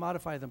 they just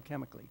modify them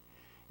chemically.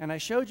 And I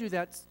showed you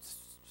that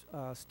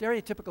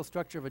stereotypical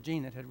structure of a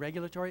gene that had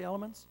regulatory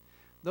elements.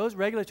 Those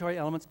regulatory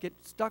elements get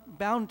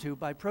bound to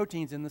by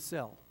proteins in the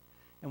cell.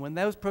 And when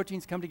those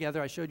proteins come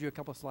together, I showed you a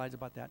couple of slides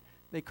about that,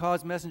 they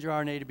cause messenger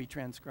RNA to be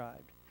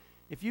transcribed.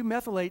 If you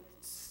methylate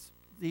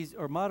these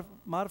or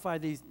modify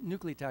these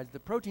nucleotides, the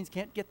proteins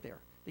can't get there.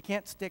 They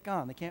can't stick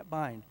on, they can't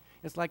bind.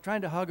 It's like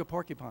trying to hug a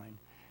porcupine.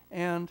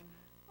 And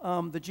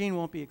the gene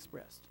won't be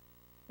expressed.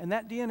 And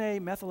that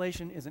DNA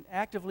methylation is an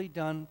actively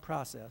done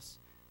process.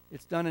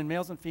 It's done in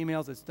males and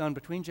females, it's done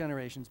between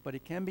generations, but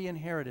it can be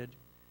inherited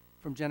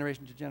from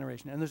generation to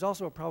generation. And there's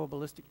also a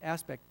probabilistic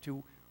aspect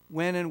to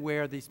when and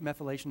where these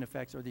methylation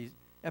effects or these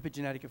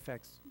epigenetic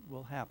effects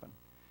will happen.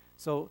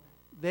 So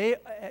they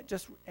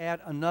just add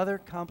another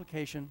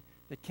complication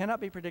that cannot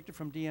be predicted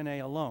from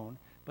DNA alone,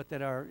 but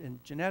that are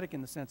genetic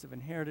in the sense of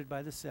inherited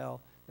by the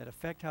cell, that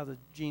affect how the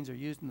genes are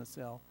used in the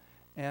cell.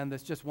 And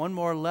there's just one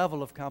more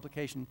level of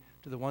complication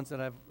to the ones that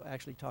I've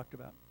actually talked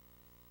about.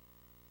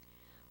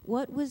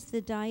 What was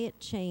the diet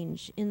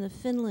change in the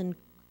Finland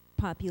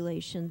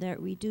population that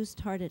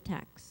reduced heart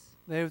attacks?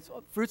 There's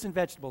fruits and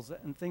vegetables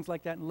and things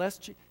like that. And less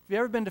if you've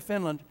ever been to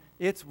Finland,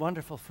 it's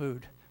wonderful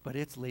food, but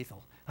it's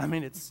lethal. I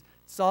mean, it's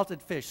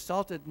salted fish,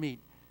 salted meat,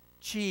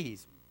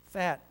 cheese,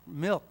 fat,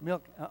 milk,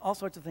 all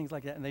sorts of things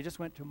like that. And they just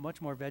went to a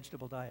much more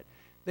vegetable diet.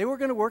 They were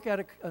going to work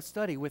out a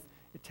study with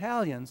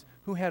Italians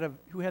who had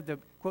the,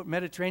 quote,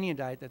 Mediterranean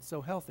diet that's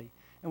so healthy.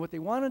 And what they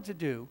wanted to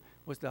do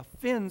was the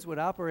Finns would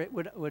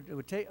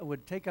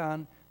take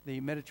on the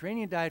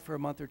Mediterranean diet for a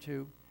month or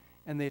two,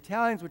 and the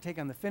Italians would take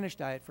on the Finnish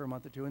diet for a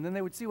month or two, and then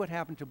they would see what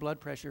happened to blood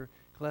pressure,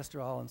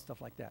 cholesterol, and stuff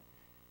like that.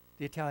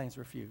 The Italians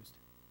refused.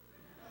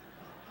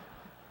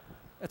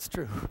 That's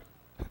true.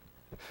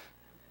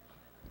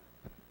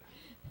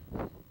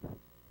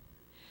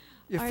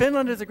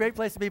 Finland is a great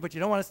place to be, but you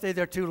don't want to stay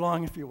there too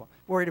long if you're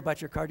worried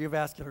about your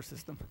cardiovascular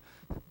system.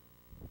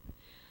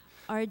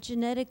 Are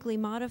genetically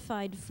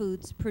modified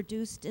foods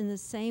produced in the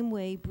same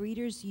way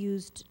breeders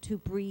used to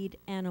breed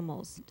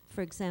animals?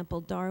 For example,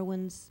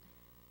 Darwin's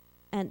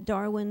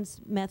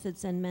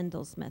methods and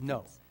Mendel's methods.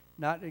 No,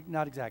 not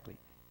exactly.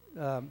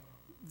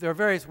 There are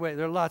various ways.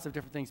 There are lots of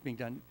different things being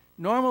done.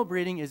 Normal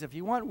breeding is if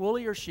you want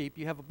woollier sheep,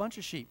 you have a bunch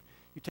of sheep.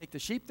 You take the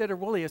sheep that are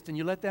woolliest and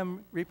you let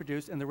them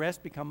reproduce, and the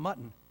rest become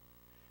mutton.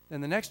 Then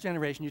the next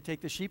generation, you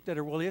take the sheep that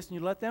are woolliest and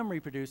you let them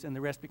reproduce, and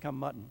the rest become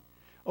mutton.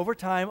 Over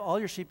time, all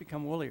your sheep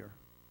become woollier.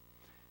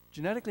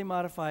 Genetically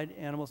modified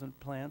animals and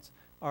plants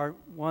are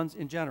ones,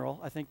 in general,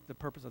 I think the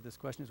purpose of this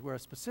question is where a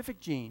specific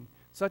gene,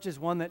 such as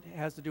one that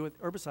has to do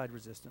with herbicide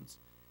resistance,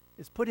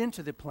 is put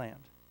into the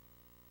plant.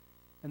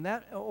 And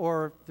that,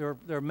 or there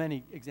are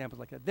many examples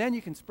like that. Then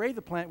you can spray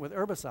the plant with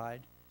herbicide,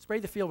 spray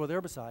the field with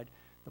herbicide.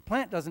 The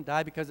plant doesn't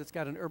die because it's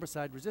got an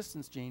herbicide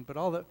resistance gene, but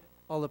all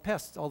the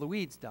pests, all the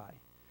weeds die.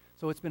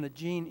 So it's been a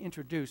gene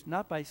introduced,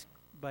 not by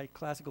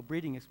classical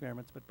breeding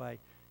experiments, but by,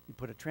 you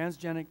put a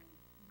transgenic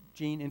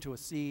gene into a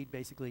seed,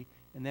 basically,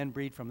 and then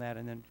breed from that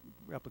and then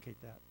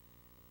replicate that.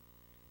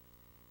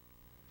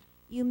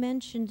 You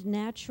mentioned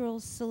natural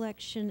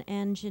selection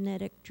and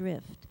genetic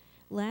drift.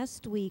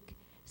 Last week,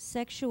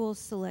 sexual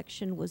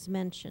selection was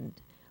mentioned.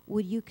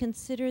 Would you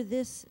consider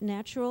this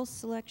natural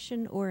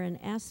selection or an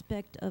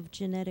aspect of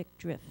genetic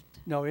drift?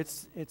 No,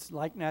 it's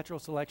like natural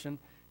selection.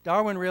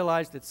 Darwin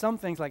realized that some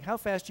things, like how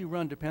fast you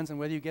run, depends on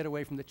whether you get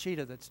away from the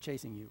cheetah that's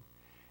chasing you.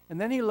 And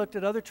then he looked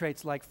at other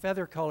traits like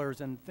feather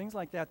colors and things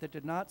like that that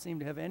did not seem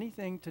to have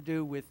anything to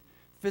do with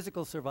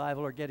physical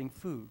survival or getting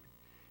food.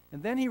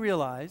 And then he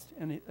realized,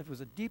 and it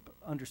was a deep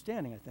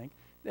understanding, I think,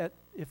 that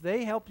if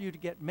they help you to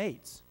get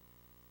mates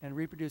and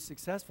reproduce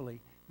successfully,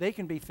 they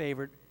can be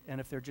favored, and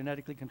if they're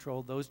genetically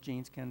controlled, those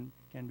genes can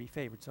be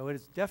favored. So it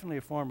is definitely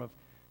a form of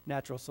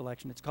natural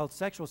selection. It's called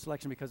sexual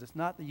selection because it's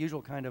not the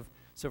usual kind of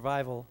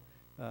survival,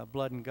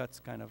 blood and guts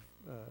kind of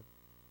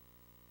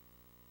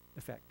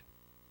effect.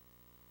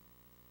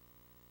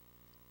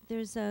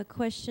 There's a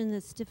question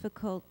that's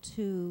difficult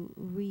to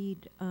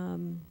read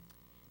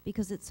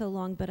because it's so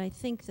long, but I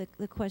think that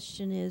the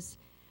question is,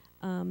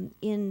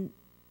 In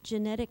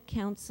genetic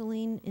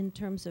counseling, in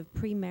terms of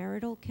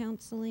premarital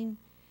counseling,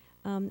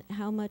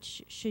 how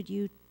much should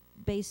you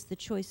base the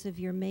choice of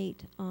your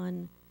mate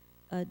on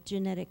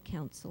genetic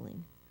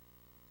counseling?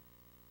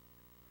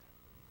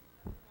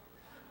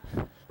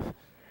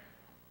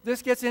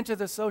 This gets into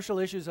the social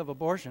issues of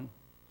abortion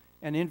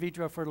and in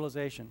vitro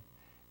fertilization.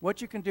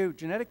 What you can do,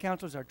 genetic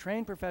counselors are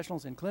trained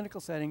professionals in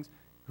clinical settings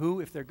who,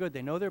 if they're good,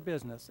 they know their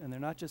business and they're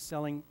not just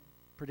selling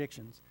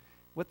predictions.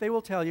 What they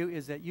will tell you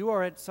is that you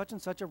are at such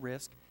and such a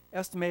risk,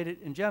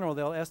 estimated, in general,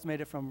 they'll estimate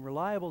it from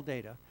reliable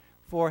data,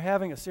 for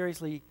having a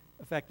seriously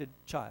affected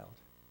child.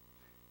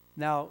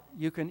 Now,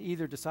 you can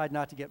either decide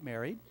not to get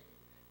married,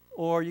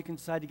 or you can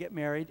decide to get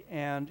married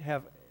and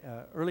have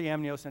early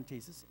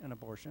amniocentesis, an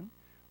abortion,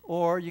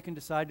 or you can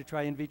decide to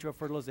try in vitro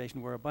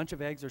fertilization, where a bunch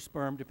of eggs or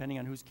sperm, depending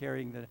on who's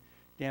carrying the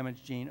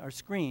damaged gene, are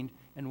screened,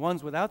 and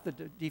ones without the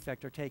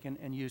defect are taken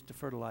and used to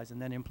fertilize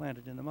and then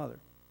implanted in the mother.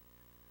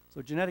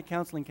 So genetic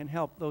counseling can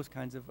help those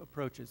kinds of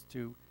approaches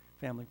to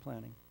family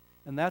planning.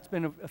 And that's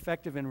been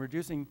effective in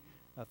reducing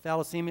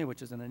thalassemia,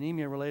 which is an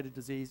anemia-related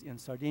disease in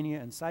Sardinia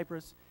and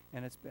Cyprus,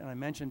 and I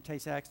mentioned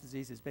Tay-Sachs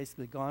disease is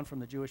basically gone from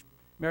the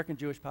American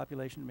Jewish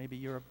population, maybe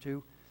Europe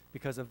too,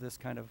 because of this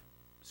kind of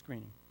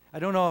screening. I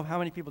don't know how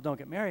many people don't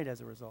get married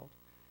as a result,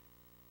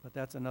 but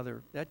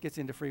that gets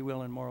into free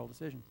will and moral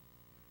decisions.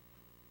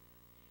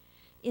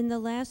 In the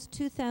last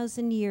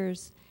 2,000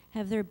 years,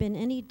 have there been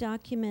any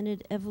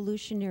documented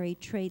evolutionary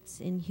traits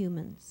in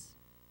humans?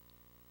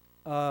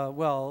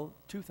 Well,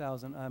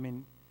 2,000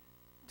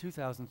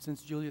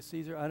 since Julius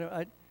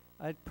Caesar.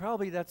 I'd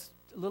probably, that's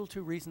a little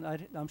too recent.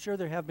 I'm sure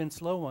there have been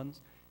slow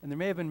ones, and there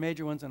may have been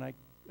major ones, and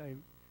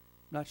I'm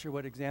not sure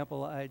what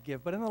example I'd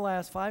give. But in the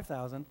last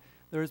 5,000,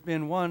 there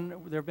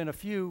have been a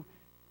few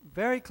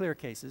very clear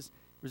cases,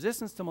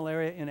 resistance to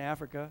malaria in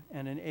Africa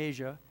and in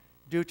Asia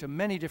due to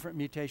many different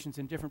mutations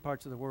in different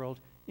parts of the world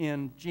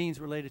in genes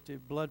related to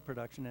blood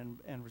production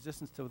and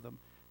resistance to the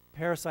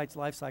parasite's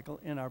life cycle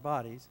in our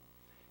bodies.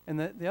 And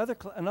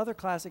another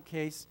classic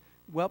case,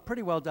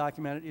 pretty well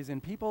documented, is in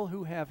people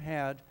who have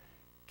had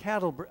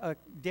cattle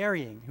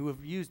dairying, who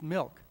have used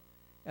milk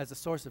as a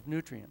source of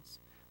nutrients.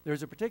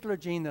 There's a particular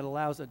gene that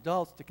allows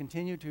adults to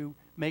continue to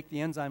make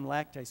the enzyme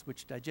lactase,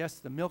 which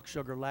digests the milk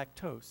sugar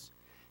lactose.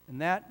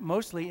 And that,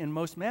 mostly in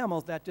most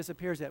mammals, that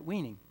disappears at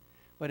weaning.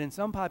 But in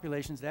some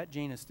populations, that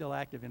gene is still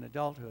active in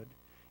adulthood.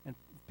 And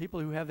people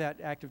who have that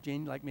active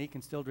gene, like me,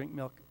 can still drink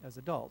milk as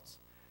adults.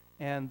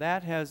 And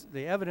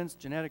the evidence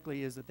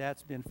genetically is that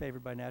that's been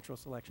favored by natural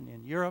selection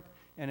in Europe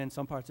and in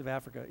some parts of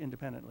Africa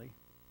independently.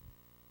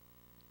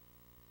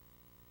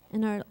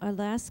 And our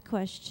last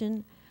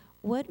question,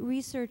 what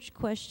research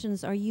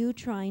questions are you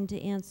trying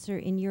to answer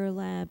in your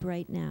lab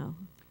right now?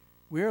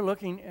 We're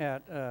looking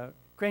at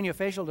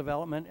craniofacial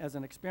development as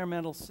an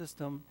experimental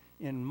system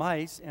in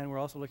mice, and we're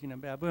also looking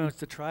at baboons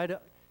to try to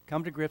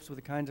come to grips with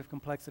the kinds of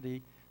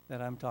complexity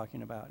that I'm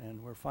talking about.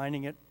 And we're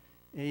finding it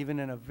even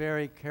in a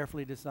very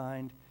carefully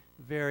designed,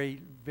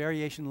 very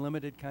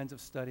variation-limited kinds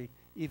of study.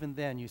 Even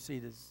then, you see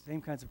the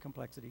same kinds of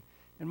complexity.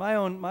 And my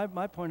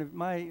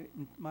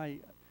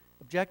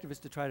objective is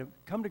to try to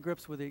come to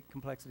grips with the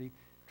complexity,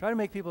 try to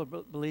make people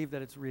believe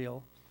that it's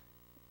real,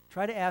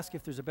 try to ask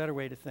if there's a better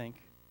way to think,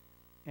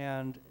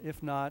 and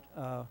if not,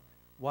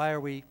 why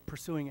are we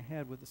pursuing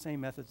ahead with the same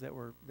methods that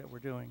we're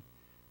doing?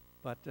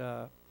 But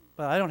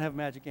I don't have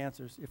magic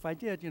answers. If I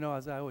did,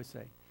 as I always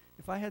say,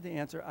 if I had the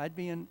answer, I'd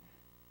be in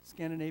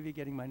Scandinavia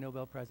getting my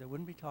Nobel Prize. I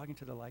wouldn't be talking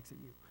to the likes of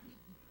you.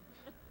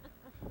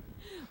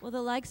 Well,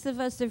 the likes of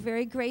us are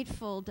very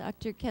grateful,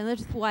 Dr.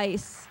 Kenneth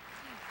Weiss.